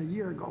discussion a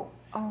year ago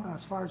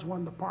as far as one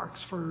of the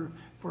parks for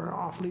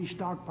off-leash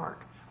dog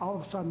park. All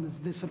of a sudden, it's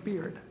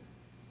disappeared.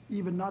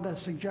 Even not a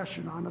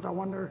suggestion on it. I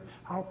wonder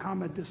how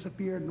come it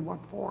disappeared and what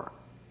for.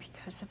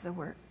 Because of the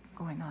work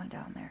going on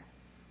down there.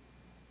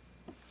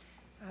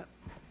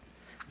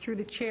 Through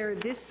the chair,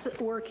 this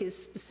work is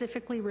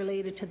specifically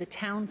related to the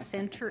town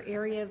center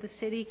area of the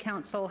city.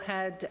 Council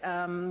had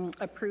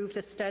approved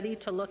a study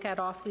to look at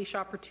off-leash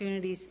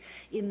opportunities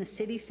in the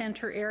city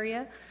center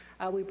area.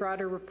 We brought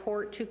a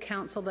report to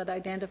Council that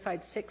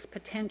identified 6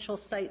 potential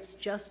sites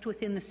just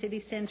within the city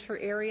center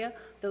area.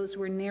 Those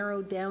were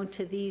narrowed down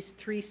to these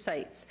 3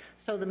 sites.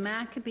 So the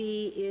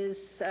Maccabee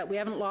is, we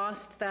haven't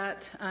lost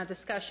that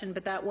discussion,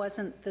 but that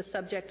wasn't the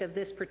subject of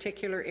this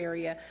particular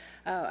area.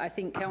 I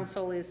think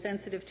Council is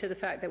sensitive to the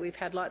fact that we've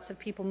had lots of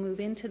people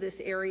move into this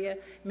area.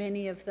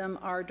 Many of them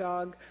are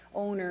dog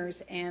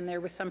owners, and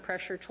there was some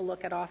pressure to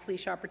look at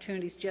off-leash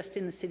opportunities just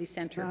in the city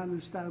center. I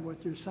understand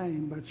what you're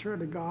saying, but sure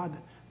to God,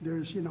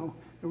 there's,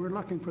 we're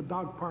looking for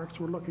dog parks.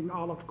 We're looking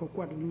all of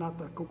Coquitlam, not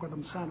the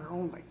Coquitlam Center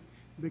only,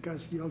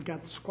 because you'll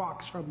get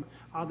squawks from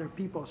other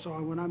people. So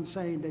when I'm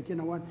saying that,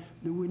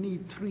 do we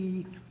need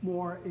 3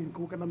 more in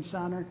Coquitlam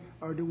Center,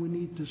 or do we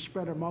need to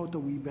spread them out a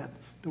wee bit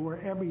to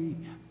where every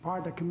part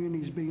of the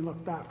community is being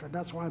looked after?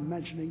 That's why I'm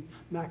mentioning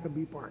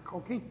Maccabee Park.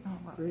 Okay?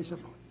 Very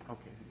simple.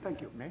 Okay. Thank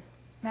you. May?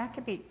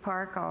 Maccabee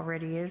Park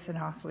already is an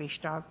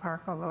off-leash dog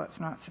park, although it's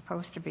not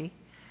supposed to be.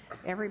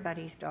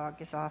 Everybody's dog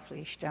is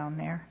off-leash down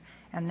there.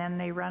 And then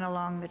they run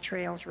along the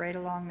trails right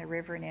along the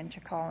river and into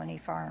Colony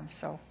Farm.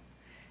 So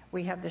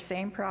we have the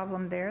same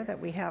problem there that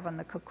we have on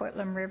the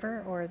Coquitlam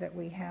River, or that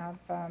we have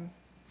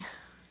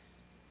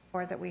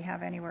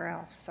anywhere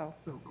else. So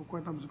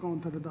Coquitlam's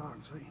going to the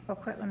dogs, eh?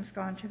 Coquitlam's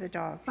gone to the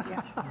dogs,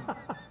 yeah.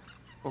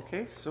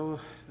 Okay, so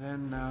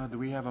then do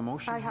we have a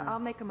motion here? I'll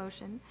make a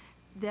motion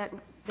that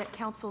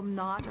council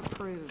not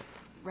approve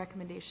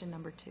recommendation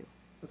number 2.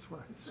 That's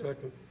right.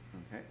 Second.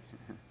 Okay.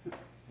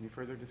 Any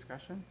further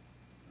discussion?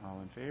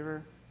 All in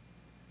favor?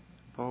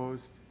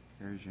 Opposed?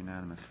 Carries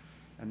unanimous.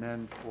 And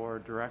then for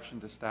direction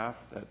to staff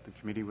that the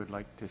committee would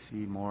like to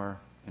see more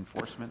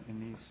enforcement in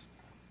these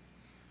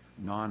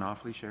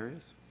non-off-leash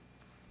areas?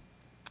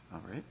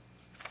 All right.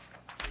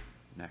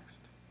 Next.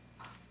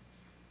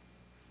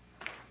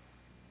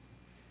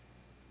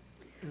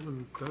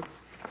 And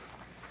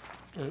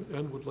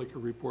would like a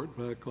report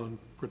back on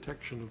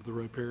protection of the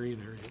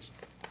riparian areas.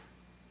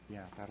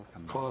 Yeah, that'll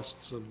come back.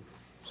 Costs and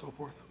so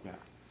forth. Yeah.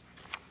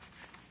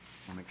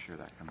 We'll make sure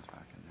that comes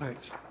back in there.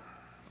 Thanks.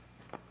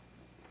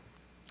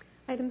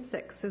 Item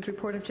 6 is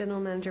report of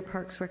General Manager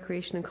Parks,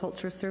 Recreation and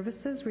Cultural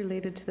Services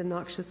related to the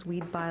Noxious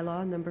Weed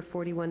Bylaw number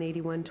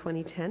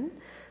 4181-2010.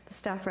 The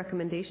staff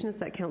recommendation is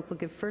that council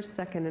give first,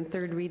 second, and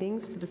third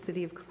readings to the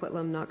City of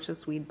Coquitlam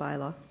Noxious Weed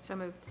Bylaw. So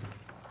moved.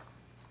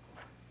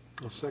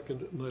 I'll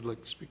second it, and I'd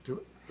like to speak to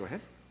it. Go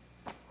ahead.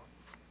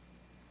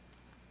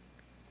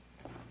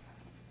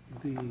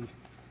 I'm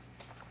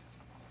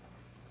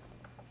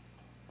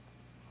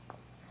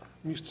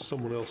used to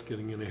someone else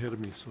getting in ahead of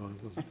me, so I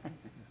wasn't.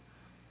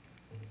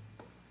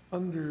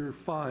 Under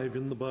 5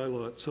 in the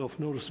bylaw itself,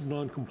 notice of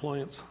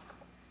noncompliance.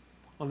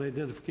 On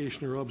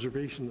identification or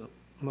observation that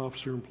an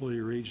officer, employee,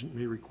 or agent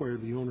may require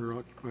the owner or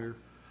occupier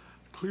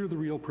to clear the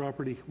real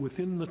property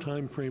within the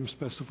time frame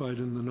specified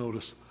in the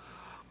notice.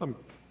 I'm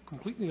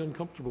completely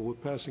uncomfortable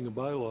with passing a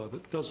bylaw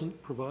that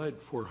doesn't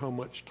provide for how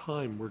much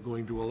time we're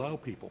going to allow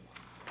people.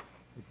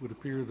 It would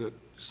appear that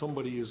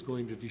somebody is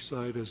going to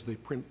decide as they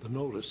print the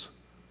notice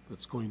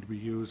that's going to be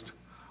used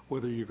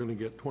whether you're going to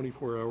get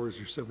 24 hours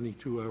or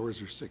 72 hours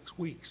or 6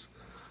 weeks.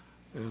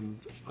 And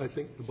I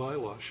think the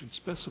bylaw should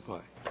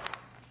specify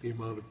the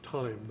amount of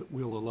time that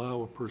will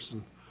allow a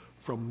person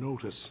from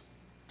notice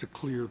to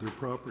clear their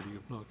property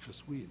of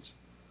noxious weeds.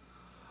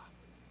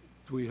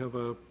 Do we have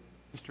a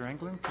Mr.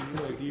 Anglin,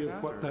 idea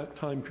of what that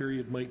time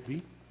period might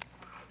be?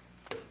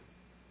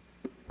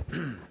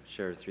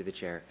 Sure, through the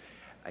chair.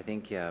 I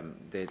think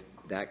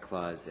that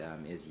clause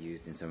is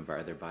used in some of our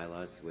other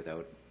bylaws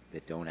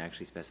that don't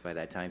actually specify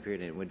that time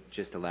period, and it would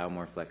just allow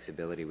more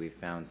flexibility. We've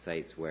found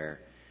sites where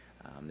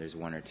there's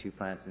 1 or 2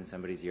 plants in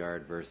somebody's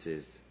yard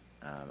versus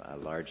a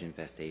large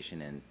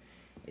infestation, and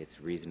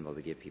it's reasonable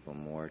to give people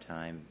more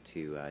time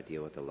to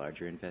deal with the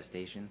larger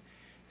infestation.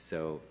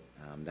 So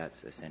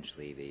that's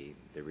essentially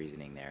the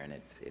reasoning there, and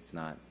it's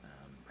not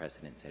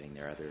precedent setting.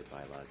 There are other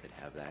bylaws that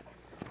have that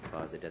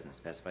clause that doesn't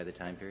specify the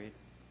time period.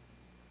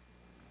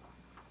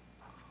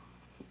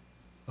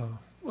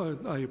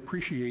 I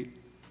appreciate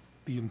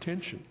the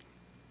intention,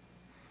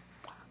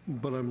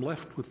 but I'm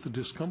left with the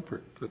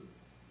discomfort that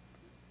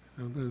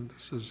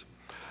this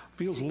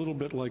feels a little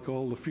bit like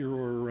all the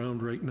furor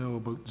around right now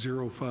about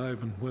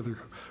 05 and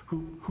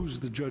who's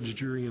the judge,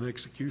 jury, and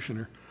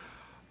executioner.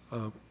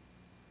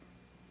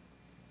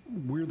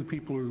 We're the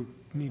people who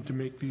need to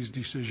make these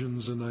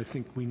decisions, and I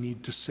think we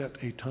need to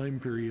set a time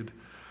period.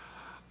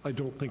 I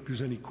don't think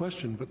there's any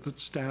question, but that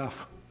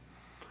staff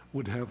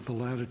would have the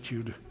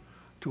latitude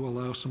to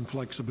allow some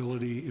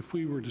flexibility. If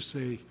we were to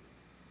say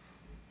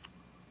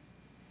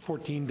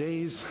 14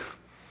 days,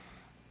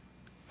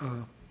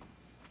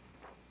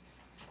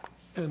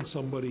 and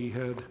somebody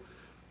had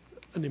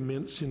an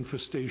immense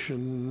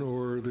infestation,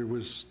 or there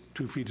was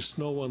 2 feet of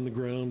snow on the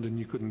ground and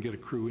you couldn't get a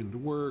crew into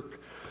work,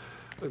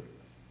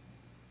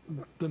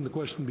 then the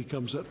question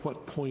becomes, at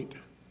what point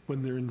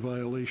when they're in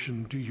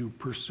violation do you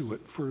pursue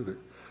it further?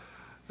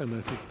 And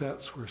I think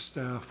that's where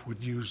staff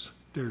would use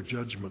their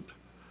judgment.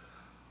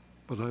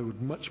 But I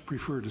would much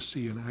prefer to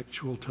see an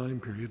actual time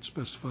period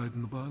specified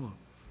in the bylaw.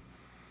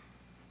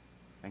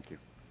 Thank you.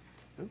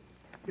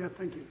 Yeah,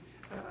 thank you.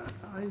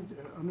 I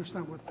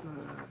understand what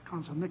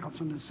Councilor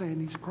Nicholson is saying.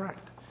 He's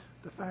correct.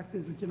 The fact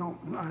is that,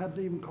 I had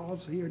even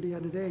calls here the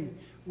other day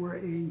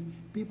where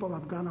people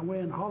have gone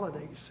away on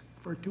holidays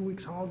for 2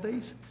 weeks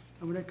holidays,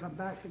 and when they come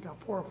back, they got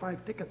 4 or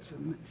 5 tickets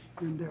in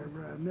their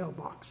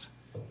mailbox,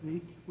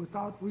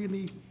 without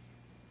really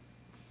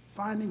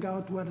finding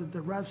out whether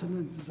the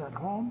resident is at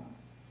home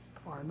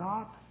or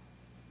not,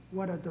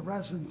 whether the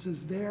residence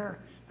is there.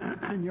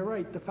 And you're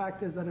right, the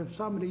fact is that if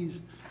somebody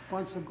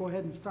wants to go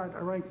ahead and start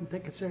writing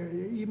tickets,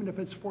 even if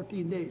it's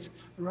 14 days,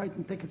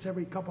 writing tickets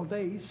every couple of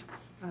days,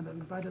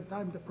 and by the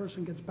time the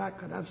person gets back,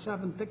 could have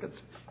 7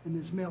 tickets in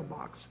his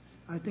mailbox.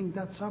 I think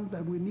that's something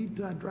that we need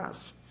to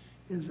address,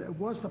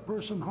 was the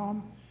person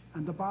home?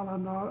 And the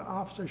bylaw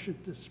officer should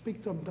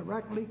speak to him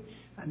directly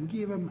and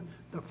give him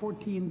the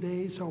 14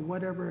 days or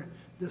whatever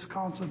this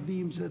council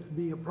deems it to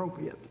be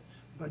appropriate.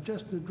 But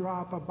just to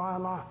draw up a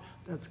bylaw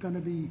that's going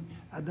to be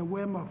at the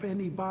whim of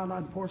any bylaw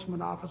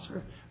enforcement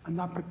officer, I'm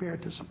not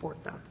prepared to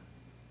support that.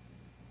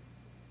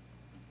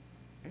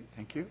 Okay,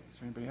 thank you. Is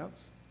there anybody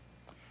else?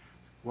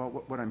 Well,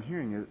 what I'm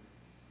hearing is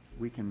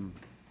we can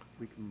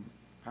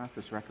pass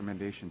this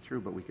recommendation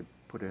through, but we could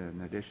put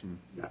an addition.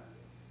 Yeah.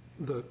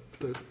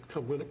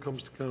 When it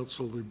comes to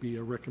council, there'd be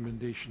a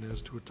recommendation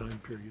as to a time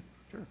period.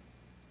 Sure.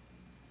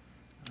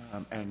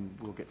 And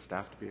we'll get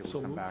staff to be able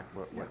to come back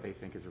what they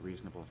think is a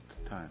reasonable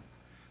time.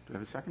 Do we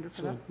have a seconder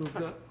for that? Move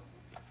that.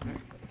 Okay.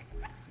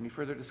 Any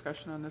further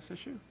discussion on this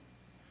issue?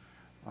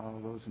 All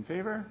those in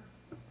favor?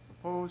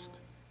 Opposed?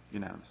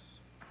 Unanimous.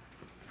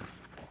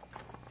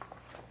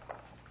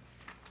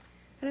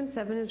 Item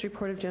 7 is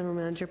report of General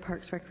Manager,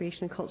 Parks,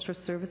 Recreation and Cultural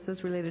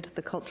Services related to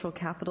the Cultural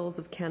Capitals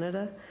of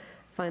Canada.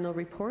 Final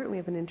report. We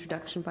have an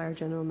introduction by our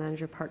General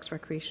Manager, Parks,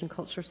 Recreation and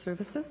Cultural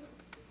Services.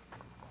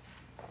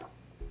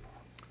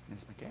 Ms.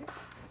 McKay?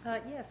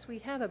 Yes, we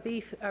have a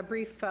brief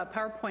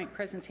PowerPoint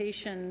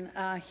presentation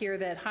here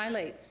that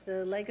highlights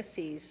the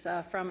legacies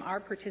from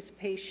our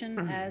participation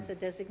as a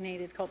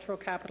designated cultural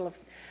capital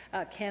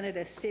of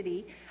Canada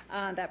city.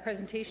 That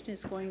presentation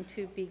is going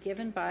to be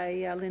given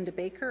by Linda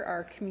Baker,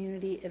 our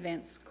community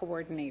events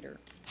coordinator.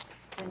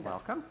 Linda.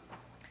 Welcome.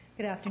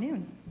 Good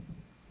afternoon.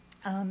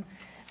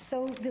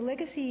 So the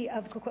legacy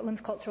of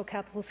Coquitlam's Cultural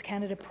Capitals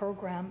Canada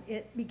program,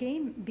 it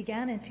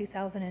began in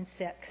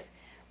 2006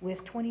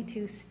 with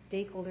 22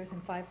 stakeholders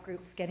and 5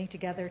 groups getting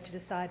together to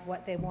decide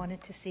what they wanted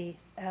to see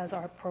as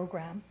our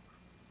program.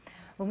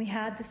 When we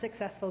had the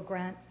successful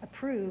grant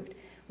approved,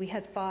 we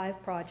had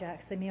 5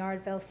 projects: the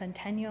Miardville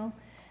Centennial,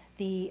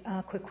 the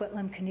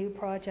Coquitlam Canoe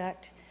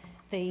Project,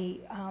 and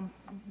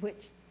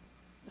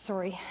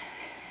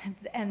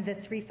the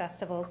 3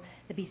 festivals: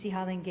 the BC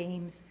Highland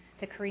Games,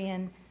 the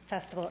Korean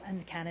Festival, and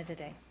the Canada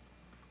Day.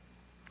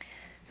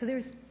 So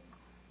there's...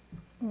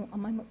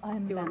 I'm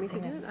you want me to do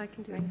this. it? I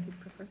can do it if you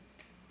prefer.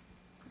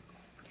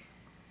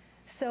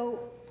 So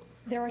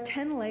there are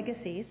 10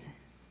 legacies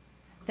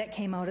that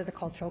came out of the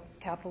Cultural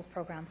Capitals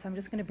program, so I'm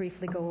just going to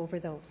briefly go over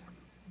those.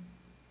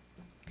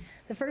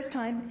 The first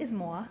time is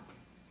MOA,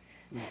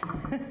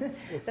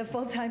 the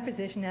full-time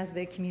position as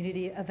the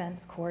Community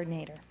Events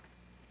Coordinator.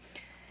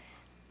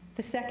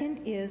 The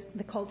second is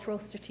the Cultural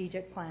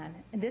Strategic Plan,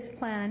 and this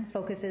plan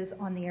focuses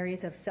on the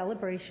areas of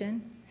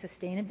celebration,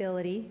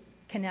 sustainability,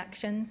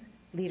 connections,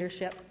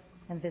 leadership,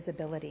 and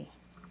visibility.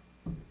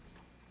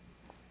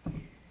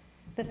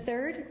 The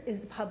third is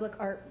the Public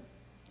Art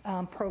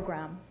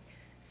Program.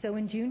 So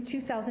in June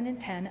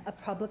 2010, a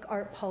Public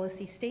Art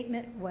Policy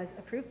Statement was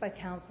approved by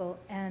Council,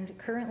 and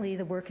currently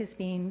the work is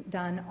being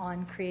done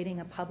on creating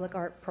a Public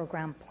Art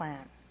Program plan.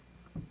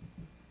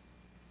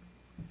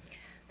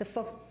 The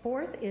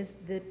fourth is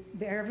the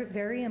very,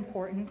 very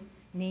important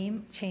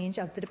name change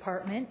of the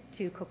department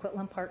to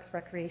Coquitlam Parks,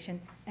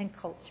 Recreation and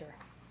Culture.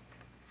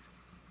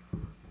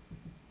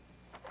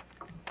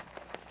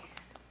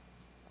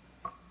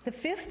 The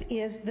fifth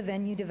is the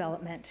venue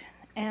development.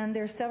 And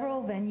there are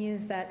several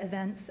venues that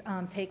events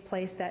take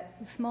place, that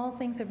small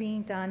things are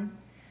being done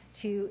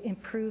to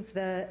improve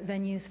the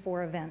venues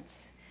for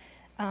events.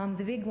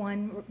 The big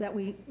one that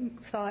we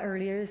saw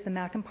earlier is the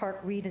Mackin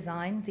Park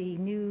redesign. The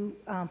new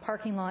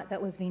parking lot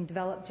that was being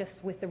developed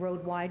just with the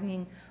road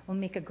widening will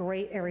make a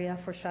great area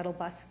for shuttle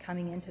bus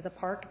coming into the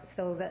park,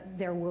 so that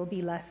there will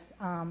be less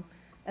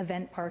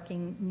event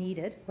parking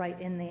needed right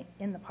in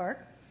the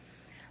park.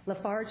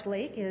 Lafarge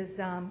Lake is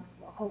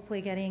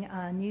hopefully getting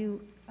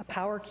a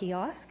power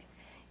kiosk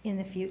in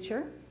the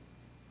future.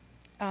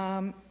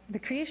 The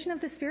creation of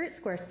the Spirit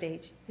Square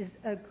stage is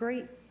a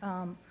great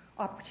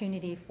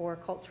opportunity for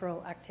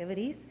cultural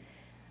activities.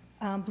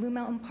 Blue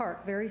Mountain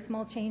Park, very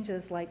small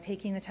changes like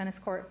taking the tennis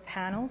court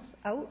panels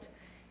out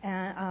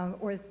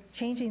or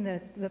changing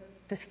the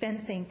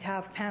fencing to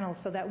have panels,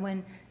 so that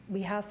when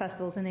we have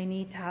festivals and they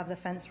need to have the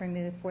fence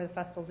removed for the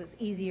festivals, it's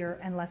easier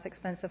and less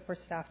expensive for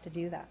staff to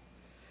do that.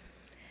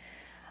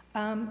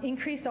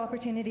 Increased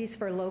opportunities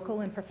for local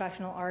and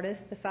professional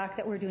artists. The fact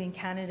that we're doing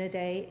Canada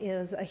Day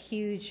is a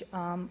huge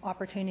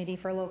opportunity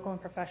for local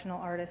and professional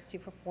artists to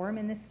perform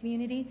in this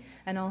community,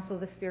 and also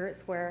the Spirit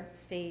Square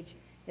stage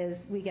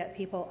is we get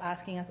people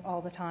asking us all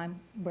the time,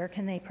 where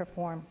can they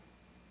perform?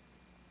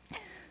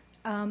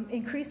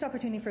 Increased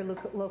opportunity for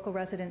local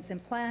residents in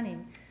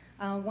planning.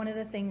 One of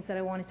the things that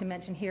I wanted to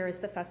mention here is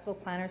the Festival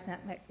Planners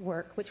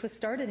Network, which was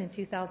started in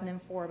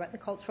 2004, but the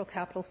Cultural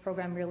Capitals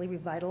program really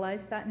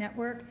revitalized that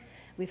network.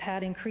 We've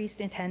had increased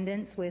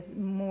attendance with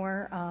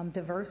more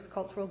diverse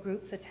cultural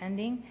groups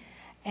attending,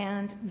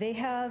 and they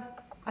have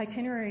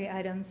itinerary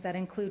items that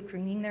include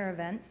greening their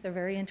events. They're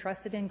very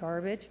interested in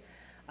garbage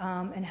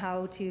and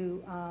how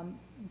to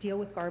deal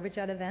with garbage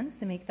at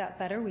events and make that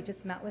better. We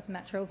just met with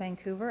Metro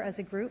Vancouver as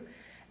a group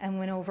and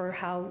went over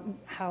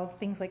how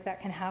things like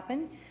that can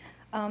happen.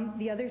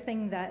 The other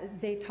thing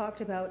that they talked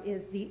about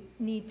is the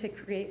need to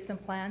create some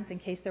plans in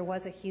case there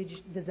was a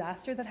huge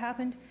disaster that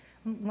happened.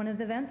 One of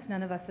the events,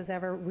 none of us has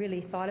ever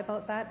really thought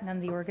about that. None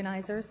of the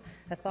organizers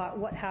have thought,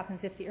 what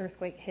happens if the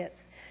earthquake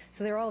hits?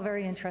 So they're all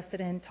very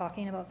interested in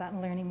talking about that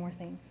and learning more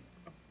things.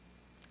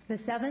 The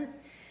seventh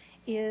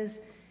is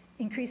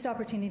increased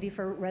opportunity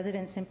for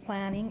residents in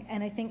planning.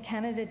 And I think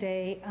Canada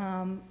Day,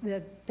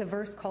 the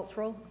diverse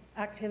cultural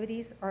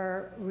activities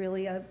are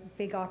really a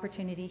big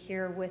opportunity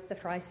here with the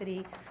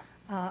Tri-City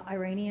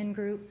Iranian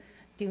group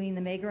doing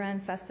the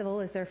Megaran Festival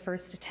as their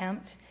first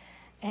attempt.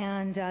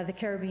 And the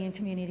Caribbean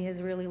community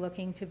is really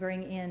looking to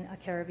bring in a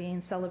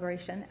Caribbean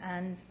celebration.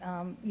 And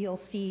you'll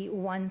see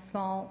one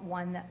small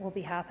one that will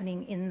be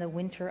happening in the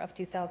winter of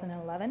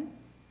 2011.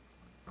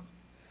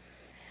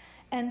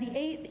 And the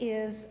 8th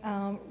is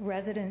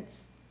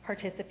residents'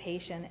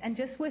 participation. And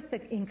just with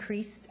the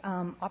increased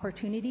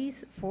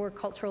opportunities for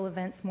cultural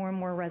events, more and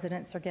more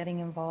residents are getting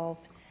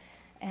involved.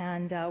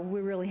 And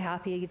we're really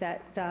happy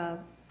that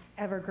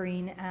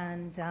Evergreen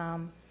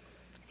and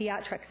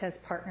Theatrix has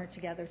partnered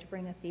together to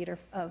bring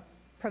a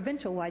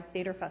provincial-wide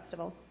theater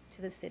festival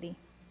to the city.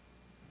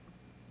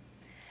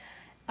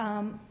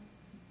 The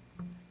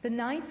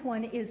 9th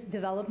one is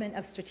development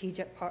of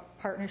strategic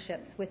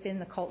partnerships within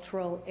the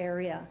cultural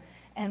area.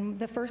 And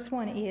the first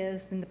one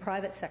is in the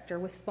private sector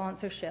with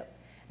sponsorship.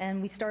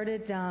 And we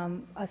started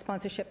a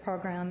sponsorship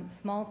program,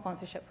 small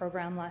sponsorship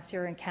program last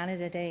year in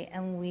Canada Day,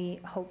 and we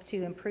hope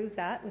to improve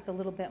that with a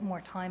little bit more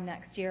time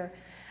next year.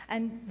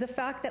 And the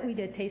fact that we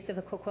did Taste of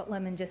the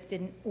Coquitlam and just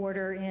didn't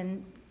order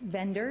in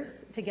vendors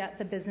to get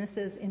the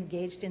businesses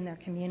engaged in their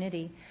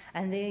community,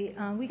 and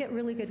we get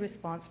really good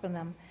response from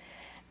them.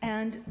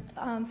 And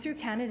through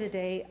Canada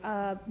Day,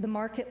 the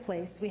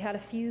marketplace, we had a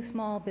few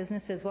small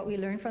businesses. What we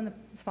learned from the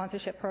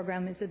sponsorship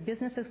program is that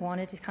businesses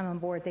wanted to come on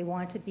board. They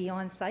wanted to be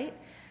on site.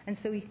 And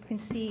so we can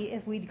see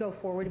if we'd go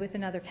forward with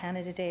another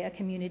Canada Day, a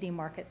community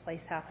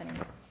marketplace happening.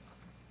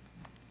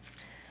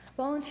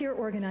 Volunteer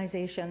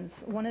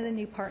organizations. One of the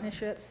new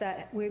partnerships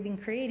that we've been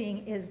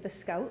creating is the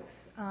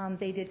Scouts.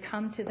 They did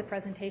come to the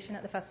presentation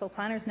at the Festival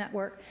Planners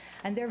Network,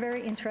 and they're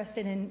very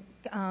interested in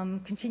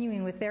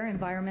continuing with their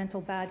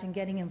environmental badge and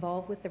getting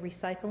involved with the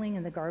recycling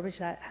and the garbage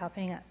that's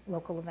happening at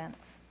local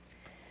events.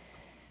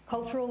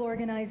 Cultural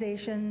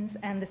organizations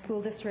and the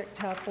School District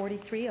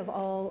 43 have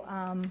all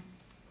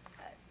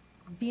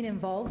been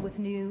involved with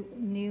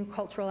new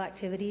cultural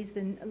activities.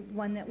 The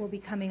one that will be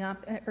coming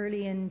up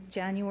early in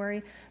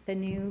January, the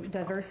new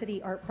diversity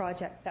art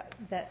project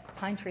that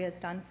Pine Tree has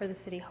done for the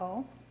City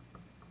Hall.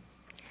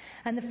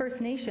 And the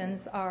First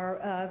Nations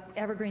are,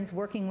 Evergreen's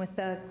working with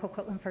the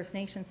Coquitlam First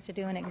Nations to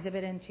do an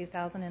exhibit in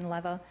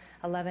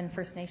 2011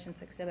 First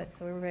Nations exhibit,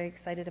 so we're very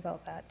excited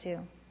about that too.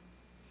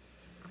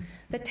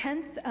 The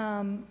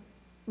 10th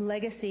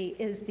legacy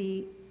is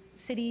the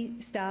city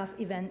staff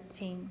event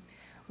team.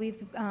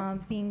 We've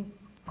been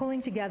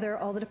pulling together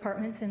all the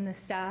departments and the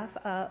staff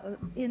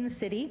in the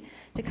city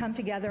to come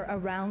together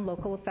around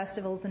local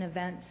festivals and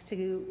events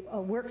to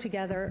work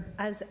together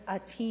as a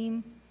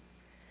team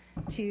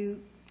to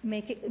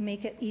make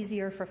it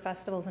easier for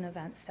festivals and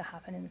events to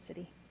happen in the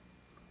city.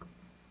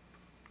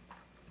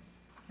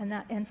 And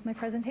that ends my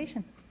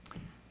presentation.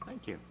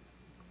 Thank you.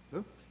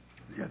 Lou?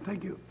 Yeah,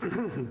 thank you.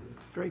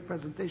 Great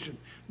presentation.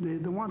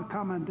 The one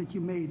comment that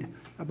you made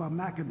about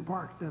Mackin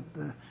Park,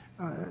 that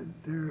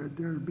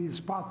there'd be a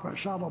spot for a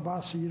shuttle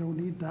bus so you don't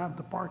need to have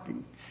the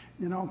parking.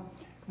 You know,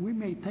 we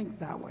may think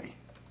that way,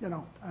 you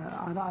know,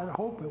 and I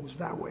hope it was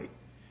that way,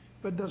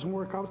 but it doesn't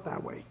work out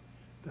that way.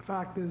 The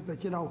fact is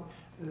that, you know,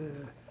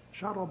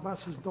 shuttle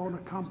buses don't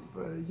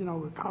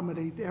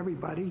accommodate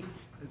everybody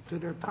to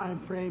their time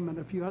frame and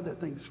a few other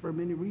things for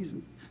many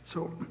reasons.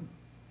 So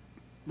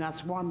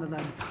that's one that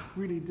I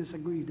really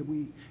disagree that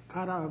we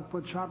kind of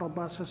put shuttle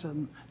buses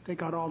and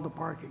take out all the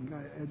parking.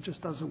 It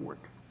just doesn't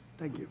work.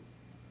 Thank you.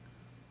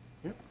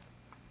 Yep.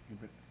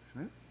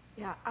 Smith?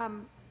 Yeah.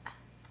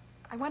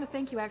 I want to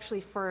thank you actually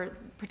for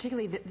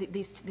particularly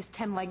these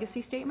 10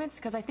 legacy statements,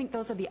 because I think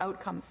those are the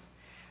outcomes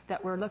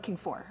that we're looking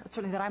for.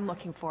 Certainly that I'm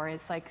looking for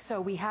is like,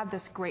 so we had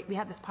this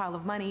pile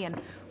of money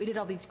and we did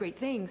all these great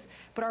things,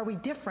 but are we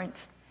different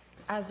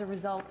as a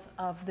result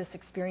of this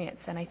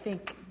experience? And I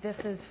think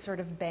this is sort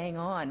of bang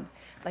on.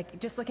 Like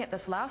just looking at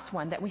this last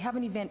one, that we have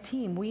an event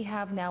team, we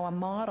have now a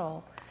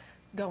model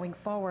going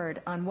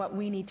forward on what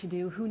we need to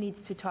do, who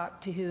needs to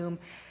talk to whom,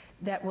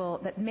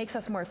 that makes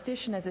us more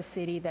efficient as a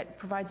city, that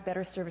provides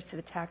better service to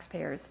the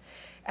taxpayers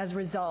as a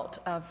result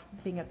of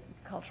being a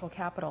cultural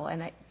capital.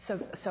 And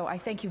so I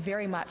thank you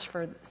very much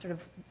for sort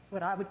of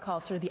what I would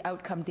call sort of the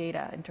outcome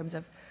data in terms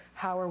of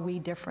how are we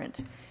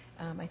different.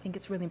 I think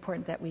it's really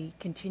important that we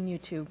continue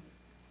to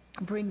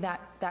bring that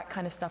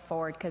kind of stuff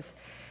forward, because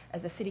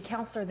as a city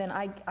councillor, then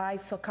I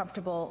feel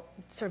comfortable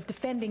sort of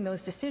defending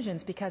those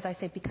decisions, because I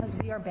say, because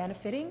we are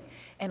benefiting,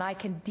 and I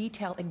can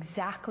detail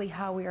exactly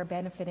how we are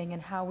benefiting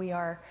and how we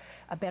are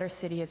a better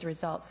city as a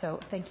result. So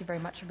thank you very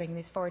much for bringing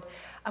these forward.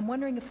 I'm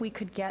wondering if we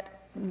could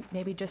get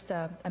maybe just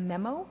a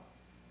memo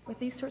with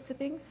these sorts of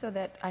things so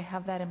that I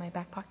have that in my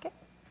back pocket.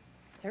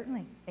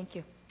 Certainly. Thank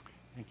you.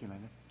 Thank you,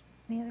 Linda.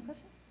 Any other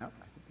questions? No, I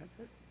think that's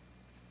it.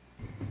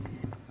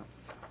 No.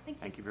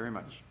 Thank you very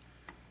much.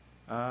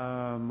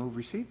 Move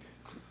receipt.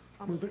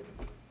 I'll move it.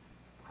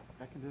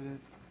 Seconded it.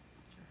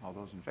 All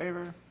those in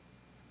favor?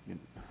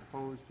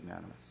 Opposed?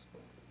 Unanimous.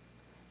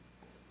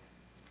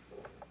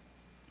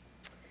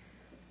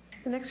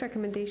 The next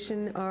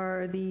recommendation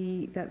are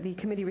that the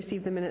committee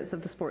receive the minutes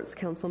of the Sports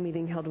Council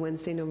meeting held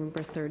Wednesday,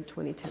 November 3rd,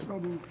 2010. So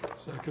moved.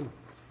 Second.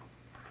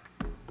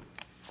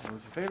 All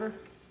those in favor?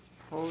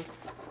 Opposed?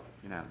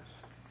 Unanimous.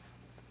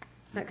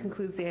 That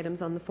concludes the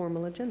items on the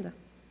formal agenda.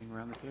 Anything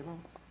around the table?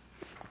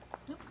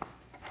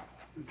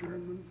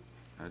 Adjournment.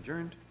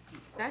 Adjourned.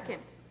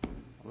 Second.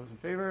 All those in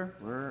favor?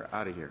 We're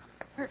out of here.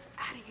 We're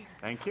out of here.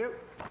 Thank you.